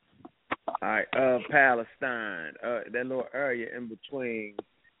 All right, Palestine, that little area in between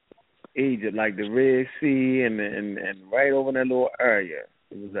Egypt, like the Red Sea and right over in that little area.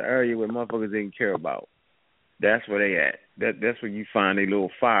 It was an area where motherfuckers didn't care about. That's where they at. That's where you find they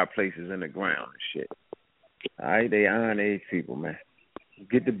little fireplaces in the ground and shit. All right, they Iron Age people, man.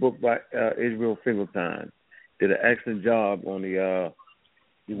 Get the book by Israel Finkelstein. Did an excellent job on the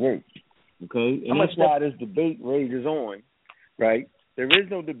work. Okay, and that's why this debate rages on, right? There is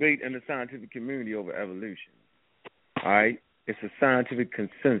no debate in the scientific community over evolution. All right, it's a scientific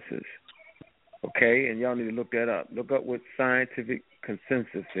consensus. Okay, and y'all need to look that up. Look up what scientific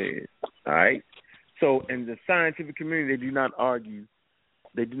consensus is. All right. So in the scientific community, they do not argue.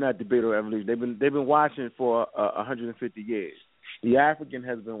 They do not debate on evolution. They've been watching it for 150 years. The African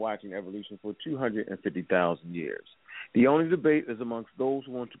has been watching evolution for 250,000 years. The only debate is amongst those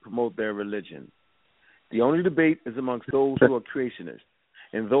who want to promote their religion. The only debate is amongst those who are creationists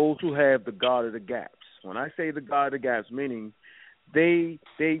and those who have the God of the gaps. When I say the God of the gaps, meaning they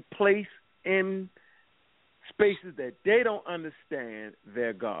place in spaces that they don't understand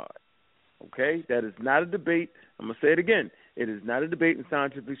their God. Okay? That is not a debate. I'm going to say it again. It is not a debate in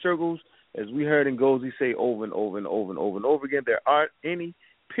scientific circles. As we heard Ngozi say over and over and over and over and over again, there aren't any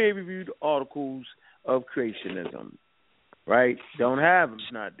peer-reviewed articles of creationism. Right? Don't have them.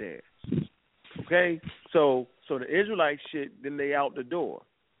 It's not there. Okay? So the Israelite shit, then they out the door.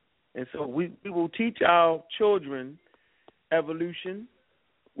 And so we will teach our children evolution.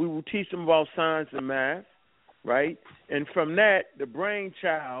 We will teach them about science and math, right? And from that, the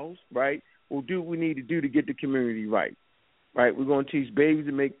brainchild, right, will do what we need to do to get the community right. Right? We're going to teach babies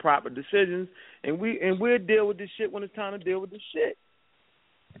to make proper decisions, and we'll deal with this shit when it's time to deal with this shit.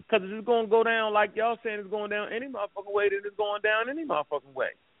 Because it's going to go down like y'all saying it's going down any motherfucking way, then it's going down any motherfucking way.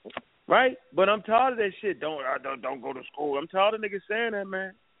 Right? But I'm tired of that shit. Don't go to school. I'm tired of niggas saying that,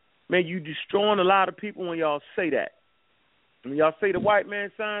 man. Man, you destroying a lot of people when y'all say that. When y'all say the white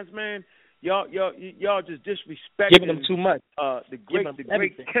man science, man, y'all just disrespecting giving them too much. The great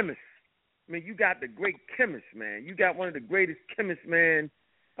chemist. I mean, you got the great chemist, man. You got one of the greatest chemists, man.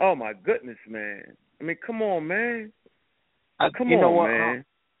 Oh my goodness, man. I mean, come on, man. Come on, man.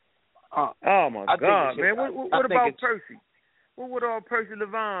 Oh my God, man. What about Percy? What about Percy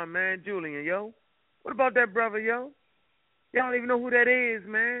Levon, man? Julian, yo. What about that brother, yo? Y'all don't even know who that is,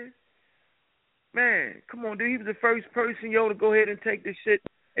 man. Man, come on, dude. He was the first person, yo, to go ahead and take this shit,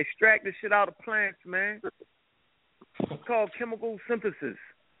 extract this shit out of plants, man. It's called chemical synthesis,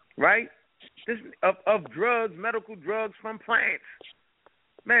 right? This of drugs, medical drugs from plants.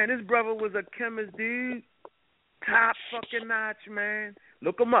 Man, this brother was a chemist, dude. Top fucking notch, man.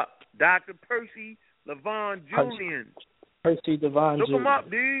 Look him up. Dr. Percy Levon Julian. Percy Levon Julian. Look him up,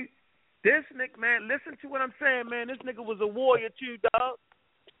 dude. This nigga, man, listen to what I'm saying, man. This nigga was a warrior too, dog.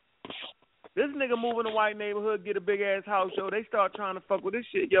 This nigga move in a white neighborhood, get a big-ass house, yo. They start trying to fuck with this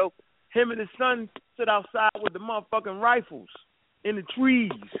shit, yo. Him and his son sit outside with the motherfucking rifles in the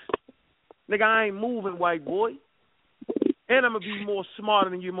trees. Nigga, I ain't moving, white boy. And I'm going to be more smarter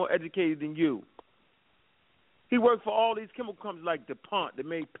than you, more educated than you. He worked for all these chemical companies like DuPont that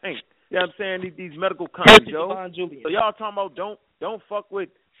made paint. You know what I'm saying? These medical companies, yo. So y'all talking about don't fuck with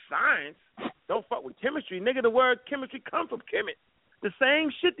science. Don't fuck with chemistry. Nigga, the word chemistry comes from chemet. The same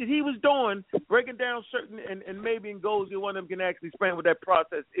shit that he was doing, breaking down certain, and maybe Ngozi, one of them can actually explain what that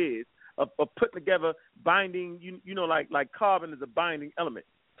process is, of putting together binding, you know, like carbon is a binding element.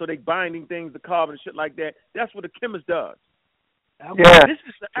 So they binding things to carbon and shit like that. That's what a chemist does. Yeah. This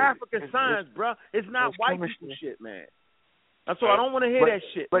is the African science, bro. It's not white people shit, man. So I don't want to hear that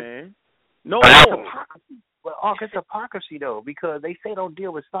shit, man. No more. Well, it's hypocrisy, though, because they say don't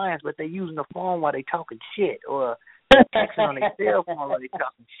deal with science, but they using the phone while they talking shit, or texting on their cell phone while they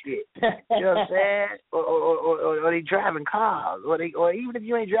talking shit. You know what I'm saying? Or they driving cars, or even if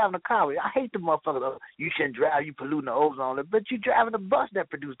you ain't driving a car, I hate the motherfuckers. You shouldn't drive, you polluting the ozone layer, but you driving a bus that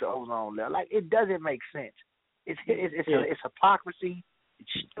produced the ozone layer. Like, it doesn't make sense. It's hypocrisy.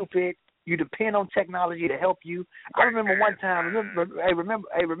 It's stupid. You depend on technology to help you. I remember one time.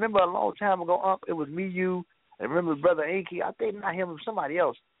 Remember a long time ago. It was me, you. I remember Brother Inky. I think not him, but somebody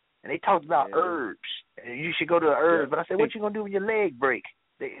else. And they talked about herbs. And you should go to the herbs. But I said, what you gonna do when your leg break?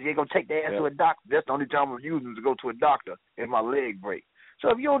 They're gonna take their ass to a doctor. That's the only time I'm using to go to a doctor if my leg break. So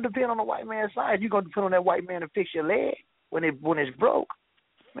if you don't depend on the white man's science, you're gonna depend on that white man to fix your leg when it's broke.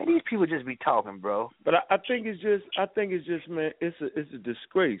 Man, these people just be talking, bro. But I think it's just, man, it's a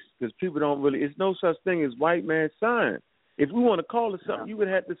disgrace because people don't really. It's no such thing as white man science. If we want to call it something, you would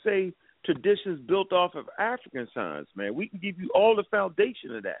have to say traditions built off of African science, man. We can give you all the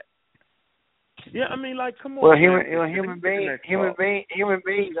foundation of that. Yeah, I mean, like, come on. Well, human beings.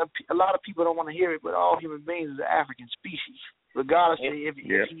 A lot of people don't want to hear it, but all human beings is an African species, regardless if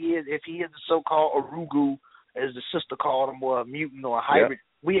he is the so-called Orugu, as the sister called him, or a mutant or a hybrid.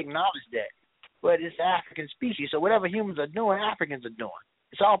 We acknowledge that, but it's the African species. So whatever humans are doing, Africans are doing.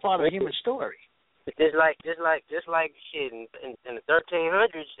 It's all part of the human story. Just like shit in the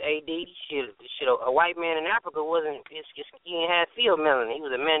 1300s AD, shit, a white man in Africa wasn't. He didn't have field melanin. He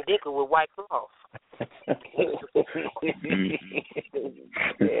was a Mandinka with white cloth.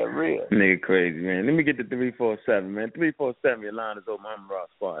 Yeah, real. Nigga crazy, man. Let me get to 347, man. 347, your line is open. I'm Ross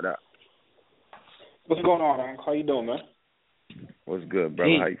Squad out. What's going on, man? How you doing, man? What's good,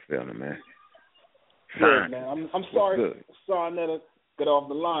 brother? How you feeling, man? Good, man. I'm sorry I never got off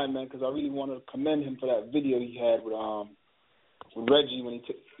the line, man, because I really wanted to commend him for that video he had with Reggie when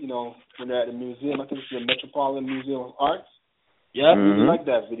when they're at the museum. I think it's the Metropolitan Museum of Arts. Yeah, I really like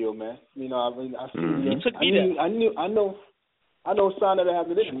that video, man. I know Sana has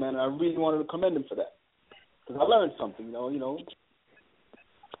it in, man. I really wanted to commend him for that because I learned something.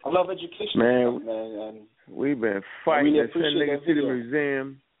 I love education, man. And we've been fighting to send niggas to the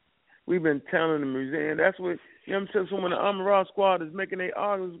museum. We've been telling the museum. That's what, you know what I'm saying? So when the Amara Squad is making their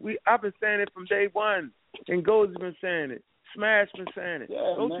arguments, I've been saying it from day one. And Gold's been saying it. Smash been saying it.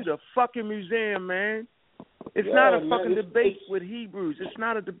 Yeah, Go to the fucking museum, man. It's not a fucking debate with Hebrews. It's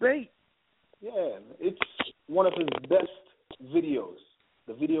not a debate. Yeah, it's one of his best videos.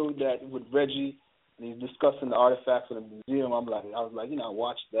 The video that with Reggie, and he's discussing the artifacts in the museum. I was like, I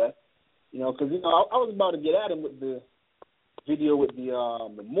watched that, because I was about to get at him with the video with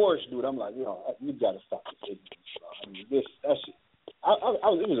the Moorish dude. I'm like, you gotta stop this. I mean, that shit.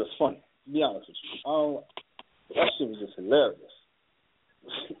 It was just funny, to be honest with you. That shit was just hilarious.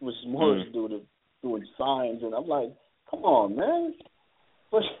 It was Moorish dude doing signs, and I'm like, come on, man.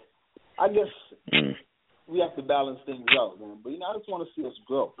 But I guess we have to balance things out, man. But I just want to see us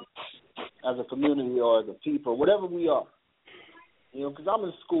grow as a community or as a people, whatever we are. Because I'm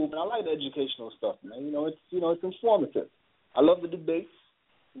in school, man. I like the educational stuff, man. It's informative. I love the debates,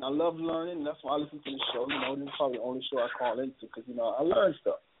 and I love learning, and that's why I listen to the show. This is probably the only show I call into because, I learn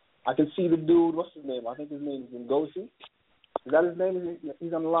stuff. I can see the dude, what's his name? I think his name is Ngozi. Is that his name?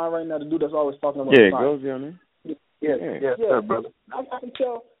 He's on the line right now, the dude that's always talking about Ngozi on there. Yeah, brother. I can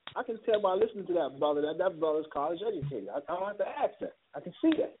tell by listening to that brother that brother's college educated. I don't have to ask that. I can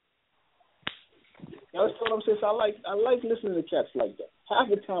see that. That's what I'm saying. So I like listening to cats like that. Half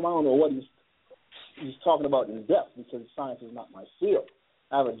the time I don't know what he's talking about in depth because science is not my field.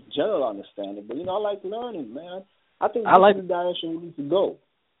 I have a general understanding, but I like learning, man. I think this is the direction we need to go.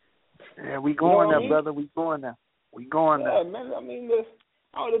 Yeah, we going there, brother. We going there. Yeah, man. I mean, the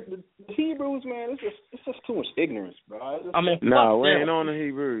Hebrews, man. It's just too much ignorance, bro. We ain't on the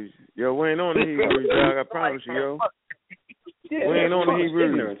Hebrews. Yo, we ain't on the Hebrews, dog. I promise you, yo. Yeah, we ain't on the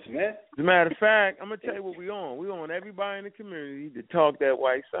Hebrews. Ignorance, man. As a matter of fact, I'm gonna tell you what we on. We on everybody in the community to talk that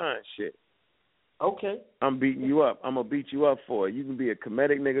white science shit. Okay. I'm beating you up. I'm gonna beat you up for it. You can be a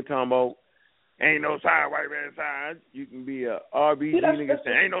comedic nigga talking about ain't no science, white man science. You can be a RBG nigga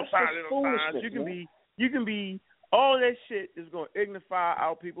saying ain't no science, no science. You can be all that shit is gonna ignify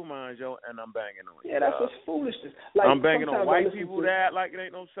our people's minds, yo, and I'm banging on it. Yeah, that's just foolishness. I'm banging on white people that act like it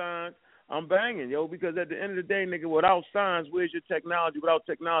ain't no science. I'm banging, yo, because at the end of the day, nigga, without science, where's your technology? Without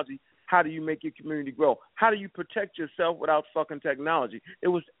technology, how do you make your community grow? How do you protect yourself without fucking technology? It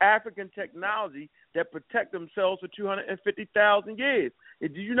was African technology that protect themselves for 250,000 years.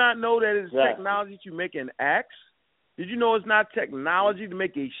 Did you not know that it's technology to make an axe? Did you know it's not technology to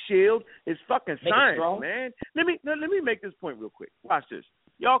make a shield? It's fucking science, man. Let me make this point real quick. Watch this.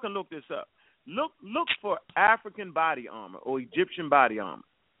 Y'all can look this up. Look for African body armor or Egyptian body armor,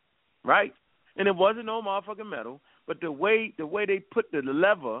 right? And it wasn't no motherfucking metal, but the way they put the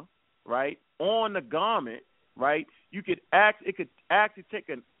leather, right, on the garment, right, it could actually take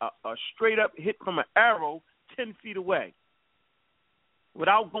a straight up hit from an arrow 10 feet away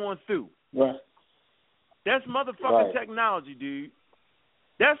without going through. Right. That's motherfucking technology, dude.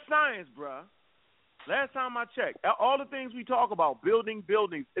 That's science, bruh. Last time I checked, all the things we talk about, buildings,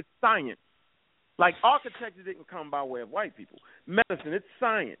 it's science. Like architecture didn't come by way of white people. Medicine, it's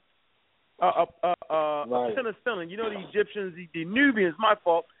science. Penicillin, you know the Egyptians, the Nubians, my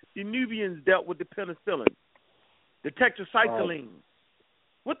fault, the Nubians dealt with the penicillin, the tetracycline. Right.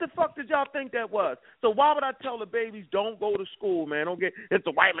 What the fuck did y'all think that was? So why would I tell the babies don't go to school, man? It's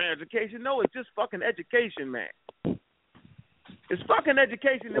a white man education. No, it's just fucking education, man. It's fucking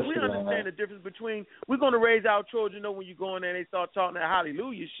education, and we understand the difference between we're going to raise our children. When you go in there and they start talking that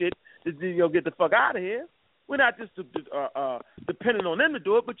hallelujah shit, get the fuck out of here. We're not just depending on them to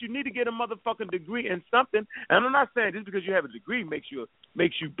do it, but you need to get a motherfucking degree in something. And I'm not saying just because you have a degree makes you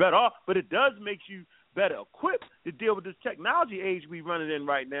better off, but it does make you better equipped to deal with this technology age we running in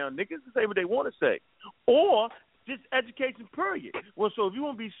right now. Niggas can say what they want to say, or just education, period. Well, so if you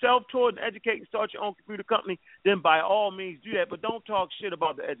want to be self-taught and educate and start your own computer company, then by all means do that. But don't talk shit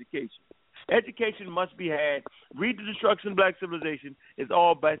about the education. Education must be had. Read The Destruction of Black Civilization. It's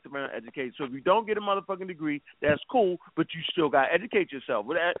all based around education. So if you don't get a motherfucking degree, that's cool, but you still got to educate yourself.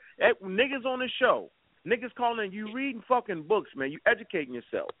 Niggas on the show, niggas calling you reading fucking books, man. You educating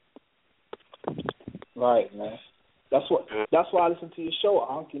yourself. Right, man. That's why I listen to your show,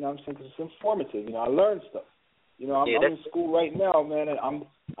 Unc. You know what I'm saying? 'Cause it's informative. You know, I learn stuff. You know, I'm in school right now, man, and I'm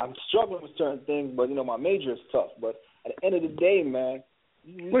struggling with certain things, but, you know, my major is tough. But at the end of the day, man.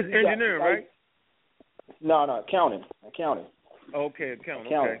 What's engineering, right? No, accounting. Okay, accounting. Okay,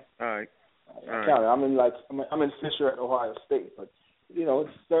 all right. Accounting. I'm in Fisher at Ohio State, but you know,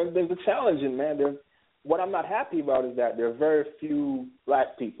 certain things are challenging, man. What I'm not happy about is that there are very few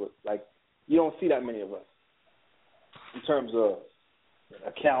black people. Like, you don't see that many of us in terms of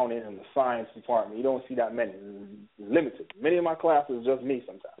accounting and the science department. You don't see that many. It's limited. Many of my classes just me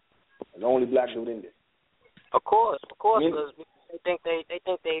sometimes. I'm the only black dude in there. Of course, because they think they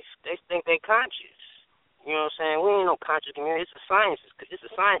conscious. You know what I'm saying? We ain't no conscious community. It's a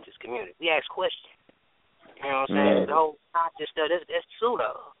scientist community. We ask questions. You know what I'm saying? The whole conscious stuff, that's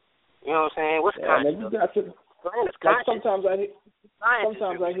pseudo. You know what I'm saying? What's conscious? Man, you got to, like, sometimes I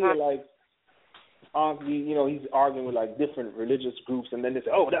hear like, you know, he's arguing with like different religious groups, and then they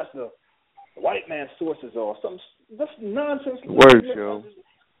say, "Oh, that's the white man's sources," or something. That's nonsense. Word, yo.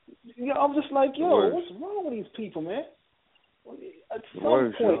 You know, I'm just like, yo, what's wrong with these people, man? At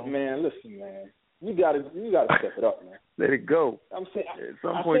some point, man, listen, man, you gotta step it up, man. Let it go. I'm saying, at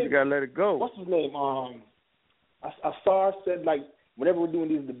some point you gotta let it go. What's his name? Asar said, like, whenever we're doing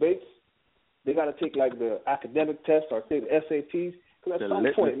these debates, they gotta take like the academic test or take the SATs. Because at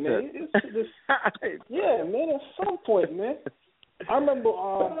some point, man, yeah, man, at some point, man. I remember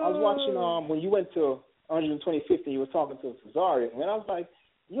I was watching when you went to 125th and you were talking to Cesario, and I was like,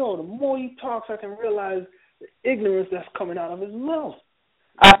 yo, the more he talks, I can realize the ignorance that's coming out of his mouth.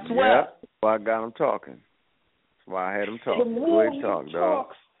 I swear. Yeah, that's why I got him talking. That's why I had him talk. The more he talks,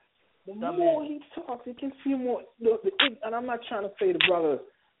 you can see more. And I'm not trying to say the brother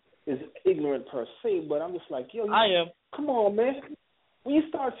is ignorant per se, but I'm just like, yo, I am. Come on, man. When you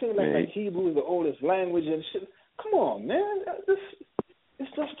start saying like Hebrew is the oldest language and shit, come on, man.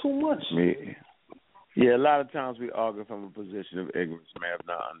 It's just too much. Yeah, a lot of times we argue from a position of ignorance, man, of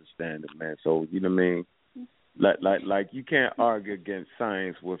not understanding, man. So, you know what I mean? Like you can't argue against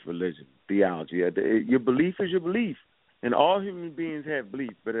science with religion, theology. Your belief is your belief. And all human beings have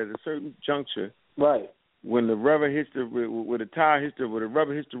belief, but at a certain juncture, right, when the rubber hits the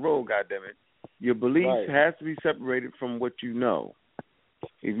rubber hits the road, goddammit, your belief has to be separated from what you know.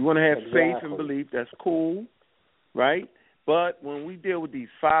 If you want to have faith and belief, that's cool, right? But when we deal with these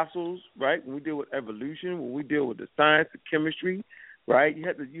fossils, right, when we deal with evolution, when we deal with the science, the chemistry, right, you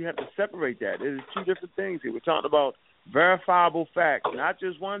have to separate that. There's two different things here. We're talking about verifiable facts, not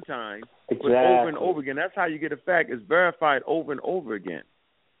just one time, but over and over again. That's how you get a fact. It's verified over and over again.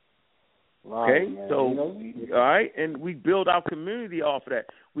 Right, okay? Man. So, all right, and we build our community off of that.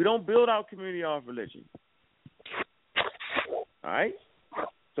 We don't build our community off religion. All right?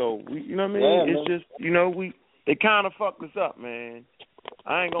 So, you know what I mean? It's just, they kind of fucked us up, man.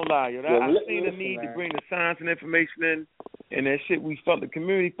 I ain't gonna lie, yo. I seen the need to bring the science and information in, and that shit we felt the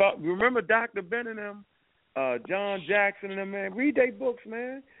community felt. Remember Dr. Ben and them, John Jackson and them, man? Read their books,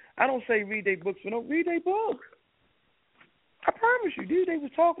 man. I don't say read their books, but no, read their books. I promise you, dude, they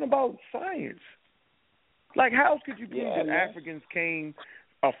was talking about science. Like, how else could you believe that Africans came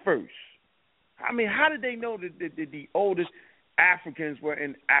first? I mean, how did they know that the oldest Africans were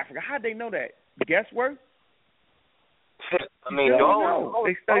in Africa? How did they know that? Guesswork? I mean, they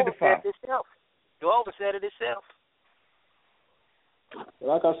studied the file. Jehovah said it itself.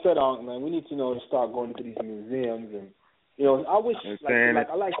 Like I said, man, we need to start going into these museums and You know, I wish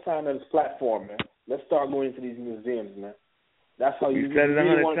I like signing on this platform, man. Let's start going into these museums, man. That's how you said it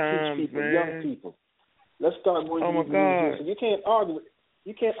really 100 want to times, teach people, man. young people. Let's start going to these museums. You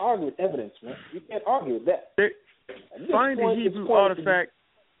can't argue with evidence, man. You can't argue with that. Find a Hebrew artifact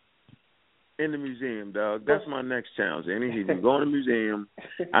in the museum, dog. That's my next challenge. Any Hebrew, go in the museum.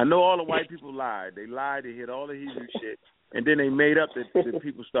 I know all the white people lied. They lied. They hid all the Hebrew shit, and then they made up that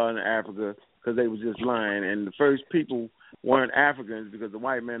people started in Africa because they was just lying. And the first people weren't Africans because the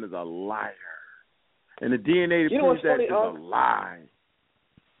white man is a liar, and the DNA that proves that is a lie.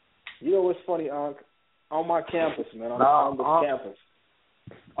 You know what's funny, Unc? On my campus, man, on the Columbus campus.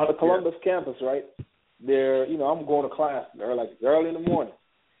 On the Columbus campus, right? They're, I'm going to class. They're like early in the morning.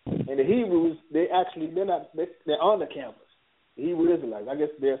 And the Hebrews, they're on the campus. The Hebrew Israelites. I guess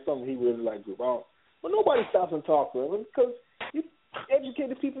there's some Hebrew Israelite group. But nobody stops and talks to them because you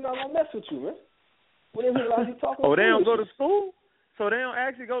educated people not gonna mess with you, man. When they realize you talking. Oh, they don't go to school? So they don't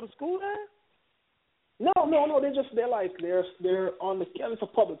actually go to school there? No. They're on the campus, a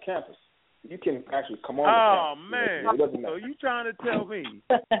public campus. You can actually come on. Oh man! So you trying to tell me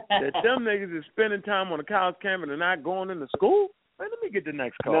that them niggas is spending time on the college campus and not going into school? Man, let me get the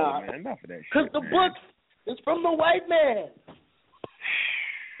next call, man. Enough of that shit. Because the book is from the white man.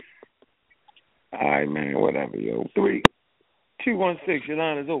 All right, man. Whatever, yo. 3216. Your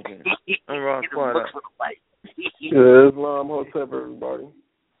line is open. Unroll Squad up. Islam Hotep, everybody.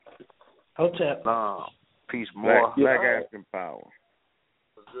 Hotep. Peace more. Black African power.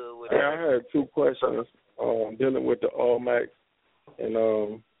 I had two questions dealing with the Olmecs and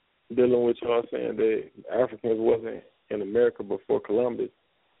dealing with y'all saying that Africans wasn't in America before Columbus.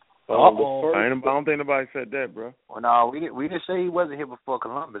 I don't think nobody said that, bro. Well, no, we didn't say he wasn't here before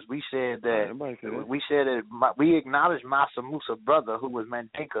Columbus. We said that we acknowledged Mansa Musa brother, who was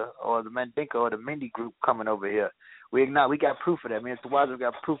Mandinka or the Mindi group coming over here. We got proof of that. Me and Tawaza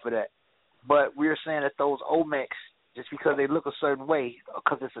got proof of that. But we're saying that those Olmecs, just because they look a certain way,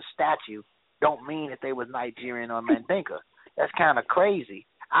 because it's a statue, don't mean that they was Nigerian or Mandinka. That's kind of crazy.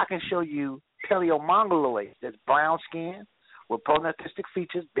 I can show you Paleo-Mongoloids that's brown skin with prognathistic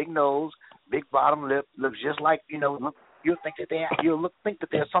features, big nose, big bottom lip, looks just like, you'll think that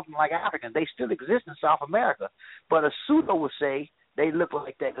they're something like Africans. They still exist in South America. But a pseudo would say they look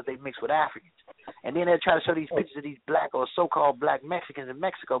like that because they mix with Africans. And then they try to show these pictures of these black or so-called black Mexicans in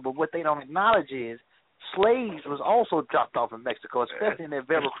Mexico, but what they don't acknowledge is slaves was also dropped off in Mexico, especially in the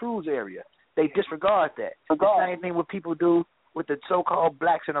Veracruz area. They disregard that. The same thing what people do with the so-called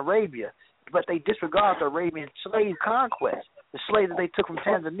blacks in Arabia, but they disregard the Arabian slave conquest, the slaves that they took from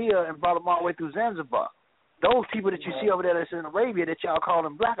Tanzania and brought them all the way through Zanzibar. Those people that you see over there that's in Arabia that y'all call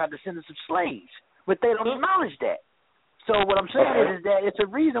them black are descendants of slaves, but they don't acknowledge that. So what I'm saying is that it's a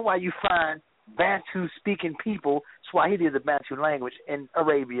reason why you find Bantu-speaking people, Swahili is a Bantu language, in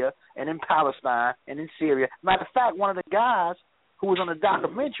Arabia and in Palestine and in Syria. Matter of fact, one of the guys who was on the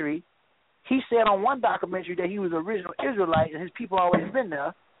documentary, he said on one documentary that he was an original Israelite and his people always been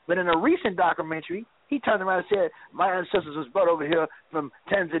there. But in a recent documentary, he turned around and said, my ancestors was brought over here from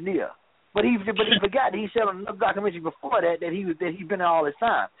Tanzania. But he forgot that he said on another documentary before that he'd been there all this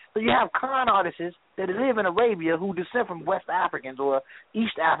time. So you have con artists that live in Arabia who descend from West Africans or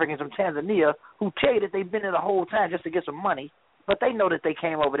East Africans from Tanzania who tell you that they've been there the whole time just to get some money, but they know that they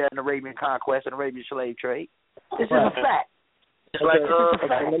came over there in the Arabian conquest and Arabian slave trade. This is a fact.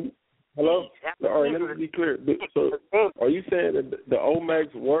 Hello? All right, let me be clear. So are you saying that the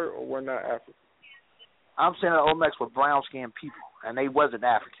Olmecs were or were not African? I'm saying the Olmecs were brown-skinned people, and they wasn't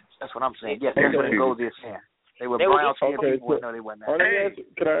Africans. That's what I'm saying. Yes, that's what it goes there saying. They were brown-skinned people. No, they weren't Africans.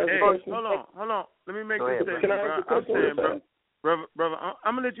 Can I ask a question? Hold on. Let me make this statement. I'm saying, brother,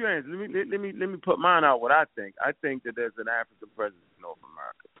 I'm gonna let you answer. Let me put mine out. What I think. I think that there's an African presence in North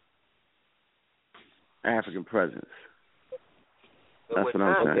America. African presence. That's what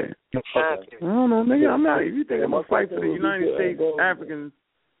I'm saying. I don't know, nigga. I'm not. If you think I'm gonna fight for the United States Africans,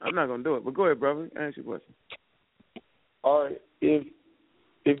 I'm not gonna do it. But go ahead, brother. Ask your question. All right. If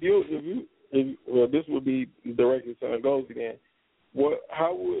this would be directed to Ngozi then.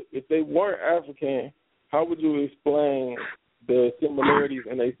 If they weren't African, how would you explain the similarities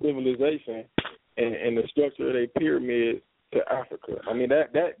in their civilization and the structure of their pyramids to Africa? I mean,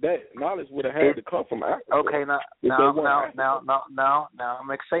 that knowledge would have had to come from Africa. Okay, now, I'm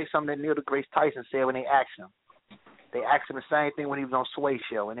going to say something that Neil deGrasse Tyson said when they asked him. They asked him the same thing when he was on Sway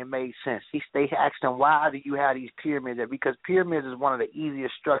Show, and it made sense. They asked him, why do you have these pyramids there? Because pyramids is one of the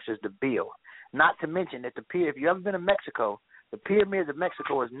easiest structures to build. Not to mention that if you ever been to Mexico, the pyramids of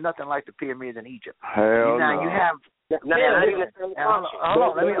Mexico is nothing like the pyramids in Egypt. Hell now, no. you have Let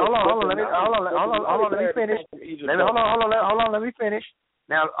me finish.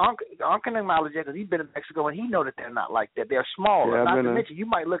 Now, Uncle can acknowledge that because he's been in Mexico and he know that they're not like that. They're smaller. Yeah, not to mention, you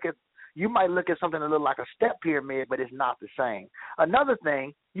might look at something that looks like a step pyramid, but it's not the same. Another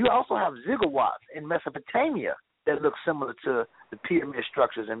thing, you also have ziggurats in Mesopotamia that look similar to the pyramid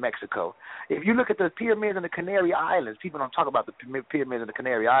structures in Mexico. If you look at the pyramids in the Canary Islands, people don't talk about the pyramids in the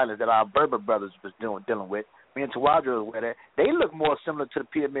Canary Islands that our Berber brothers was dealing with. Me and Tawadra was with it. They look more similar to the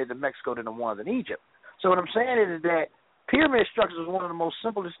pyramids in Mexico than the ones in Egypt. So what I'm saying is that pyramid structures was one of the most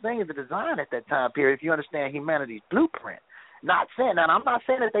simplest things to design at that time period, if you understand humanity's blueprint. Now, I'm not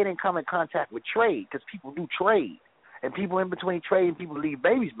saying that they didn't come in contact with trade, because people do trade, and people in between trade and people leave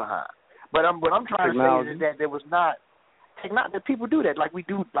babies behind. But what I'm trying to say is that there was not that people do that like we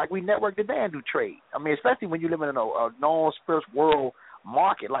network today and do trade. I mean, especially when you live in a non-spiritual world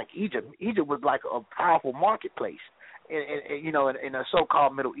market like Egypt. Egypt was like a powerful marketplace. In a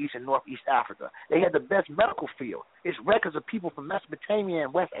so-called Middle East and Northeast Africa. They had the best medical field. It's records of people from Mesopotamia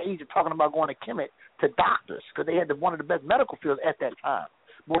and West Asia talking about going to Kemet to doctors because they had one of the best medical fields at that time.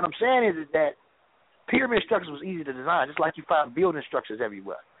 But what I'm saying is that pyramid structures was easy to design, just like you find building structures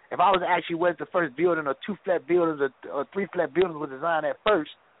everywhere. If I was to ask you where's the first building or 2-flat buildings or 3-flat buildings were designed at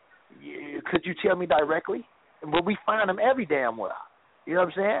first, could you tell me directly? But we find them every damn well. You know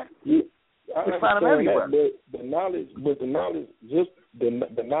what I'm saying? Yeah. We find them everywhere. The knowledge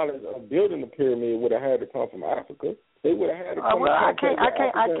of building the pyramid would have had to come from Africa. They would have had to come. I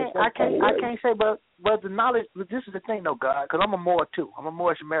can't say, but the knowledge. This is the thing, though, God, because I'm a Moor too. I'm a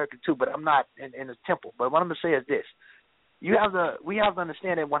Moorish American too, but I'm not in the temple. But what I'm gonna say is this: we have to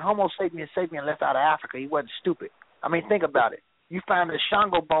understand that when Homo sapiens left out of Africa, he wasn't stupid. I mean, think about it. You find the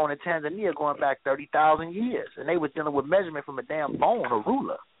Shango bone in Tanzania going back 30,000 years, and they was dealing with measurement from a damn bone, a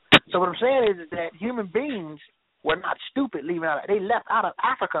ruler. So what I'm saying is that human beings were not stupid leaving out. They left out of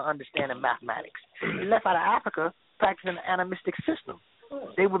Africa understanding mathematics. They left out of Africa practicing the animistic system.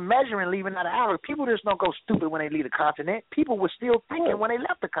 They were measuring leaving out of Africa. People just don't go stupid when they leave the continent. People were still thinking when they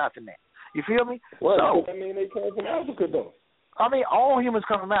left the continent. You feel me? Well, I mean, they came from Africa, though. I mean, all humans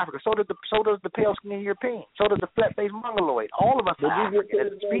come from Africa. So does the pale-skinned European. So does the flat-faced Mongoloid. All of us are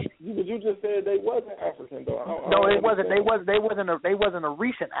African. You just said they wasn't African, though. No, it wasn't. They wasn't a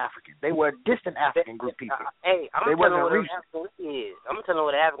recent African. They were a distant African group people. Hey, I'm gonna tell you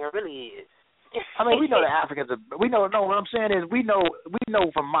what an African really is. I mean, we know the Africans are. We know. No, what I'm saying is, we know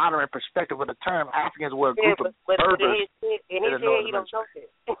from modern perspective what the term Africans were a group of Berbers. In his head, he don't know that.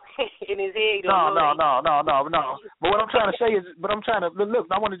 In his head, he don't know that. No. But what I'm trying to say is,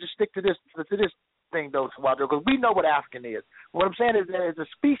 I want to just stick to this thing though, Tawadra, because we know what African is. What I'm saying is that as a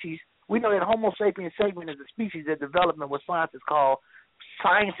species, we know that Homo sapiens sapien is a species that developed what scientists call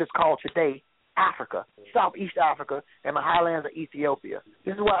today Africa, Southeast Africa, and the highlands of Ethiopia.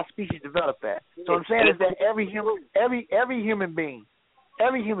 This is why our species developed that. So what I'm saying is that every human being,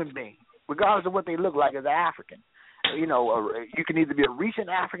 regardless of what they look like, is an African. You know, you can either be a recent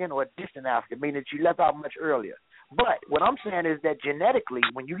African or a distant African, meaning that you left out much earlier. But what I'm saying is that genetically,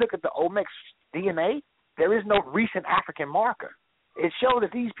 when you look at the Olmec DNA, there is no recent African marker. It shows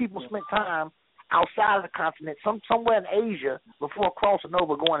that these people spent time outside of the continent, somewhere in Asia, before crossing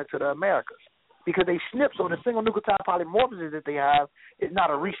over going into the Americas. Because they snip, so the single nucleotide polymorphism that they have is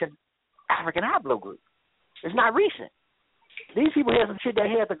not a recent African haplogroup. It's not recent. These people had some shit that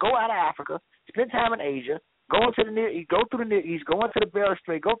had to go out of Africa, spend time in Asia, go into the Near East, go through the Near East, go into the Bering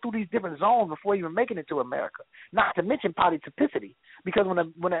Strait, go through these different zones before even making it to America. Not to mention polytypicity, because when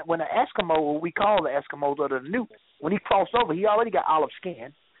an Eskimo, what we call the Eskimos or the Newt, when he crossed over, he already got olive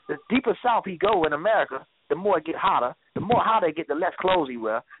skin. The deeper south he go in America, the more it get hotter. The more hotter it get, the less clothes he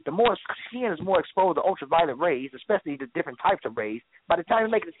wear. The more skin is more exposed to ultraviolet rays, especially the different types of rays. By the time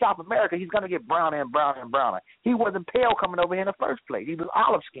he makes it to South America, he's going to get browner and browner and browner. He wasn't pale coming over here in the first place. He was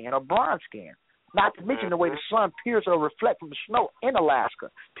olive skin or bronze skin. Not to mention the way the sun pierces or reflects from the snow in Alaska.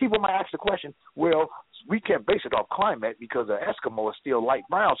 People might ask the question, well, we can't base it off climate because the Eskimo is still light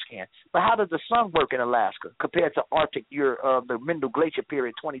brown skin. But how does the sun work in Alaska compared to Arctic the Mendel Glacier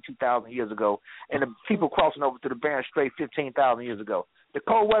period 22,000 years ago and the people crossing over to the Bering Strait 15,000 years ago? The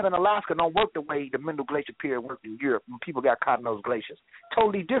cold weather in Alaska don't work the way the Mendel Glacier period worked in Europe when people got caught in those glaciers.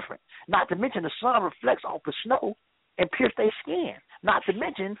 Totally different. Not to mention the sun reflects off the snow and pierce their skin. Not to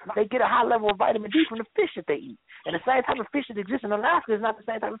mention, they get a high level of vitamin D from the fish that they eat. And the same type of fish that exists in Alaska is not the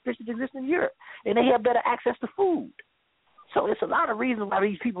same type of fish that exists in Europe. And they have better access to food. So it's a lot of reasons why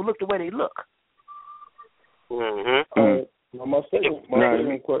these people look the way they look. Mm-hmm. My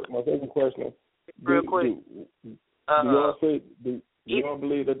second question. Real quick. Do You don't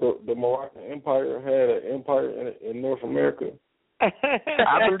believe that the Moroccan Empire had an empire in North America? I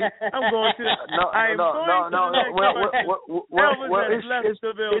believe. I'm going to. No. Well, it's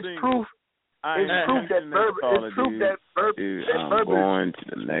proof. It's proof that I'm going to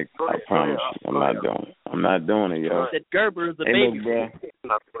the next. I promise you, I'm not doing it, yo. That Gerber is a hey, baby. Bro.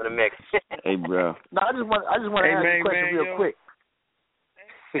 Hey, bro. No, I just want to ask a question real quick.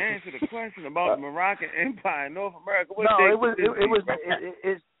 Answer the question about the Moroccan Empire in North America.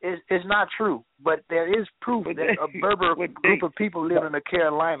 It's not true, but there is proof that a Berber group of people live in the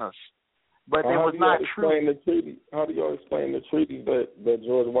Carolinas. But it was not true. How do y'all explain the treaty that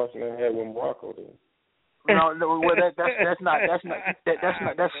George Washington had with Morocco then? No, well that's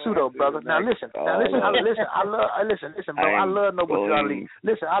pseudo, brother. Now listen, bro. I love Noble Jolly.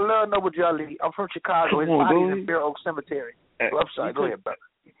 Listen, I love Noble Jolly. I'm from Chicago. His body's in Fair Oak Cemetery. I'm sorry. Go ahead, brother.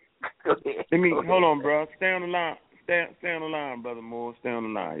 Hold on, bro. Stay on the line. Stay on the line, brother Moore. Stay on the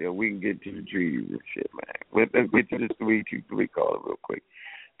line, yo. We can get to the treaties and shit, man. Let's get to this 323 caller real quick.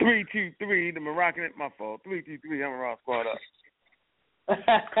 323, the Moroccan. My fault. 323. I'm a Raw Squad up.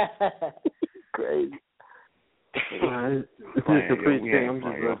 Crazy. It's a pretty thing.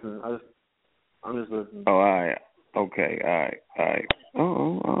 I'm just listening. Oh, all right. Okay. All right.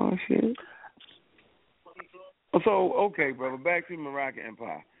 Oh, shit. So, okay, brother. Back to the Moroccan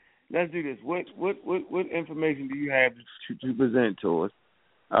Empire. Let's do this. What information do you have to present to us?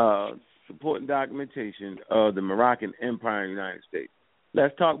 Supporting documentation of the Moroccan Empire in the United States.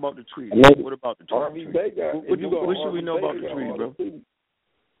 Let's talk about the treaty. What about the treaty? What should we know about the treaty, bro?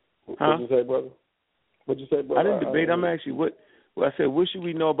 What you say, brother? What you say, brother? I didn't debate. I'm actually what I said. What should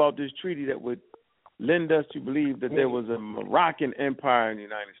we know about this treaty that would lend us to believe that there was a Moroccan Empire in the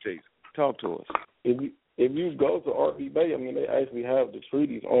United States? Talk to us. If you go to RV Bay, I mean, they actually have the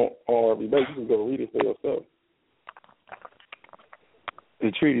treaties on RV Bay. You can go read it for yourself.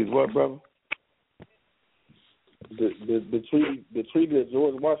 The treaty is what, brother? The treaty that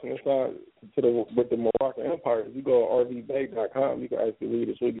George Washington signed with the Moroccan Empire. If you go to RVBay.com, you can actually read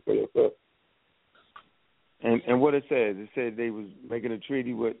the treaty for yourself. And what it says, it said they was making a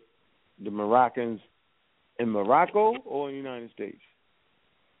treaty with the Moroccans in Morocco or in the United States.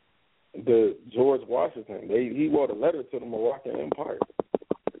 The George Washington, he wrote a letter to the Moroccan Empire.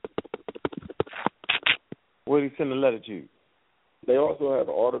 Where did he send the letter to? They also have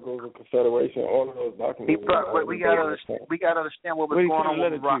the Articles of Confederation, all of those documents. We gotta understand what was going on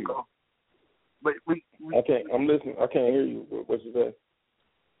with Morocco. But I'm listening. I can't hear you. What you say?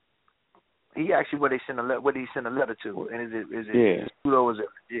 He asked you where he sent a letter to, and is it pseudo or is it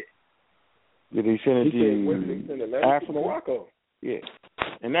legit? Did he send it to Africa? Morocco. Yeah,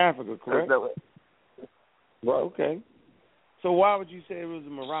 in Africa, correct? Right. Okay. So why would you say it was a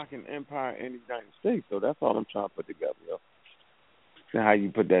Moroccan Empire in the United States? So that's all I'm trying to put together, yo. So how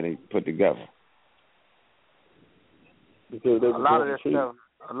you put together? Because a lot of this stuff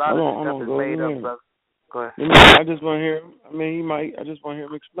is made up, brother. Go ahead. I just want to hear him. I mean, I just want to hear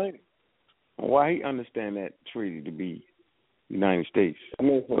him explain it. Why he understand that treaty to be United States? I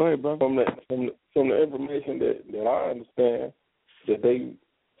mean, go ahead, bro. From the information that I understand, that they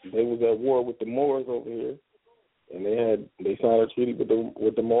was at war with the Moors over here, and they signed a treaty with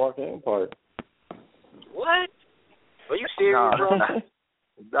the Moroccan Empire. What? Are you serious, bro?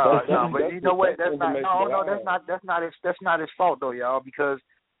 No, but you know what? That's not his fault though, y'all, because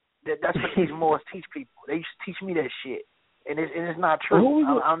that's what these Moors teach people. They used to teach me that shit, and it's not true.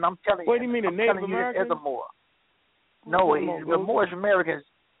 I'm telling you. What do you mean, the Native Americans? As a Moor. No, the Moors Americans.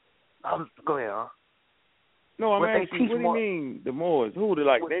 Go ahead, huh? No, I'm asking, what do you mean, the Moors? Who, the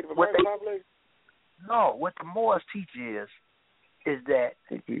Native American population? No, what the Moors teach is that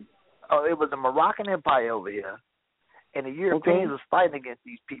it was the Moroccan Empire over here, and the Europeans was fighting against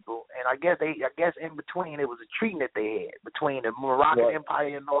these people, and I guess in between it was a treaty that they had between the Moroccan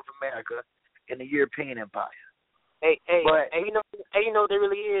Empire in North America and the European Empire. Hey, you know what there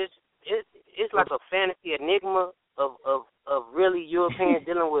really is? It's like a fantasy enigma of really Europeans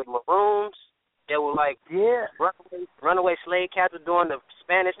dealing with Maroons that were like runaway slave captives during the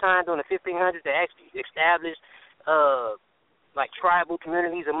Spanish time, during the 1500s, that actually established like tribal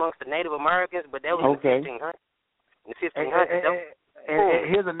communities amongst the Native Americans, but that was in the 1500s. In the 1500s. And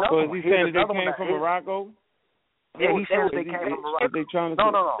here's another one. So is he saying that they came from Morocco? Yeah, he said they came from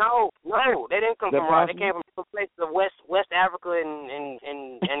Morocco. No, they didn't come from Morocco. They came from different places of West Africa and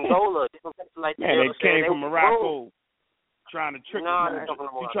Angola, different places like that. Yeah, they came from Morocco trying to trick us.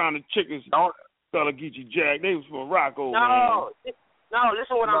 You're trying to trick us. Fella Geechee Jack, they was from Morocco. No,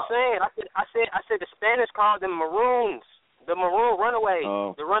 listen to what I'm saying. I said the Spanish called them Maroons. The maroon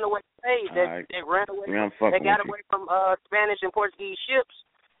runaways, the runaway slaves right. that ran away. They got away from Spanish and Portuguese ships.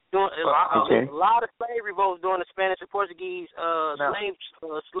 Doing a lot of slave revolts during the Spanish and Portuguese slave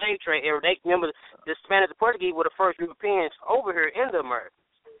trade era. They remember the Spanish and Portuguese were the first Europeans over here in the Americas.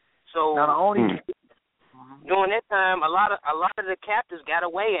 So not only during that time, a lot of the captives got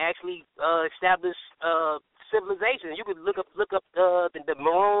away and actually established civilizations. You could look up the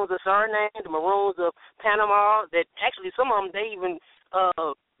Maroons of Suriname, the Maroons of Panama. That actually some of them they even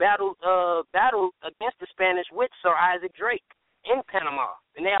battled against the Spanish with Sir Isaac Drake in Panama,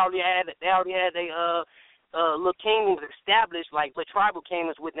 and they already had a little kingdoms established, like tribal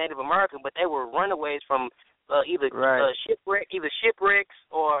kingdoms with Native American, but they were runaways from either shipwrecks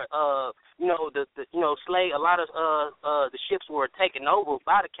or slave. A lot of the ships were taken over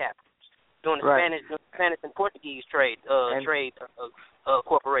by the captives during the Spanish and Portuguese trade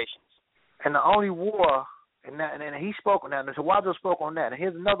corporations. And the only war. And he spoke on that. And Tawazo spoke on that. And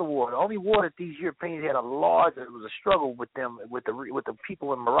here's another war. The only war that these Europeans had it was a struggle with them, with the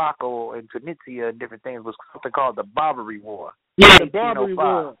people in Morocco and Tunisia and different things, was something called the Barbary War. Yeah, the Barbary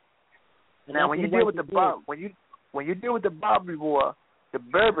War. Now, when you deal with the Barbary War, the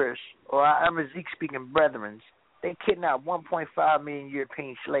Berbers, or our Amazigh-speaking brethren, they kidnapped 1.5 million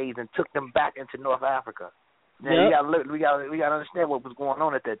European slaves and took them back into North Africa. Now, we got to understand what was going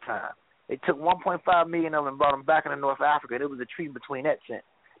on at that time. They took 1.5 million of them and brought them back into North Africa. There was a treaty between that sense.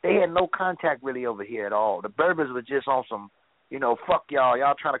 They had no contact really over here at all. The Berbers were just on some, fuck y'all.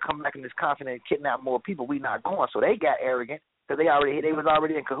 Y'all trying to come back in this continent and kidnap more people. We not going. So they got arrogant because they was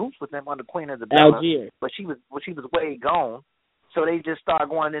already in cahoots with them under Queen Isabella. Algiers. But she was way gone. So they just started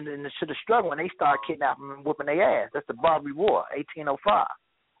going into the struggle, and they started kidnapping and whooping their ass. That's the Barbary War, 1805.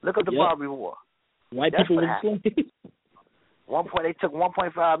 Look at the Barbary War. White people with slaves. They took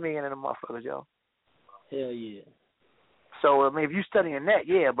 1.5 million of them motherfuckers, yo. Hell yeah. So if you studying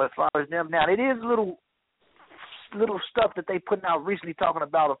that, but as far as them now, it is little stuff that they putting out recently talking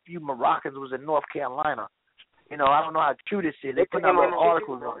about a few Moroccans was in North Carolina. I don't know how true this is. They putting out little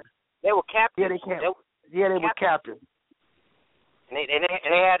articles on it. They were captive. They were captive. And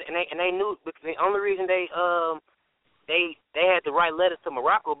they knew the only reason they had to write letters to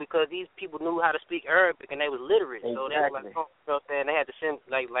Morocco because these people knew how to speak Arabic and they was literate. Exactly. So they were like, they had to send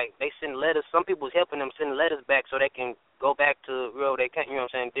like they send letters. Some people was helping them send letters back so they can go back to they came,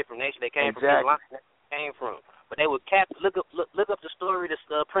 different nations they came from. Came from. But they were look up the story of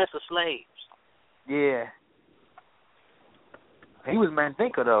the Prince of Slaves. Yeah. He was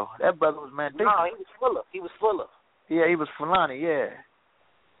Mandinka though. That brother was Mandinka. No, he was Fuller. Yeah, he was Fulani. Yeah.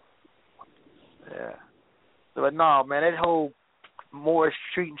 But no, man, that whole Moorish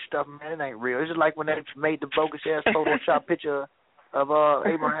treating stuff, man, it ain't real. It's just like when they made the bogus ass Photoshop picture of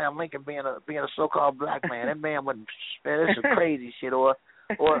Abraham Lincoln being a so-called black man. That man wasn't. Man, that's some crazy shit. Or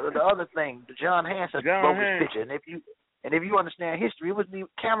the other thing, the John Hanson bogus picture. And if you understand history,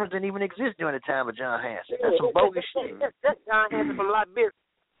 cameras didn't even exist during the time of John Hanson. That's some bogus shit. That's John Hanson from Liberia.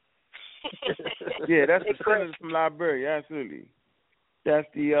 Yeah, that's the senator from Liberia. Absolutely. That's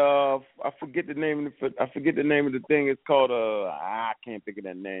the I forget the name of the thing. It's called I can't think of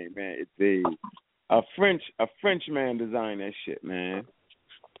that name, man. It's a French man designed that shit, man.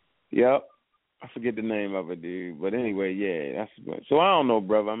 Yep. I forget the name of it, dude. But anyway, yeah, that's so I don't know,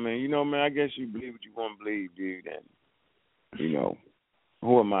 brother. I mean, man, I guess you believe what you want to believe, dude, and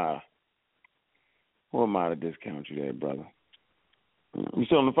who am I? Who am I to discount you there, brother? You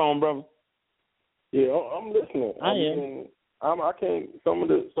still on the phone, brother? Yeah, I'm listening. I can't. Some of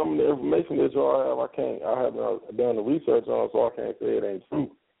the information that y'all have, I haven't done the research on, so I can't say it ain't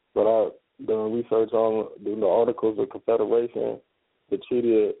true. But I've done research on the Articles of Confederation, the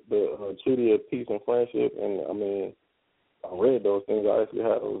Treaty of Peace and Friendship, and I read those things. I actually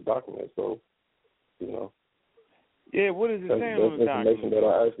had those documents, so Yeah, what is it saying on the document? Information that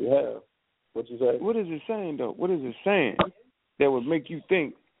I actually have. What you say? What is it saying though? What is it saying that would make you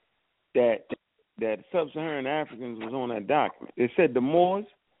think that sub-Saharan Africans was on that document? It said the Moors.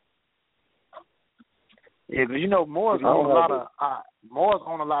 Yeah, because Moors own a lot of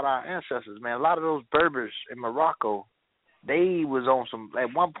our ancestors, man. A lot of those Berbers in Morocco, they was on some.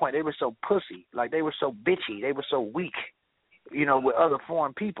 At one point, they were so pussy, like they were so bitchy, they were so weak, with other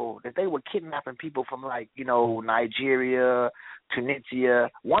foreign people that they were kidnapping people from Nigeria, Tunisia.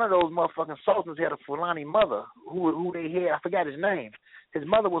 One of those motherfucking sultans had a Fulani mother who they had. I forgot his name. His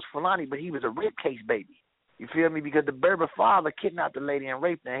mother was Fulani, but he was a rape case baby. You feel me? Because the Berber father kidnapped the lady and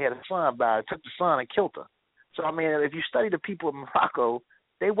raped her and had a son by her, took the son and killed her. So, if you study the people of Morocco,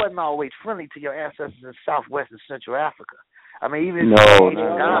 they wasn't always friendly to your ancestors in Southwest and Central Africa. Even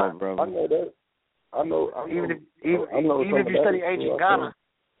no, brother. I know that. Even if you study ancient Ghana,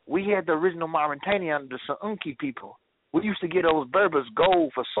 we had the original Mauritania under the Saunki people. We used to get those Berbers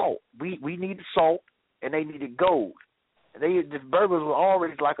gold for salt. We needed salt, and they needed gold. The Berbers were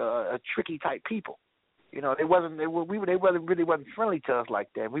always like a tricky type people. You know, they really wasn't friendly to us like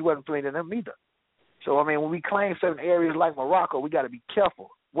that. We wasn't friendly to them either. So I mean, when we claim certain areas like Morocco, we got to be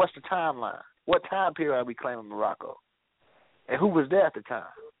careful. What's the timeline? What time period are we claiming Morocco? And who was there at the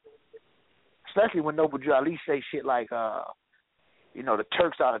time? Especially when Noble Drew Ali say shit like, you know, the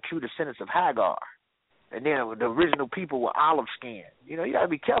Turks are the true descendants of Hagar. And then the original people were olive skinned. You know, you got to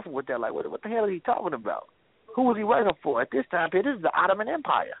be careful with that. Like, what the hell is he talking about? Who was he working for at this time period? This is the Ottoman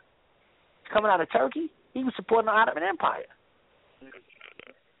Empire. He's coming out of Turkey. He was supporting the Ottoman Empire.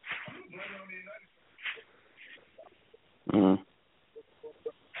 Mm-hmm.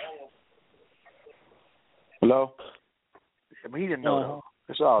 Hello? But he didn't know, though.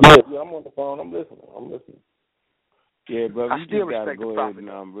 It's all good. Yeah, I'm on the phone. I'm listening. Yeah, brother, I still got to respect go the ahead prophet.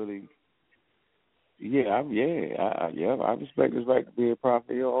 and really... I respect his right to be a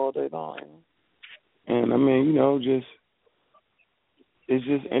prophet all day long. And, I mean, you know, it's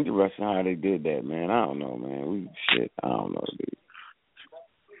just interesting how they did that, man. I don't know, man. I don't know, dude.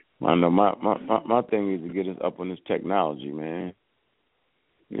 I know my thing is to get us up on this technology, man.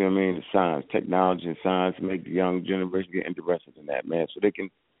 You know what I mean? The science, technology and science make the young generation get interested in that, man, so they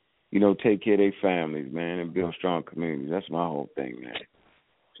can, you know, take care of their families, man, and build strong communities. That's my whole thing, man.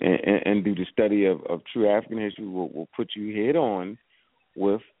 And do the study of true African history will put you head on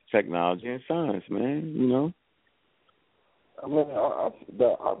with technology and science, man, you know? I mean, I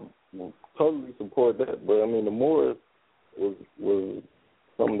totally support that, but I mean, the Moors was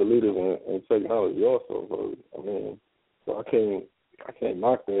some of the leaders in technology also. So I mean, so I can't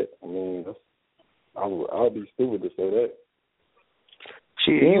knock that. I mean, I'd be stupid to say that.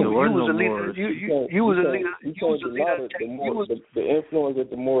 You was a leader. You was a leader. The influence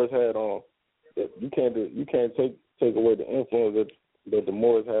that the Moors had on. You can't take away the influence that the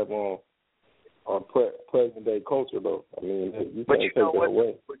Moors have on present day culture, though. I mean, you can't take that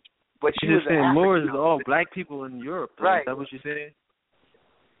away. But you just saying Moors is all black people in Europe, though. Right? Is that what you're saying?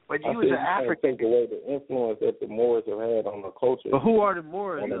 But you was an African. Take away the influence that the Moors have had on the culture. But who are the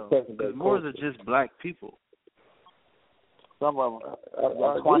Moors, though? Because Moors are just black people. Some of them.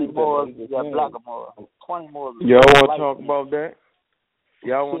 20 Moors, black Moors. 20 Moors. Y'all want to talk about that?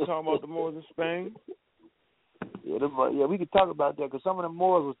 Y'all want to talk about the Moors in Spain? Yeah, we could talk about that because some of the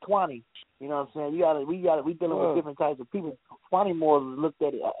Moors was 20. You know what I'm saying? We dealing with different types of people. 20 Moors was looked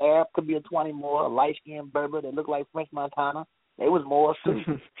at. An Arab could be a 20 Moor, a light skinned Berber that looked like French Montana. They was Moors too.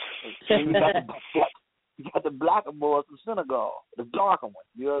 And you got the blacker Moors from Senegal, the darker ones.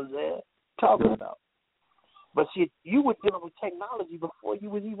 You know what I'm saying? Talking about. But shit, you were dealing with technology before you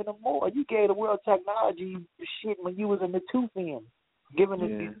was even a Moor. You gave the world technology shit when you was in the Tufian,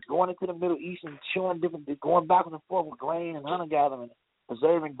 going into the Middle East and showing going back and forth with grain and hunter gathering,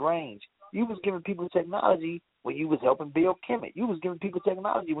 preserving grains. You was giving people technology when you was helping build Kemet. You was giving people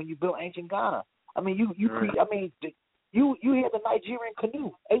technology when you built ancient Ghana. I mean, you had the Nigerian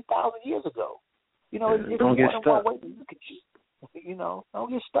canoe 8,000 years ago. You know, don't get stuck. You know, don't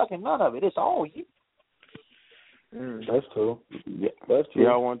get stuck in none of it. It's all you. That's true. Yeah, that's true.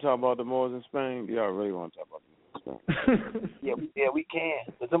 Y'all want to talk about the Moors in Spain? Y'all really want to talk about the Moors in Spain? yeah, we can.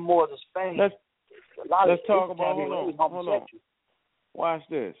 But the Moors in Spain. Let's talk about. Hold on. Watch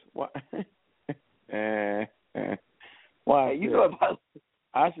this. Watch you know about.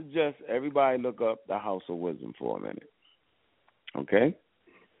 I suggest everybody look up the House of Wisdom for a minute. Okay.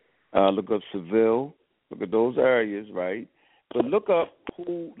 Look up Seville. Look at those areas, right? But look up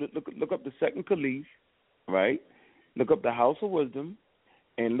look up the second Caliph, right? Look up the House of Wisdom,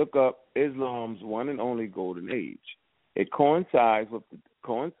 and look up Islam's one and only golden age. It coincides with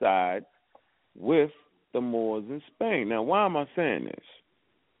the Moors in Spain. Now, why am I saying this?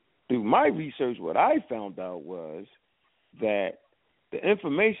 Through my research, what I found out was that the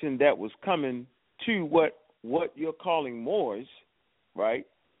information that was coming to what you're calling Moors, right?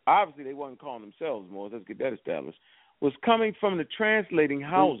 Obviously, they wasn't calling themselves Moors. Let's get that established. Was coming from the translating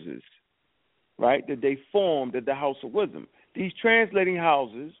houses, right, that they formed at the House of Wisdom. These translating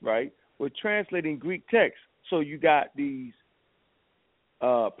houses, right, were translating Greek texts. So you got these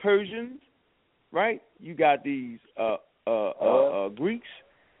Persians, right? You got these Greeks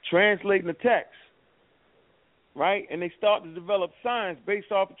translating the text, right? And they start to develop science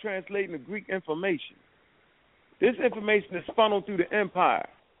based off of translating the Greek information. This information is funneled through the empire,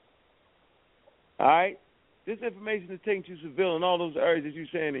 all right? This information is taken to Seville and all those areas that you're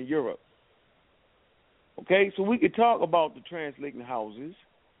saying in Europe. Okay, so we could talk about the translating houses,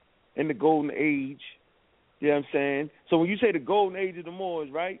 in the golden age. You know what I'm saying? So when you say the golden age of the Moors,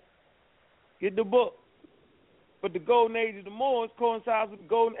 right? Get the book. But the golden age of the Moors coincides with the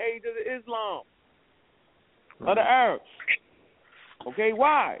golden age of the Islam, of the Arabs. Okay,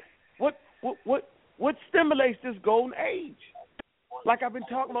 why? What stimulates this golden age? Like I've been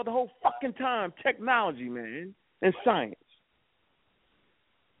talking about the whole fucking time, technology, man, and science.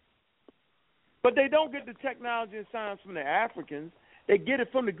 But they don't get the technology and science from the Africans. They get it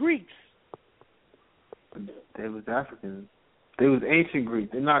from the Greeks. They was Africans. They was ancient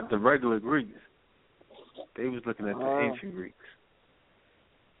Greeks. They're not the regular Greeks. They was looking at the ancient Greeks.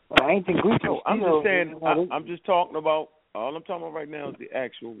 Ancient Greeks. No, I'm just saying. I'm just talking about. All I'm talking about right now is the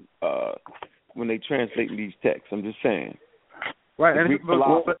actual when they translate these texts. I'm just saying. Right. And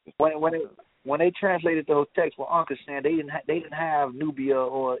when they translated those texts, what Uncle's saying, they didn't have Nubia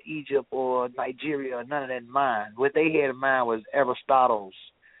or Egypt or Nigeria or none of that in mind. What they had in mind was Aristotle's,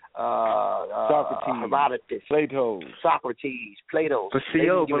 Socrates, Herodotus, Plato. But see,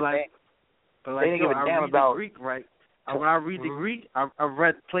 but like, they didn't give a damn about Greek, right? When I read the Greek, I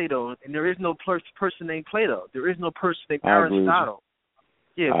read Plato, and there is no person named Plato. There is no person named Aristotle.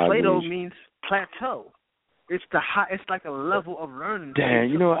 Yeah, Plato means plateau. It's it's like a level of learning. Damn,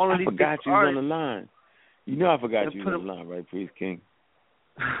 you know, I forgot you was on the line. You know, I forgot you was on the line, right, Priest King?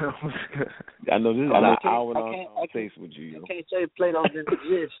 I know this is an hour long conversation with you. I can't say Plato didn't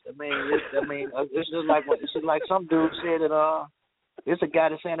exist. It's just like some dude said that it's a guy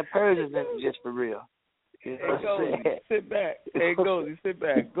that's saying the Persians didn't exist for real. Hey, Goldie, sit back. Hey, Goldie, sit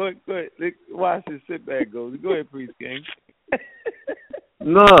back. Go ahead. Watch this. Sit back, Goldie. Go ahead, Priest King.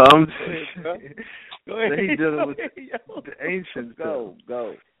 No, I'm Go ahead. He's dealing with the ancients. Go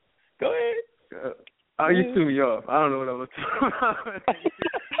ahead. Oh, you threw me off. I don't know what I was talking about.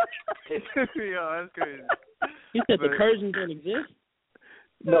 You threw me off. That's crazy. You said the Persians don't exist?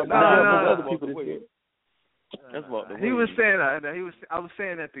 No. Other people exist. That's what he was saying. I was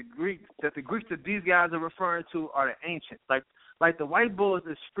saying that the Greeks that these guys are referring to are the ancients. Like the white boys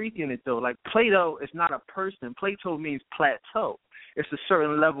is freaking it though. Like Plato is not a person. Plato means plateau. It's a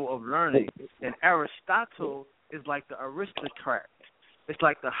certain level of learning. And Aristotle is like the aristocrat. It's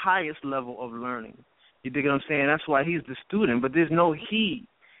like the highest level of learning. You dig what I'm saying? That's why he's the student. But there's no he.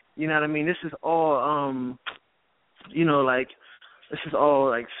 You know what I mean? This is all, this is all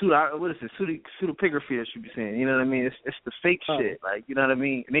like pseudepigraphy that you be saying. You know what I mean? It's the fake shit. Like, you know what I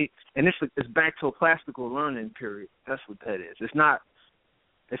mean? And it's back to a classical learning period. That's what that is. It's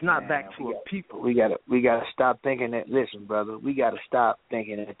not back to a people. We gotta stop thinking that. Listen, brother, we gotta stop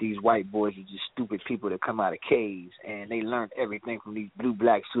thinking that these white boys are just stupid people that come out of caves and they learned everything from these blue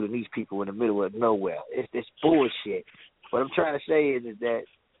black Sudanese people in the middle of nowhere. It's bullshit. What I'm trying to say is that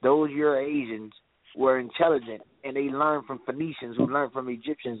those Eurasians were intelligent and they learned from Phoenicians who learned from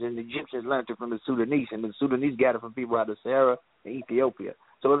Egyptians, and the Egyptians learned it from the Sudanese, and the Sudanese got it from people out of Sahara and Ethiopia.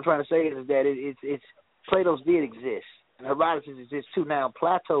 So what I'm trying to say is that it's Plato's did exist. And Herodotus exists too. Now,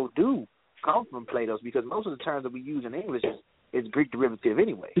 Plato do come from Plato's because most of the terms that we use in English is Greek derivative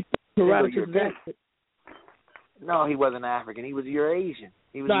anyway. Herodotus is African. No, he wasn't African. He was Eurasian.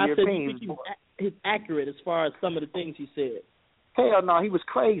 He was European. He's accurate as far as some of the things he said. Hell no, he was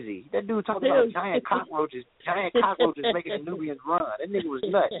crazy. That dude talking about giant cockroaches making the Nubians run. That nigga was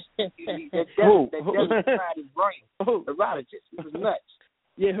nuts. That desert fried his brain. Herodotus, he was nuts.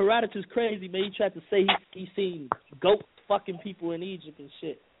 Yeah, Herodotus is crazy, man. He tried to say he seen goats fucking people in Egypt and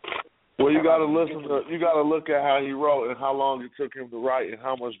shit. Well, you gotta look at how he wrote and how long it took him to write and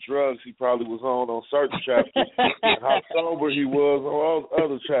how much drugs he probably was on certain chapters and how sober he was on all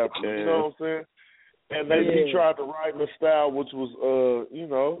other chapters. You know what I'm saying? And he tried to write in a style which was,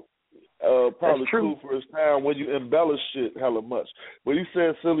 probably cool for his time when you embellish shit hella much. But he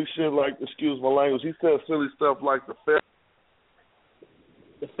said silly shit like, excuse my language, he said silly stuff like the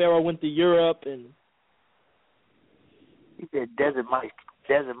Pharaoh went to Europe and he said desert mice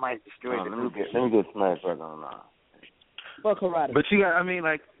destroyed the Nubians. Let me get smashed right on now. Fuck Herodotus. But you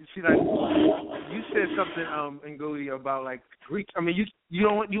said something in Goldie about like Greek. I mean, you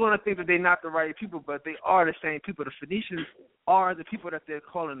want to think that they're not the right people, but they are the same people. The Phoenicians are the people that they're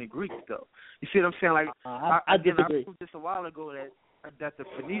calling the Greeks, though. You see what I'm saying? Like I disagree. I proved this a while ago that the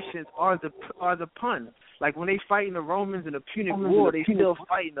Phoenicians are the pun. Like when they fighting the Romans in the Punic War, they still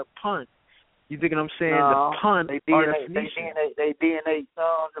fighting the pun. You think what I'm saying? No, the pun they are the Phoenicians. DNA,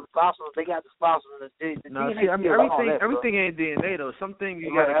 the fossils. They got the fossils. No, see, I mean everything ain't DNA though. Some things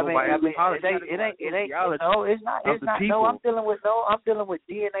you got to go by anthropology. It ain't. No, it's not. No, I'm dealing with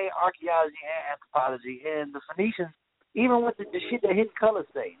DNA, archaeology, and anthropology. And the Phoenicians, even with the shit that his colors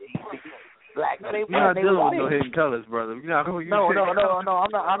say, black. No, they You're not they dealing was with no white. hidden colors, brother. No.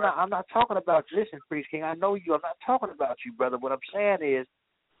 I'm not talking about you. Listen, Priest King. I know you. I'm not talking about you, brother. What I'm saying is,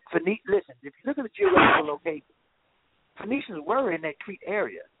 listen. If you look at the geographical location, Phoenicians were in that Crete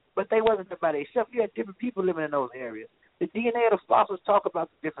area, but they wasn't by themselves. You had different people living in those areas. The DNA of the fossils talk about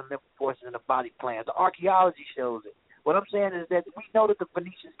the different lymph portions in the body plans. The archaeology shows it. What I'm saying is that we know that the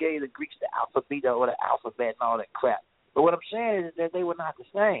Phoenicians gave the Greeks the alphabet or the alphabet and all that crap. But what I'm saying is that they were not the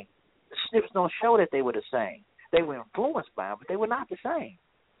same. The snips don't show that they were the same. They were influenced by them, but they were not the same.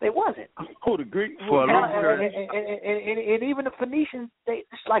 They wasn't. Who, the Greek? And even the Phoenicians,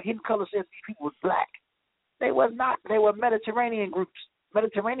 it's like Hidden Color says these people was black. They was not. They were Mediterranean groups.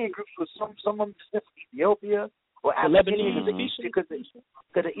 Mediterranean groups were some of them from Ethiopia or Lebanese because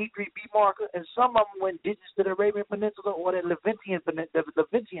of the E3B marker, and some of them were indigenous to the Arabian Peninsula or the Levantine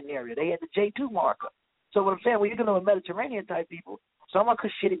area. They had the J2 marker. So what I'm saying, when you're dealing with Mediterranean type people, some are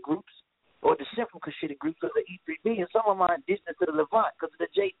Cushitic groups or descent from Cushitic groups of the E3B, and some of them are indigenous to the Levant because of the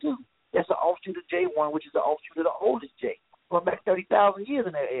J2. That's the offshoot of J1, which is the offshoot of the oldest J, going back 30,000 years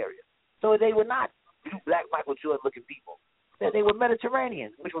in that area. So they were not black Michael Jordan looking people. They were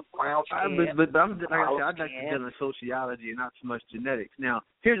Mediterranean, which was brown skin. But I'm like I like to deal in sociology and not so much genetics. Now,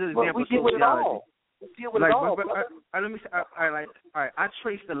 here's an example of sociology. We deal with it all. Let me say, I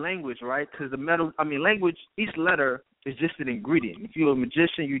trace the language, right? Because language, each letter is just an ingredient. If you're a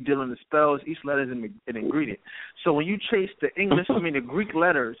magician, you're dealing with spells, each letter is an ingredient. So when you trace the the Greek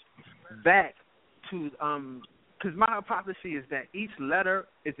letters back to, because my hypothesis is that each letter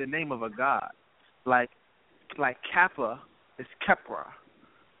is the name of a god. Like Kappa is Kepra.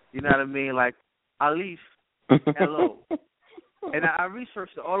 You know what I mean? Like Alif, Elo. And I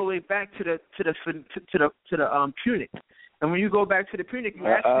researched it all the way back to the Punic. And when you go back to the Punic, you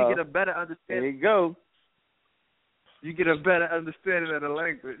actually get a better understanding. There you go. You get a better understanding of the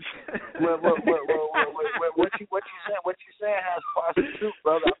language. What you saying has parts of the truth,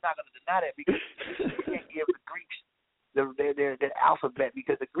 brother. I'm not going to deny that because you can't give the Greeks their alphabet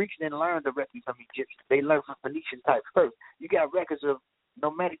because the Greeks didn't learn directly from Egyptians. They learned from Phoenician type first. You got records of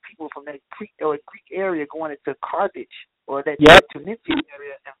nomadic people from that Greek area going into Carthage or that Tunisian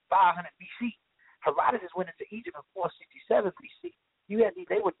area in 500 BC. Herodotus went into Egypt in 467 BC.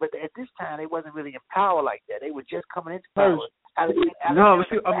 But at this time they wasn't really in power like that. They were just coming into power. What I'm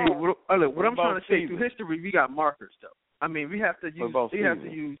trying to say through history, we got markers though. I mean, we have to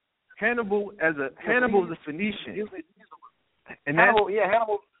use Hannibal as a Phoenician. And Hannibal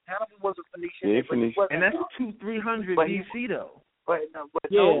was a Phoenician. And that's 200-300 BC though. So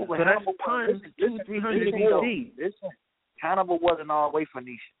that's times 200-300 BC. Listen, Hannibal wasn't all the way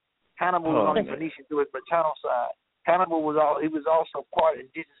Phoenician. Hannibal was only Phoenician through his maternal side. Hannibal was also part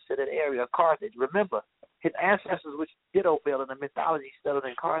indigenous to that area of Carthage. Remember, his ancestors, which did Ditto in the mythology, settled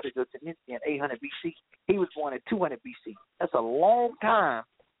in Carthage or Tunisia in 800 BC. He was born in 200 BC. That's a long time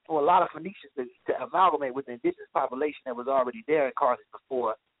for a lot of Phoenicians to amalgamate with the indigenous population that was already there in Carthage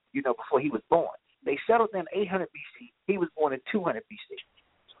before he was born. They settled in 800 BC. He was born in 200 BC.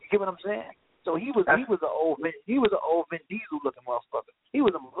 You get what I'm saying? So he was an old Vin Diesel looking motherfucker. He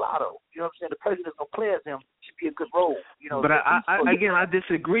was a mulatto. You know what I'm saying? The person that's gonna play as him should be a good role. You know. But I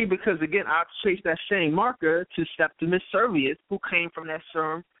disagree because I trace that same marker to Septimus Servius, who came from that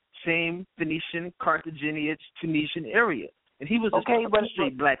same Phoenician, Carthaginian, Tunisian area, and he was a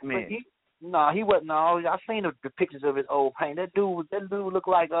straight black man. He wasn't. No, I seen the pictures of his old paint. That dude looked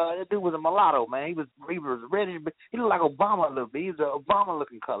like that dude was a mulatto, man. He was reddish, but he looked like Obama a little bit. He was an Obama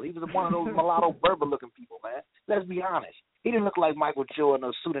looking color. He was one of those mulatto Berber looking people, man. Let's be honest. He didn't look like Michael Jordan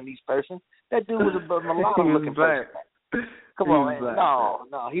or Sudanese person. That dude was a mulatto looking person. Come on, man.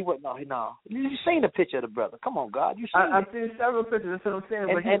 No, he wasn't. No. You seen the picture of the brother? Come on, God. You seen? I've seen several pictures. That's what I'm saying.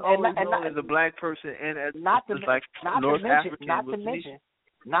 But he's always known as a black person and as North African.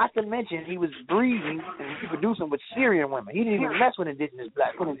 Not to mention, he was breeding and reproducing with Syrian women. He didn't even mess with indigenous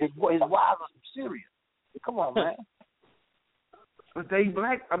black women. His wives were from Syria. Come on, man. But they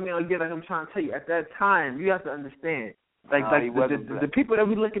black. I mean, again, like I'm trying to tell you, at that time, you have to understand. The people that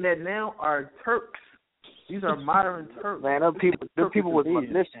we're looking at now are Turks. These are modern Turks. Man, them people was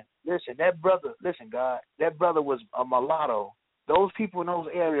listen. That brother was a mulatto. Those people in those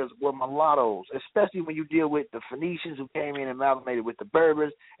areas were mulattoes, especially when you deal with the Phoenicians who came in and amalgamated with the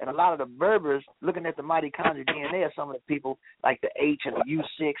Berbers. And a lot of the Berbers, looking at the mitochondrial DNA of some of the people, like the H and the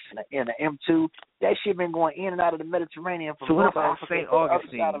U6 and the M2, that shit been going in and out of the Mediterranean from North Africa to the other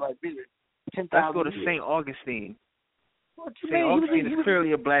side of St. Iberia. Let's go to St. Augustine. What you St. mean? Augustine is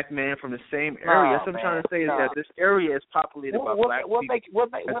clearly a black man from the same area. What I'm trying to say is that this area is populated by black people.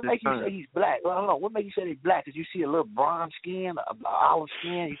 What makes you say he's black? Well, hold on. What makes you say he's black? Because you see a little bronze skin, a olive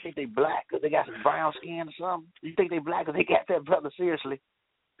skin. You think they black because they got some brown skin or something? You think they black because they got that brother seriously?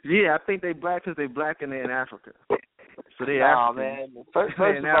 Yeah, I think they black because they black and they're in Africa. So they African. Man. First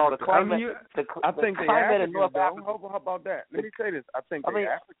of all, the climate. I think they Africans, though. How about that? Let me say this. I think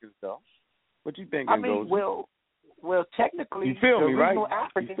they're Africans, though. What you think? Well, technically, you feel me, right?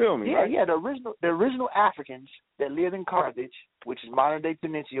 Africans, you feel me, right? Yeah. The original Africans that lived in Carthage, which is modern day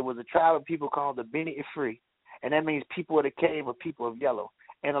Peninsula, was a tribe of people called the Beni Ifri, and that means people of the cave or people of yellow.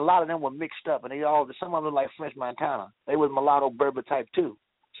 And a lot of them were mixed up, and some of them like French Montana. They was mulatto Berber type too.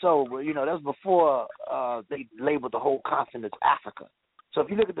 So that was before they labeled the whole continent as Africa. So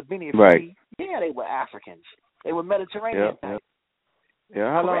if you look at the Beni Ifri, they were Africans. They were Mediterranean type.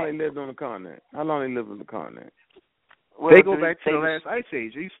 Yeah, how long they lived on the continent? Well, they go back to the last ice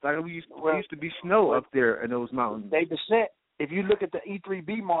age. It used to be snow up there in those mountains. They descent. If you look at the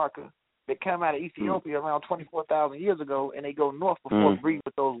E3B marker that came out of Ethiopia around 24,000 years ago, and they go north before breeding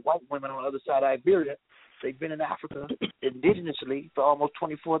with those white women on the other side of Iberia, they've been in Africa indigenously for almost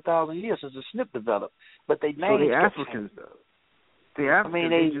 24,000 years since the SNP developed. But they named the Africans though. The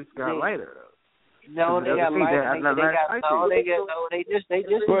Africans they just got lighter though. No, they got lighter. They just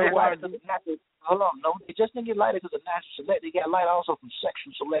hold on. No, they just didn't get lighter because of natural selection. They got lighter also from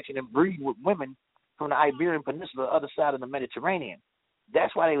sexual selection and breeding with women from the Iberian Peninsula, the other side of the Mediterranean.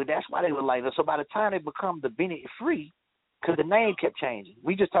 That's why they were lighter. So by the time they become the Beni Ifri, because the name kept changing.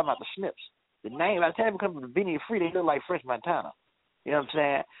 We just talking about the SNPs. The name by the time they become the Beni Ifri, they look like French Montana. You know what I'm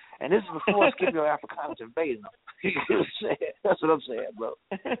saying? And this is before Scipio Africanus invaded them. You know what I'm saying? That's what I'm saying, bro.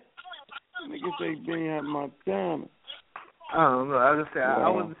 Niggas say Benny Montana. I don't know. I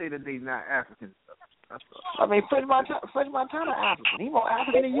wouldn't say that they're not Africans. I mean, French Montana African. He's more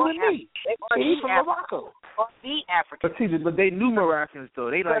African than you and me. He's from Morocco. The African. But they knew Moroccans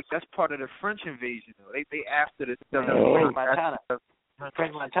though. They that's part of the French invasion though. They after the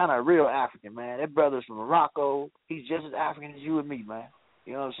French Montana, a real African, man. That brother's from Morocco. He's just as African as you and me, man.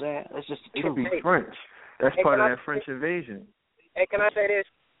 You know what I'm saying? That's just the truth. He could be French. That's part of that French invasion. Hey, can I say this?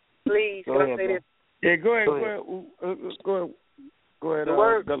 Please, Go ahead, I say this? Yeah, go ahead. Go ahead. The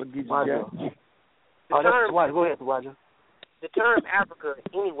word. Go ahead, Tawaja. The term Africa,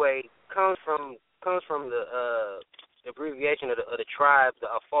 anyway, comes from the abbreviation of the tribes, the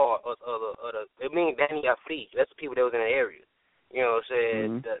Afar, it means Beni Afri. That's the people that was in the area. You know what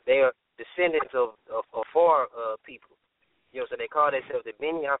I'm saying? They are descendants of Afar people. You know, so they call themselves the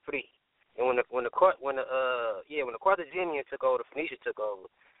Beni Afri. And when the Carthaginians took over, the Phoenicians took over.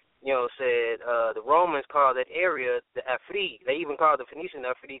 You know, said the Romans called that area the Afri. They even called the Phoenicians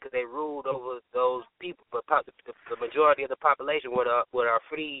Afri because they ruled over those people. But the majority of the population were the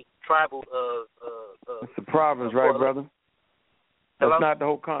Afri tribal. It's a province, right, brother? Hello? That's not the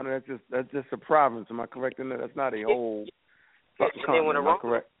whole continent. That's just a province. Am I correct in that? That's not a whole fucking continent. When the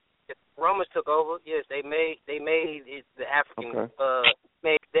correct? Romans took over, yes, they made it the African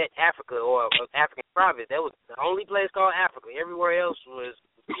made that Africa or African province. That was the only place called Africa. Everywhere else was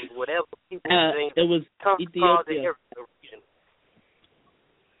whatever people think. It was Ethiopia. Region.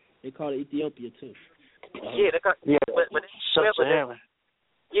 They call it Ethiopia too. Yeah,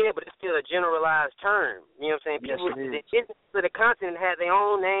 but it's still a generalized term. You know what I'm saying? People to the continent had their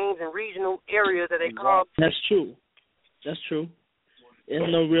own names and regional areas that they called. That's true. There's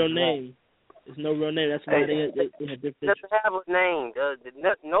no real name. There's no real name. That's why they have different. It doesn't have a name.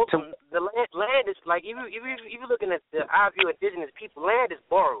 The land is like if you're looking at the our view indigenous people, land is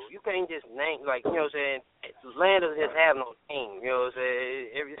borrowed. You can't just name you know what I'm saying. Land doesn't just have no name. You know what I'm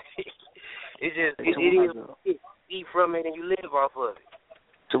saying. It is eat from it and you live off of it.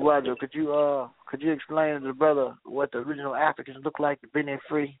 So Roger, could you explain to the brother what the original Africans look like, the Beni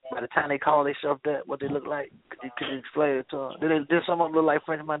Free? By the time they call themselves that, what they look like? Could you explain it to them? Did someone look like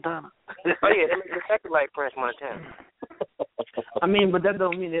French Montana? Oh yeah, they look exactly like French Montana. I mean, but that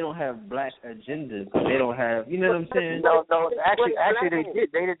don't mean they don't have black agendas. They don't have, you know what I'm saying? No. Actually, they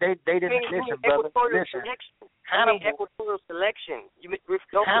did. They didn't listen, brother. Listen. Equatorial selection.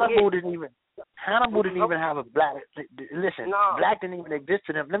 Hannibal didn't even have a black. Listen, black didn't even exist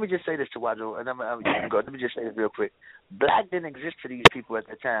to them. Let me just say this to Wajo, and you can go. Let me just say this real quick. Black didn't exist to these people at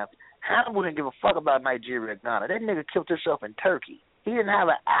the time. Hannibal didn't give a fuck about Nigeria, Ghana. That nigga killed himself in Turkey. He didn't have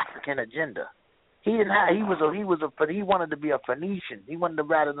an African agenda. He wanted to be a Phoenician. He wanted to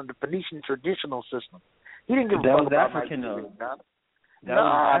ride under the Phoenician traditional system. He didn't give a fuck about African, Nigeria, Ghana. No,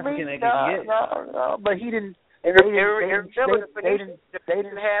 but he didn't.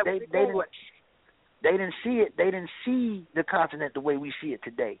 They didn't see it. They didn't see the continent the way we see it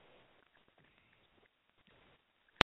today.